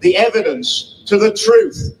the evidence to the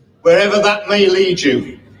truth, wherever that may lead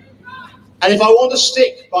you. And if I want to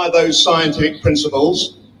stick by those scientific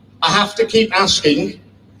principles, I have to keep asking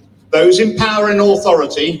those in power and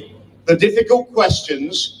authority the difficult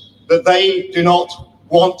questions that they do not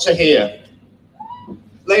want to hear.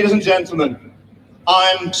 Ladies and gentlemen,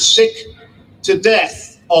 I'm sick to death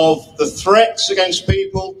of the threats against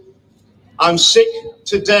people. I'm sick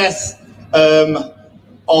to death of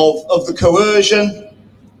the coercion.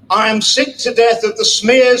 I am sick to death of the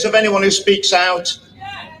smears of anyone who speaks out.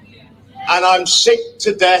 And I'm sick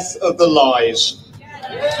to death of the lies.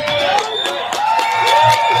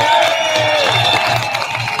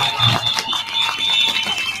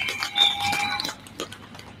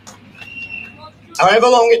 However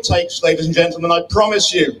long it takes, ladies and gentlemen, I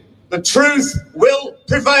promise you, the truth will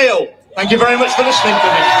prevail. Thank you very much for listening to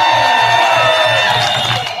me.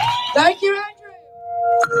 Thank you, Andrew.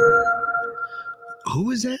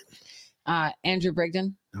 Who is that? Andrew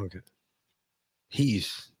Brigden. Okay.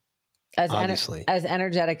 He's as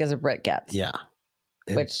energetic as a Brit gets. Yeah.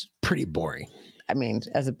 Which pretty boring. I mean,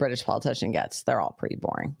 as a British politician gets, they're all pretty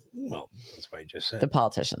boring. Well, that's what I just said. The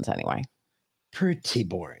politicians, anyway. Pretty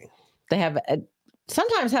boring. They have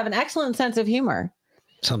sometimes have an excellent sense of humor.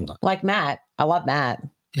 Sometimes. Like Matt. I love Matt.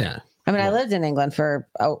 Yeah. I mean, I lived in England for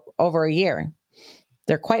over a year.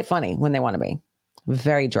 They're quite funny when they want to be.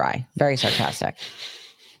 Very dry, very sarcastic.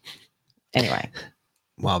 Anyway.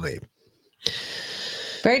 Well, babe.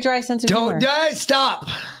 Very dry sense of humor. Don't stop.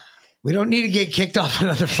 We don't need to get kicked off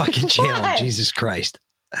another fucking channel. What? Jesus Christ.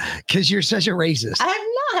 Because you're such a racist. I'm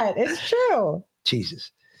not. It's true.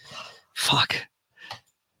 Jesus. Fuck.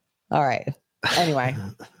 All right. Anyway.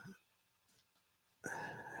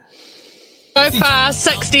 So far,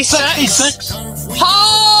 66.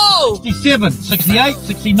 Oh! 67, 68,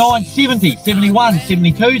 69, 70, 71,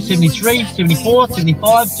 72, 73, 74,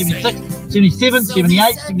 75, 76, 77,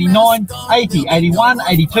 78, 79, 80, 81,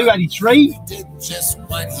 82, 83.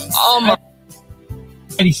 Oh my.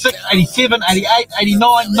 86, 87, 88,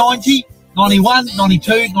 89, 90, 91,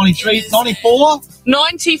 92, 93, 94.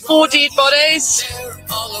 94 dead bodies.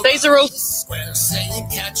 These are all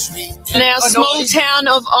in our small town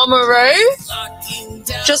of Oamaru.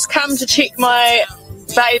 Just come to check my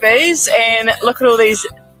babies and look at all these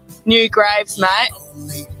new graves, mate.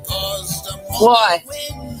 Why?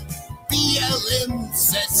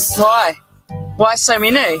 Why? Why so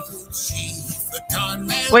many?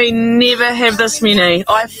 We never have this many.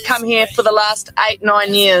 I've come here for the last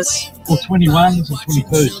 8-9 years. Or 21s or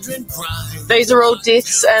 22s. These are all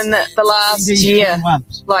deaths in the last year.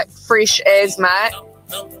 21s. Like fresh as, mate.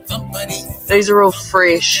 These are all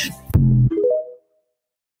fresh.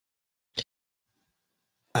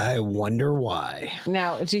 I wonder why.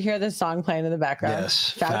 Now, did you hear this song playing in the background?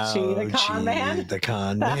 Yes. Fauci, the con man. The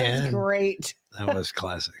con That man. was great. That was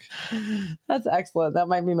classic. That's excellent. That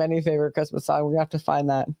might be my new favorite Christmas song. We're going to have to find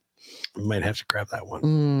that. We might have to grab that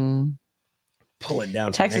one. Pull it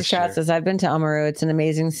down. Texas Chat says, I've been to Oamaru. It's an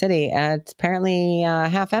amazing city. It's apparently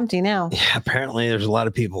half empty now. Yeah, apparently there's a lot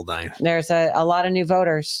of people dying. There's a lot of new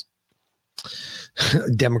voters.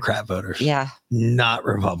 Democrat voters. Yeah. Not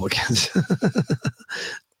Republicans.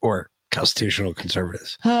 Or constitutional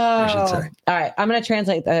conservatives, I should say. All right. I'm going to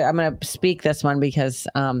translate. I'm going to speak this one because,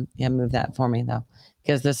 move that for me though,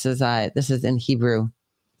 because this is in Hebrew.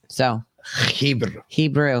 So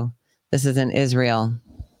Hebrew. This is in Israel.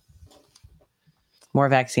 More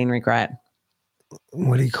vaccine regret.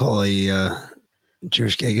 What do you call a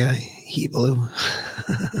Jewish gay guy? Hebrew.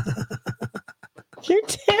 You're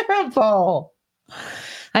terrible.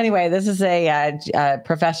 Anyway, this is a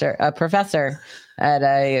professor at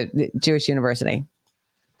a Jewish university.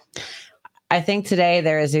 I think today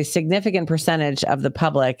there is a significant percentage of the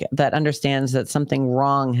public that understands that something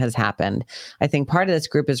wrong has happened. I think part of this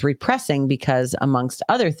group is repressing because, amongst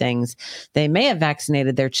other things, they may have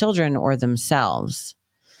vaccinated their children or themselves.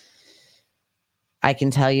 I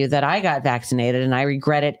can tell you that I got vaccinated and I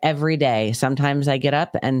regret it every day. Sometimes I get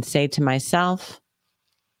up and say to myself,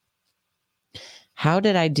 how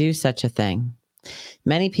did I do such a thing?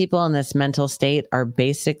 Many people in this mental state are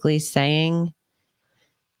basically saying,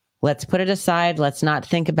 let's put it aside, let's not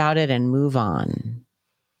think about it and move on.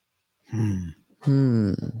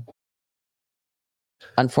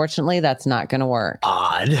 Unfortunately, that's not going to work.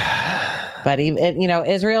 Odd. But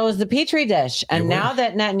Israel is the petri dish. And now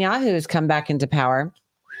that Netanyahu has come back into power,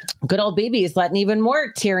 good old Bibi is letting even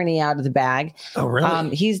more tyranny out of the bag. Oh,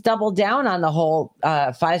 really? He's doubled down on the whole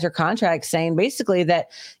Pfizer contract, saying basically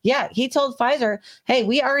that, he told Pfizer, hey,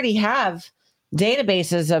 we already have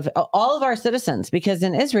databases of all of our citizens, because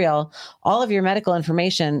in Israel, all of your medical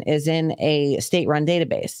information is in a state-run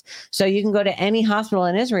database. So you can go to any hospital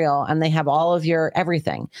in Israel and they have all of your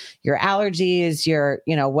everything, your allergies,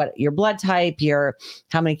 your blood type,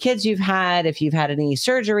 how many kids you've had, if you've had any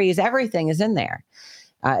surgeries, everything is in there.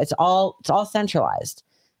 It's all centralized.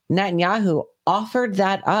 Netanyahu offered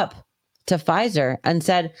that up to Pfizer and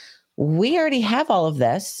said, we already have all of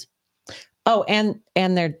this. Oh, and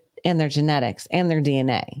their genetics and their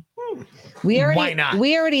DNA. Why not?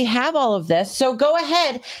 We already have all of this. So go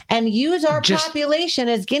ahead and use our population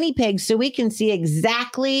as guinea pigs so we can see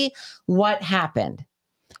exactly what happened.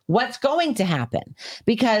 What's going to happen?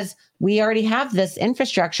 Because we already have this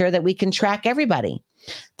infrastructure that we can track everybody.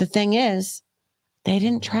 The thing is, they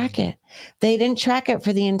didn't track it. They didn't track it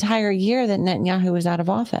for the entire year that Netanyahu was out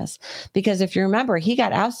of office. Because if you remember, he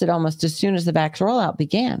got ousted almost as soon as the vax rollout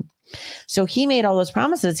began. So he made all those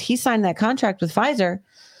promises. He signed that contract with Pfizer,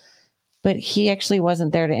 but he actually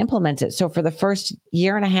wasn't there to implement it. So for the first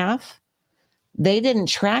year and a half, they didn't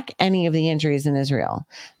track any of the injuries in Israel.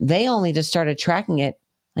 They only just started tracking it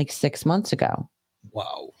like 6 months ago.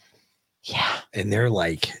 Wow. Yeah. And they're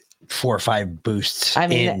like 4 or 5 boosts. I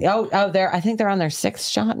mean, I think they're on their 6th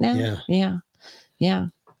shot now. Yeah.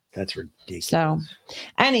 That's ridiculous. So,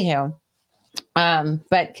 anywho,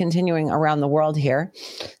 but continuing around the world here.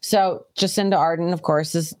 So Jacinda Ardern, of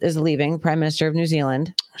course, is leaving, Prime Minister of New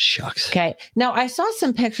Zealand. Shucks. Okay. Now I saw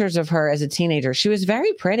some pictures of her as a teenager. She was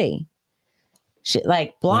very pretty. She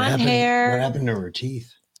like blonde hair. What happened to her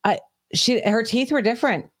teeth? her teeth were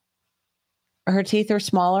different. Her teeth were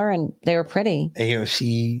smaller and they were pretty.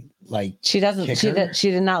 AOC, like, she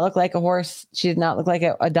did not look like a horse. She did not look like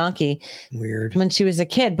a donkey. Weird. When she was a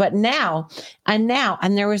kid. But now, and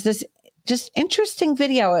there was this just interesting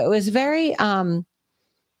video. It was very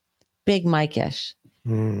Big Mike-ish.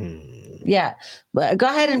 Yeah. Go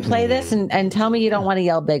ahead and play this and tell me you don't want to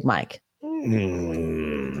yell Big Mike.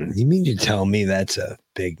 You mean to tell me that's a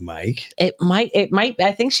Big Mike? It might.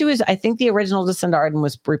 I think the original Jacinda Ardern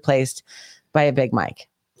was replaced by a Big Mike.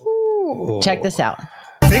 Ooh. Check this out.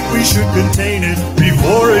 I think we should contain it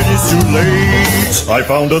before it is too late. I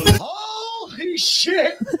found a holy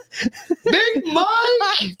shit. Big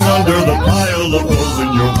Mike under the pile of clothes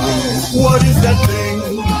in your room. What is that thing?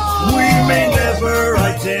 We may never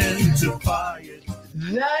identify it.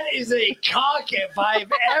 That is a cock if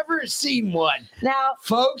I've ever seen one. Now,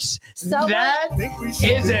 folks, that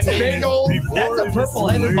is a big old, that's a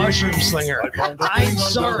purple-headed mushroom slinger. I'm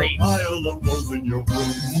sorry.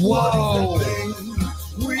 Whoa.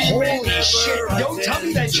 Holy shit. Don't tell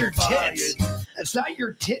me that's your tits. That's not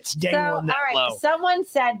your tits dangling that low. Someone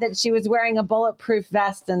said that she was wearing a bulletproof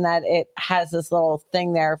vest and that it has this little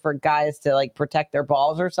thing there for guys to like protect their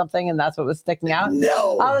balls or something, and that's what was sticking out.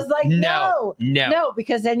 No. I was like, no,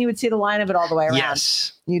 because then you would see the line of it all the way around.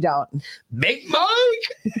 Yes. You don't. Big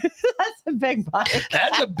Mike? That's a Big Mike.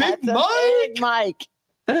 That's a Big Mike? Big Mike.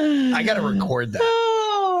 I got to record that.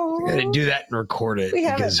 I got to do that and record it. We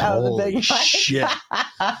because haven't. holy Big Mike. shit.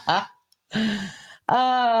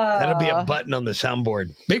 That'll be a button on the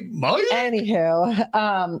soundboard. Big Mike.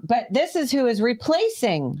 Anywho, but this is who is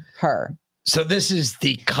replacing her. So this is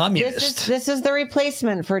the communist. This is the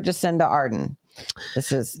replacement for Jacinda Ardern.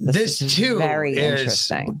 This is too very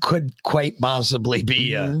interesting. Could quite possibly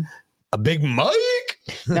be a Big Mike.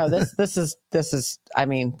 No, this is. I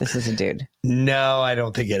mean, this is a dude. No, I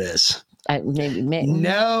don't think it is. Maybe.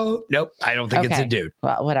 Nope. I don't think it's a dude.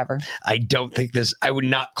 Well, whatever. I don't think I would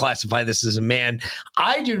not classify this as a man.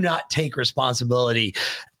 I do not take responsibility.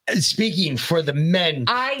 Speaking for the men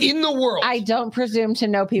in the world. I don't presume to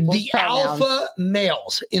know people's pronouns. Alpha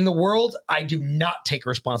males in the world, I do not take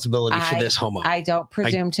responsibility for this homo. I don't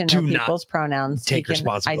presume to know people's pronouns. Take he can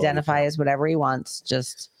responsibility. Identify as whatever he wants.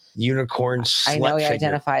 Just unicorn slut I know he figure.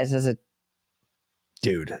 identifies as a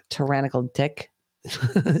dude. Tyrannical dick.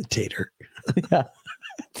 Tater. Yeah.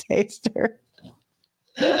 Taster.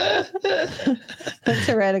 A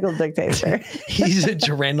tyrannical dictator. He's a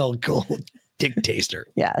tyrannical dictator.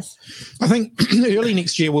 Yes. I think early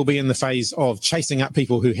next year we'll be in the phase of chasing up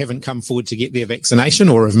people who haven't come forward to get their vaccination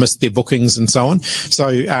or have missed their bookings and so on. So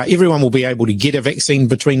everyone will be able to get a vaccine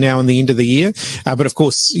between now and the end of the year. But of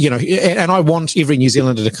course, and I want every New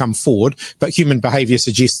Zealander to come forward, but human behaviour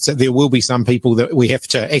suggests that there will be some people that we have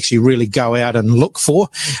to actually really go out and look for.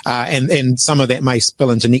 And some of that may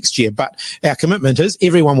spill into next year. But our commitment is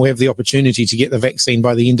everyone will have the opportunity to get the vaccine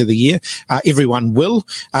by the end of the year. Everyone will.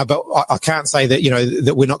 But I can't say that,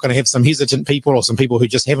 that we're not going to have some hesitant people or some people who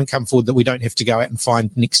just haven't come forward that we don't have to go out and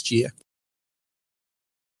find next year.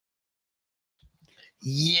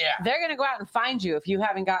 Yeah. They're going to go out and find you if you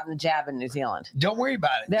haven't gotten the jab in New Zealand. Don't worry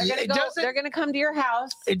about it. They're going to come to your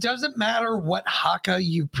house. It doesn't matter what haka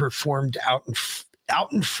you performed out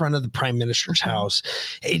in front of the Prime Minister's house.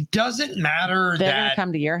 It doesn't matter They're going to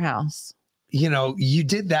come to your house. You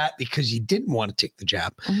did that because you didn't want to take the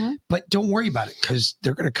jab, but don't worry about it because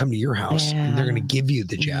they're going to come to your house and they're going to give you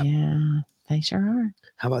the jab. Yeah, they sure are.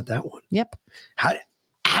 How about that one? Yep. How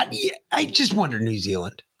do you, I just wonder, New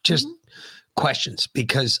Zealand, just questions,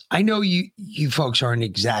 because I know you folks aren't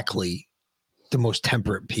exactly the most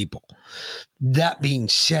temperate people. That being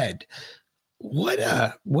said, what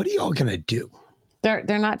are y'all going to do? They're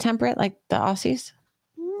not temperate like the Aussies?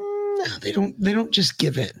 No, they don't just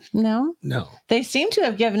give in. No. They seem to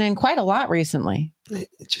have given in quite a lot recently. It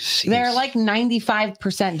just seems... They're like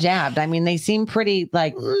 95% jabbed. I mean, they seem pretty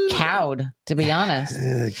like cowed, to be honest.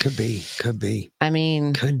 Could be. I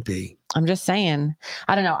mean, could be. I'm just saying.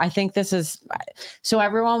 I don't know. I think this is so.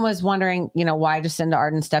 Everyone was wondering, why Jacinda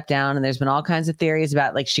Ardern stepped down, and there's been all kinds of theories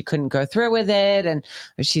about like she couldn't go through with it, and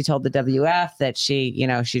she told the WF that she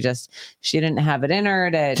didn't have it in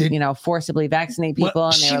her to forcibly vaccinate people,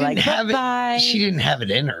 and they were like, bye. She didn't have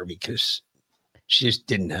it in her because she just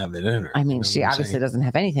didn't have it in her. I mean, she obviously doesn't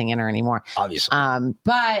have anything in her anymore. Obviously.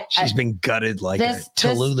 But she's been gutted like a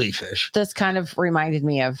Tallulah fish. This kind of reminded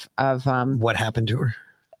me of what happened to her.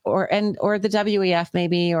 Or the WEF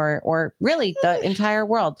maybe, or really the entire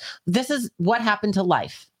world. This is what happened to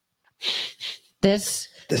life. This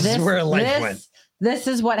is where life went. This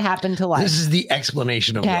is what happened to life. This is the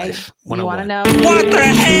explanation of life. You want to know? What the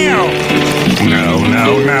hell? No,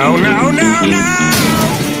 no, no, no, no, no!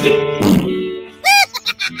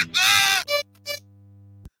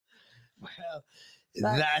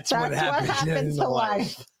 That's what happens in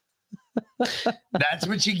life. That's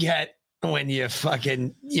what you get when you fuck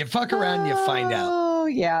around, you find out. Oh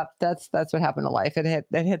yeah, that's what happened to life. It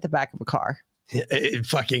hit the back of a car. It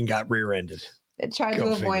fucking got rear-ended. It tried to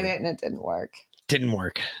avoid it and it didn't work. Didn't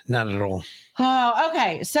work. Not at all. Oh,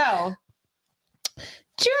 okay. So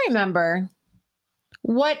do you remember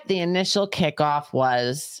what the initial kickoff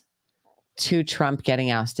was to Trump getting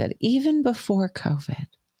ousted, even before COVID?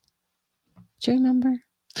 Do you remember?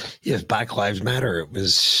 Yes, Black Lives Matter. It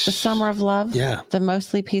was the Summer of Love. Yeah. The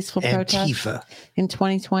mostly peaceful protest Antifa. In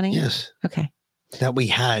 2020. Yes. Okay. That we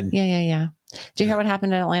had. Yeah. Did you hear what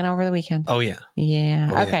happened in Atlanta over the weekend? Oh yeah.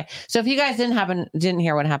 Yeah. Oh, okay. Yeah. So if you guys didn't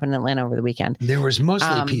hear what happened in Atlanta over the weekend, there was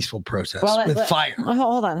mostly peaceful protests with fire.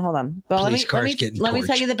 Hold on. Well, let me tell you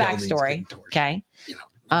the backstory. Okay.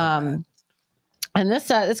 And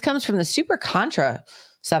this comes from the Super Contra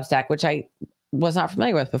Substack, which I was not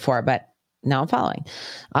familiar with before, but now I'm following.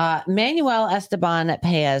 Manuel Esteban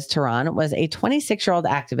Paez Terán was a 26-year-old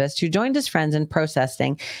activist who joined his friends in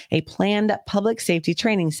protesting a planned public safety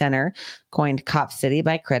training center, coined Cop City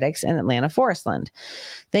by critics, in Atlanta Forestland.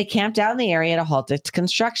 They camped out in the area to halt its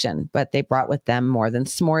construction, but they brought with them more than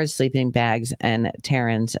s'mores, sleeping bags, and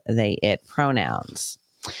Terran's they/it pronouns.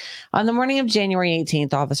 On the morning of January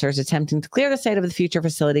 18th, officers attempting to clear the site of the future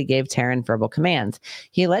facility gave Terran verbal commands.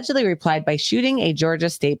 He allegedly replied by shooting a Georgia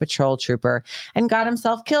State Patrol trooper and got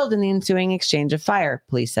himself killed in the ensuing exchange of fire.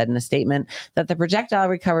 Police said in a statement that the projectile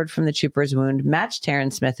recovered from the trooper's wound matched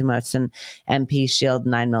Terran Smith-Wesson MP Shield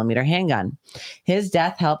 9mm handgun. His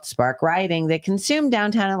death helped spark rioting that consumed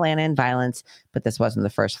downtown Atlanta in violence, but this wasn't the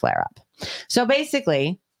first flare-up. So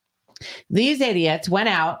basically, these idiots went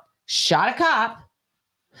out, shot a cop,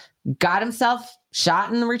 got himself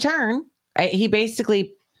shot in return. He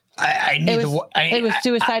basically, it was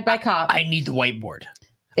suicide by cop. I need the whiteboard.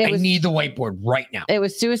 I need the whiteboard right now. It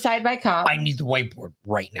was suicide by cop. I need the whiteboard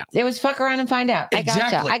right now. It was fuck around and find out.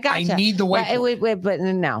 Exactly. I gotcha. I need the whiteboard. But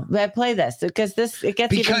no, play this because it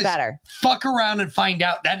gets even better. Fuck around and find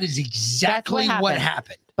out. That is exactly what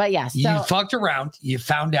happened. But yes, you fucked around. You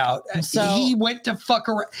found out. So he went to fuck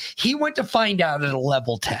around. He went to find out at a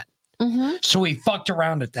level 10. Mm-hmm. So he fucked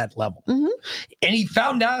around at that level. Mm-hmm. And he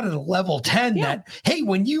found out at a level 10 that, hey,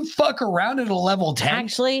 when you fuck around at a level 10.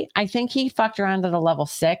 Actually, I think he fucked around at a level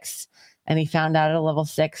 6 and he found out at a level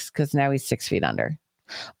 6 because now he's 6 feet under.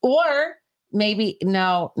 Or maybe,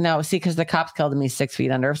 no, see, because the cops killed him, he's 6 feet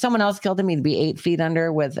under. If someone else killed him, he'd be 8 feet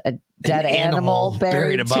under with a dead animal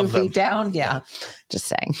buried above 2 feet down. Yeah. Just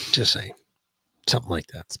saying. Something like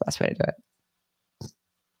that. That's the best way to do it.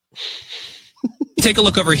 Take a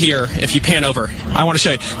look over here. If you pan over, I want to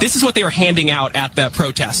show you. This is what they were handing out at the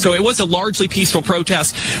protest. So it was a largely peaceful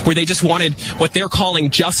protest where they just wanted what they're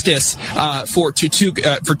calling justice for so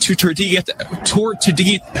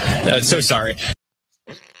sorry.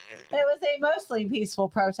 It was a mostly peaceful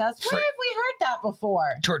protest. Where have we heard that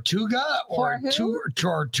before? Tortuga or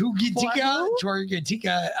Tortuga?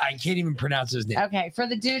 I can't even pronounce his name. Okay, for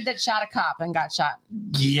the dude that shot a cop and got shot.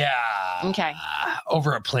 Yeah. Okay.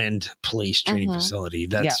 Over a planned police training facility.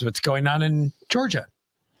 That's what's going on in Georgia.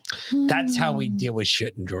 That's how we deal with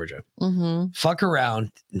shit in Georgia. Mm-hmm. Fuck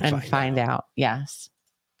around and find out. Yes.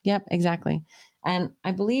 Yep, exactly. And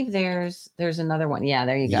I believe there's another one. Yeah,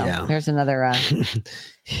 there you go. Yeah. There's another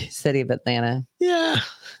city of Atlanta. Yeah.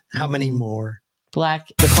 How many more? Black.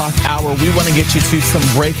 The clock hour, we want to get you to some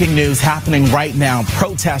breaking news happening right now.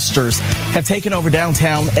 Protesters have taken over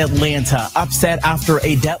downtown Atlanta, upset after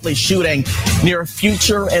a deadly shooting near a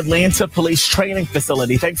future Atlanta police training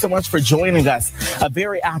facility. Thanks so much for joining us. A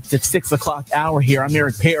very active 6 o'clock hour here. I'm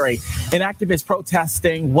Eric Perry. An activist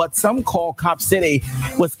protesting what some call Cop City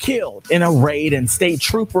was killed in a raid and state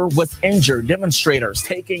trooper was injured. Demonstrators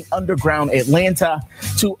taking underground Atlanta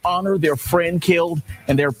to honor their friend killed,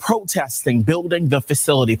 and they're protesting building the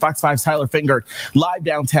facility. Fox 5's Tyler Finger live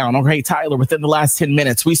downtown. Okay, Tyler, within the last 10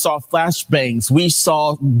 minutes, we saw flashbangs. We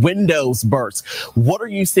saw windows burst. What are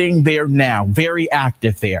you seeing there now? Very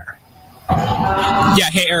active there. Yeah,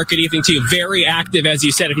 hey, Eric, good evening to you. Very active, as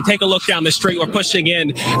you said. If you take a look down the street, we're pushing in.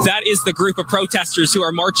 That is the group of protesters who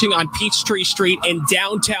are marching on Peachtree Street in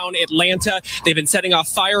downtown Atlanta. They've been setting off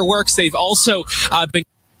fireworks. They've also been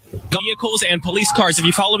vehicles and police cars. If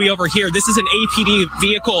you follow me over here, this is an APD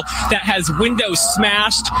vehicle that has windows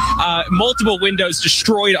smashed, multiple windows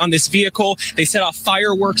destroyed on this vehicle. They set off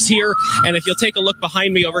fireworks here, and if you'll take a look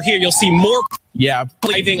behind me over here, you'll see more. Yeah,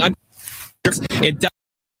 driving. It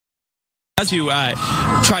does to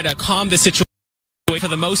try to calm the situation For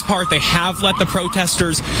the most part, they have let the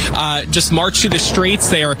protesters just march through the streets.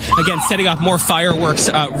 They are, again, setting off more fireworks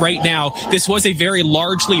right now. This was a very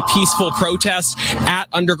largely peaceful protest at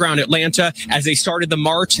Underground Atlanta. As they started the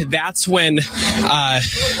march, that's when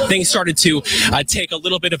things started to take a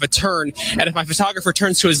little bit of a turn. And if my photographer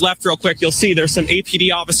turns to his left real quick, you'll see there's some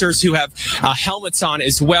APD officers who have helmets on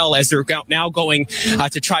as well, as they're now going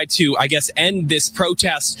to try to, I guess, end this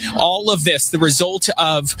protest. All of this, the result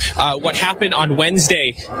of what happened on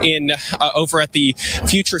Wednesday in over at the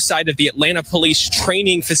future site of the Atlanta Police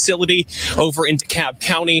Training Facility over in DeKalb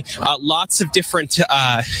County. Lots of different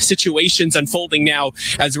situations unfolding now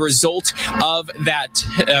as a result of that,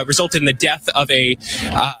 resulted in the death of a...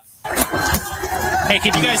 Hey,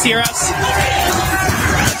 can you guys hear us?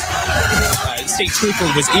 State trooper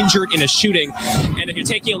was injured in a shooting, and if you're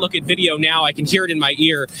taking a look at video now, I can hear it in my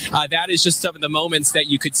ear. That is just some of the moments that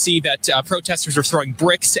you could see that protesters are throwing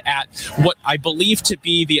bricks at what I believe to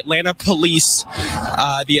be the Atlanta Police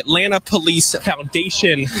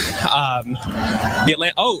Foundation.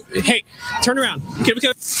 Oh, hey, turn around.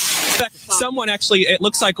 Someone actually, it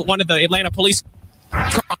looks like one of the Atlanta Police.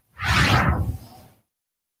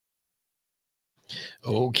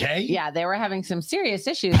 Okay. Yeah, they were having some serious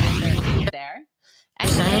issues there.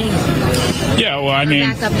 Yeah, well, I mean,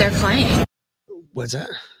 back up their claim. What's that?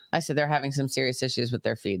 I said they're having some serious issues with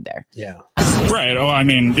their feed there. Yeah. Right. Well, I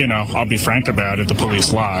mean, I'll be frank about it. The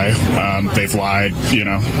police lie. They've lied,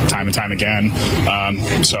 time and time again.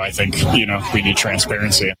 So I think, we need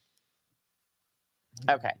transparency.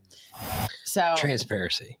 Okay. So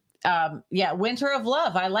transparency. Yeah, Winter of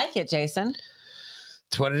Love. I like it, Jason.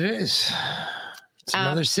 That's what it is. It's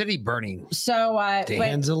another city burning. So the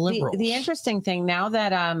hands of liberals. The interesting thing now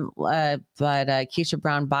that Keisha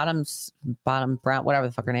Brown Brown, whatever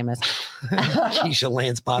the fuck her name is. Keisha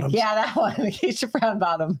Lance Bottoms. Yeah, that one. Keisha Brown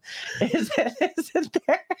Bottom. Isn't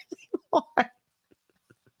there anymore?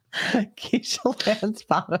 Keisha Lance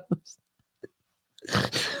Bottoms.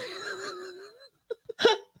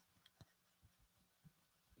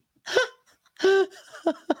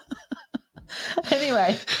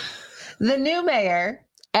 Anyway, the new mayor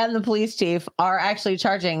and the police chief are actually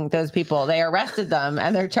charging those people. They arrested them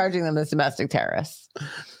and they're charging them as domestic terrorists.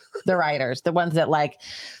 The rioters, the ones that threw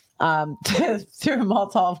a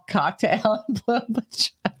Molotov cocktail and blew up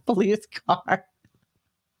a police car.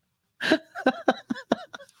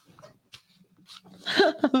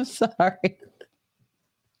 I'm sorry.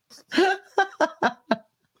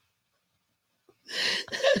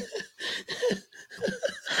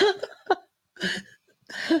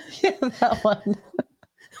 Yeah, that one.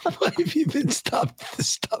 Why have you been stopped at the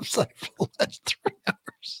stop sign for the last 3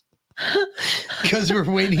 hours? Because we're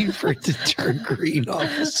waiting for it to turn green,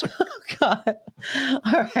 officer. Oh, God.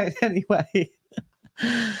 All right, anyway.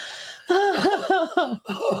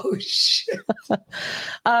 Oh, shit.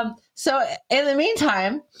 So in the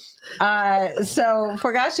meantime, so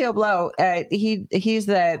Forgacio Blow, he's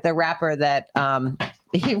the rapper that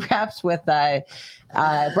he raps with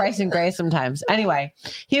Bryson Gray sometimes. Anyway,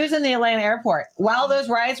 he was in the Atlanta airport while those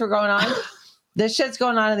riots were going on. This shit's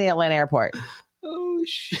going on in the Atlanta airport. Oh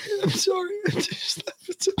shit! I'm sorry.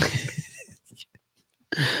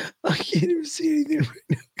 I can't even see anything right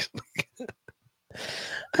now.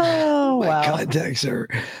 Oh, my wow. contacts are.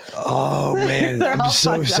 Oh man, I'm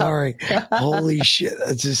so sorry. Holy shit,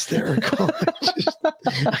 that's hysterical.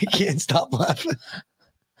 I can't stop laughing.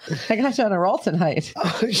 I got you on a roll tonight.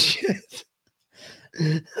 Oh shit.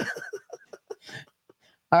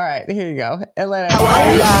 All right, here you go. Atlanta.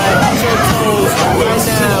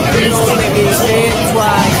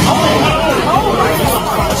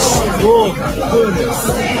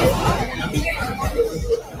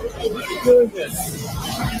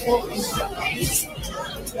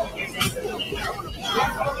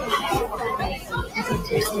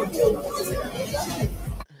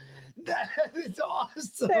 That is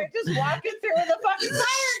awesome. They're just walking through with a fucking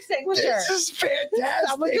fire extinguisher. This is fantastic.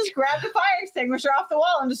 Someone just grabbed the fire extinguisher off the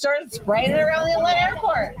wall and just started spraying it around the Atlanta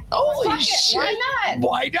airport. Holy shit! Why not?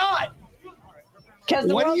 Why not?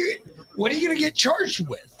 Because what are you going to get charged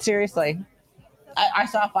with? Seriously, I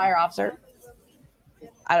saw a fire officer.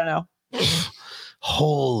 I don't know.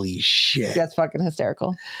 Holy shit! That's fucking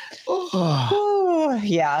hysterical. Oh.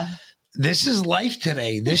 Yeah. This is life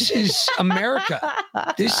today. This is America.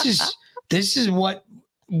 This is what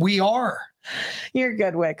we are. You're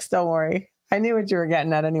good, Wix. Don't worry. I knew what you were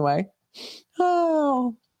getting at anyway.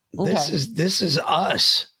 Oh, okay. This is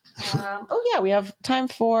us. Oh yeah, we have time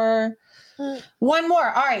for One more.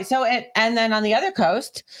 All right. So, and then on the other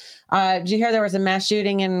coast, did you hear there was a mass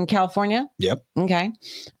shooting in California? Yep. Okay.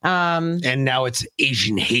 And now it's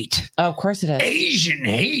Asian hate. Oh, of course it is. Asian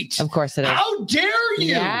hate. Of course it is. How dare you?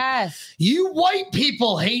 Yes. You white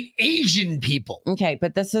people hate Asian people. Okay.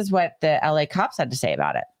 But this is what the LA cops had to say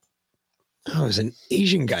about it. Oh, it was an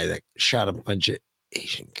Asian guy that shot a bunch of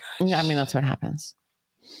Asian guys. Yeah, I mean, that's what happens.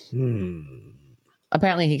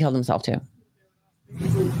 Apparently, he killed himself too. Today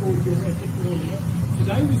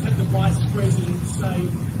we've had the Vice President say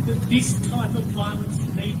that this type of violence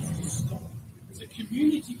needs to stop. As a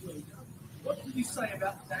community leader, what did he say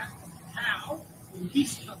about that and how in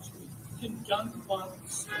this country can gun violence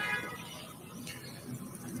stop?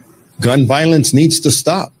 Gun violence needs to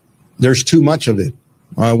stop. There's too much of it.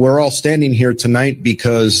 We're all standing here tonight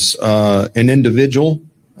because an individual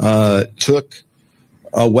took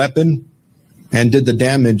a weapon and did the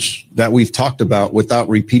damage that we've talked about without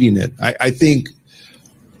repeating it. I think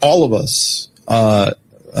all of us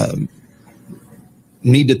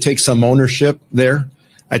need to take some ownership there.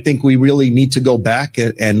 I think we really need to go back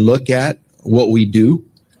and look at what we do.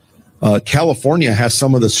 California has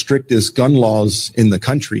some of the strictest gun laws in the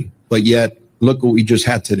country, but yet look what we just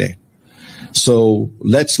had today. So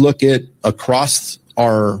let's look at across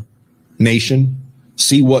our nation,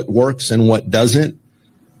 see what works and what doesn't.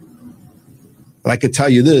 But I could tell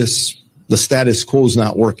you this, the status quo is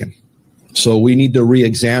not working. So we need to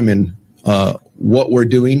re-examine what we're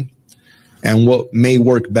doing and what may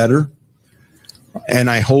work better. And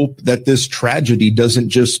I hope that this tragedy doesn't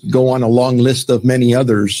just go on a long list of many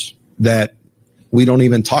others that we don't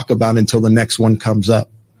even talk about until the next one comes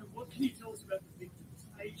up. What can you tell us about the victims'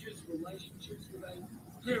 ages, relationships, were they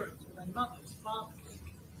parents, were they mothers, fathers?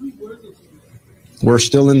 Who were they? We're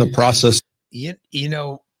still in the process. You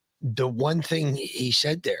know, the one thing he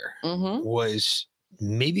said there was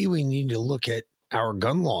maybe we need to look at our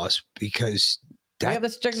gun laws because We have the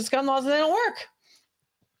strictest gun laws and they don't work.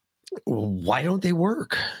 Why don't they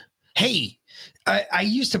work? Hey, I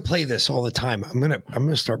used to play this all the time. I'm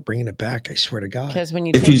gonna start bringing it back. I swear to God. Because when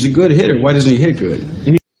you if he's a good hitter, why doesn't he hit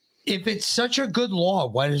good? If it's such a good law,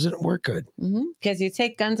 why doesn't it work good? Because you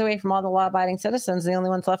take guns away from all the law-abiding citizens, the only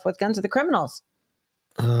ones left with guns are the criminals.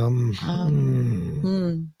 I'm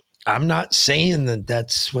not saying that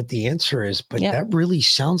that's what the answer is, but that really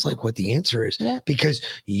sounds like what the answer is. Because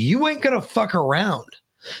you ain't gonna fuck around,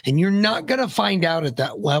 and you're not gonna find out at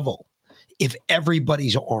that level if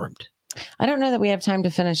everybody's armed. I don't know that we have time to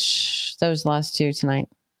finish those last two tonight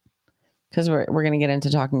because we're going to get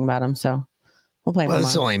into talking about them. So we'll play them. Well,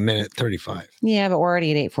 it's only a minute 35. Yeah, but we're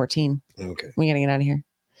already at 8:14. Okay. We got to get out of here.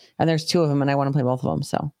 And there's two of them, and I want to play both of them.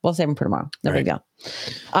 So we'll save them for tomorrow. No big deal.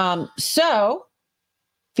 So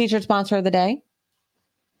featured sponsor of the day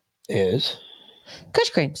is Kush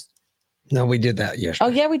Creams. No, we did that yesterday.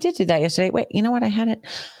 Oh, yeah, we did do that yesterday. Wait, you know what? I had it.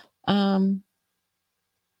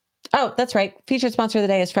 Oh, that's right. Featured sponsor of the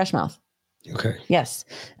day is Fresh Mouth. Okay. Yes.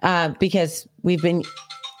 Because we've been.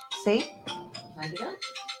 See?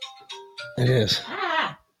 It is.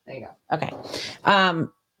 There you go. Okay.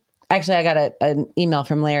 Actually, I got an email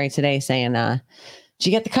from Larry today saying, did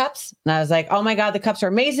you get the cups? And I was like, oh my God, the cups are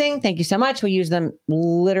amazing. Thank you so much. We use them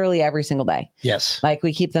literally every single day. Yes. Like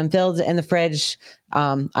we keep them filled in the fridge.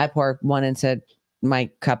 I pour one into my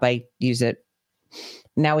cup. I use it.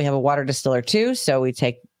 Now we have a water distiller too. So we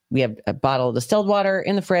have a bottle of distilled water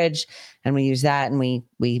in the fridge and we use that and we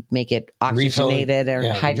make it oxygenated or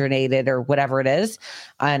hydrogenated or whatever it is.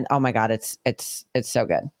 And oh my God, it's so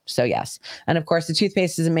good. So yes. And of course the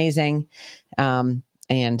toothpaste is amazing. And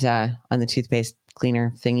on the toothpaste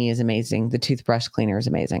cleaner thingy is amazing. The toothbrush cleaner is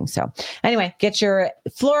amazing. So anyway, get your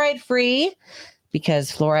fluoride free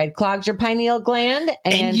because fluoride clogs your pineal gland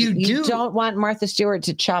and you don't want Martha Stewart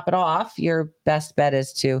to chop it off. Your best bet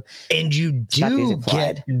is to and you do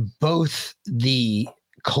get both the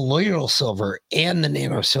colloidal silver and the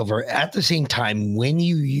nano silver at the same time when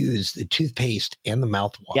you use the toothpaste and the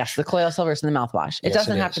mouthwash. Yes, the colloidal silver is in the mouthwash. It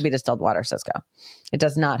doesn't have to be distilled water, Cisco. It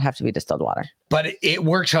does not have to be distilled water. But it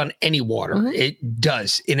works on any water. It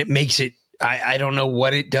does. And it makes it I don't know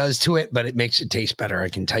what it does to it, but it makes it taste better. I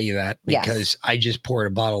can tell you that because I just poured a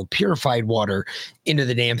bottle of purified water into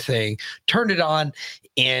the damn thing, turned it on,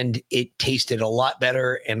 and it tasted a lot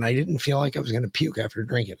better. And I didn't feel like I was going to puke after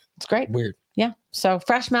drinking it. It's great. Weird. Yeah. So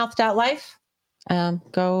freshmouth.life,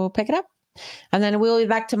 go pick it up. And then we'll be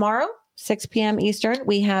back tomorrow, 6 p.m. Eastern.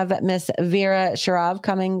 We have Miss Vera Sharav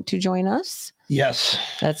coming to join us. Yes.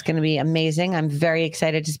 That's going to be amazing. I'm very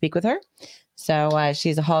excited to speak with her. So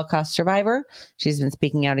she's a Holocaust survivor. She's been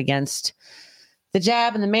speaking out against the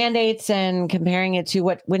jab and the mandates and comparing it to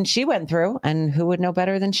when she went through, and who would know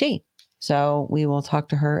better than she? So we will talk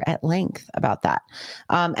to her at length about that.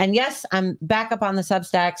 And yes, I'm back up on the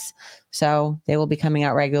Substacks, so they will be coming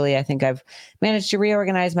out regularly. I think I've managed to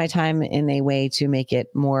reorganize my time in a way to make it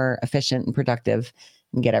more efficient and productive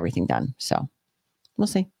and get everything done. So we'll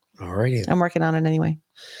see. All righty. I'm working on it anyway.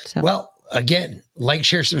 So. Well, again, like,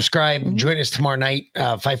 share, subscribe. Join us tomorrow night,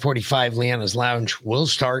 5:45. Leanna's Lounge will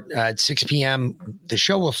start at 6 p.m. The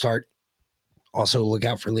show will start. Also, look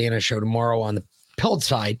out for Leanna's show tomorrow on the Pilled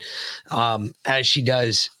side, as she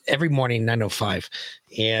does every morning, 9:05.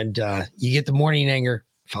 And you get the morning anger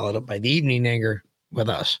followed up by the evening anger with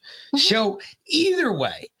us. So either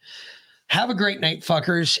way, have a great night,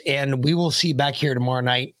 fuckers. And we will see you back here tomorrow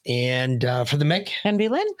night. And for the Mick and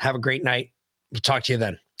Lynn, have a great night. We'll talk to you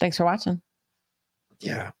then. Thanks for watching.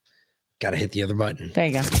 Yeah. Got to hit the other button. There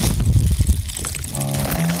you go.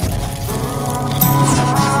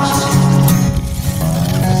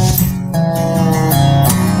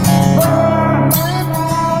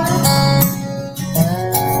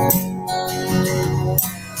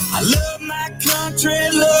 I love my country,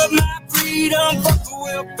 love my freedom, fuck the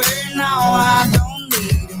welfare, now I don't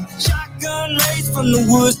need them. Shotgun race from the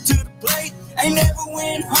woods to the plate, ain't never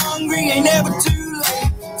went hungry, ain't never too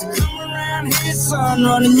late to come around here, son,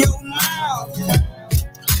 running your mouth.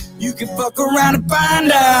 You can fuck around and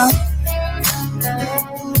find out.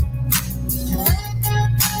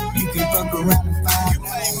 You can fuck around and find out. You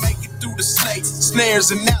may make it through the snakes,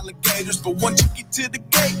 snares, and alligators, but once you get to the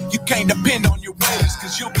gate, you can't depend on your waiters,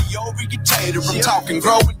 cause you'll be over your tater. I'm talking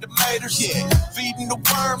growing tomatoes, yeah, feeding the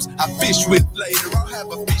worms I fish with later. I'll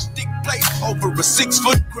have a fish stick plate over a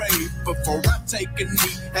 6-foot grave before I take a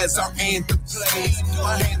knee as our anthem plays.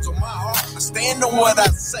 My hands on my heart, I stand on what I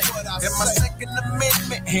say, and my Second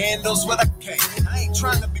Amendment handles what I can. I ain't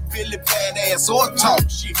trying to be Billy Badass or talk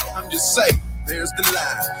shit, I'm just saying, there's the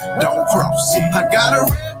line, don't cross it. I got a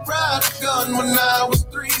Red Ryder gun when I was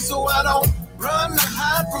 3, so I don't run or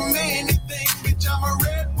hide from anything. Bitch, I'm a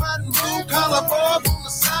red, white, and blue collar boy from the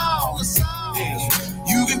South. Yeah.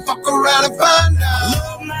 You can fuck around and find out.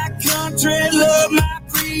 Love my country, love my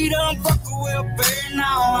freedom, fuck the welfare,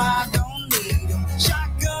 now I don't need them.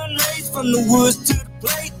 Shotgun race from the woods to the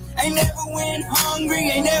plate, ain't never went hungry,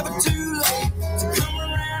 ain't never too late to come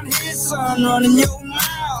around here, son, running your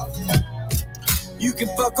mouth. You can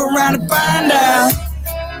fuck around and find out.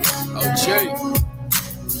 Oh, Jay.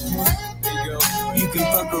 You can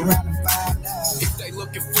fuck around and find out. If they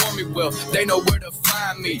looking for me, well, they know where to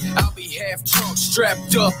find me. I'll be half drunk,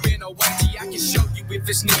 strapped up in a whitey. I can show you if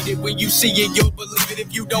it's needed. When you see it, you'll believe it.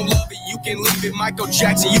 If you don't love it, you can leave it. Michael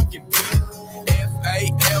Jackson, you can be it.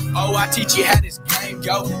 F-A-F-O, I teach you how this game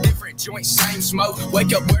go. Different joints, same smoke.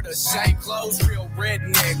 Wake up, wear the same clothes. Real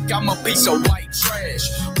redneck, I'm a piece of white trash.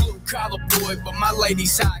 Blue collar boy, but my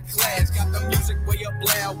lady's high class. Got the music way up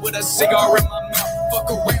loud with a cigar in my mouth.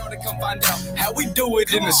 Fuck around and come find out how we do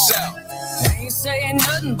it in the South. I ain't saying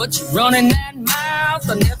nothing, but you running that mouth.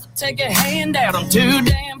 I never take a handout, I'm too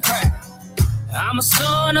damn proud. I'm a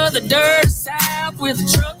son of the dirty South with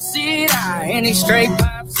a truck seat high and these straight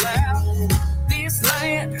pipes loud. This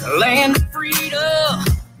land of freedom,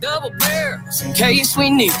 double barrels in case we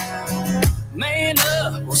need. Man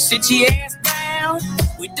up, we'll sit your ass down.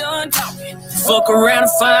 We done talking, fuck around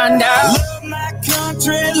and find out. Love my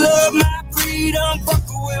country, love my freedom, fuck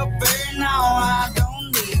the welfare, now I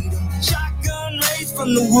don't need them. Shotgun race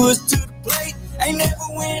from the woods to the plate, ain't never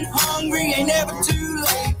went hungry, ain't never too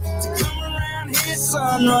late to come around here,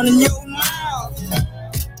 son, running your mouth.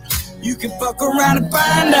 You can fuck around and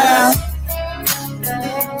find out.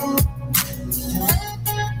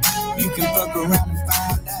 You can fuck around and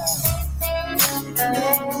find out.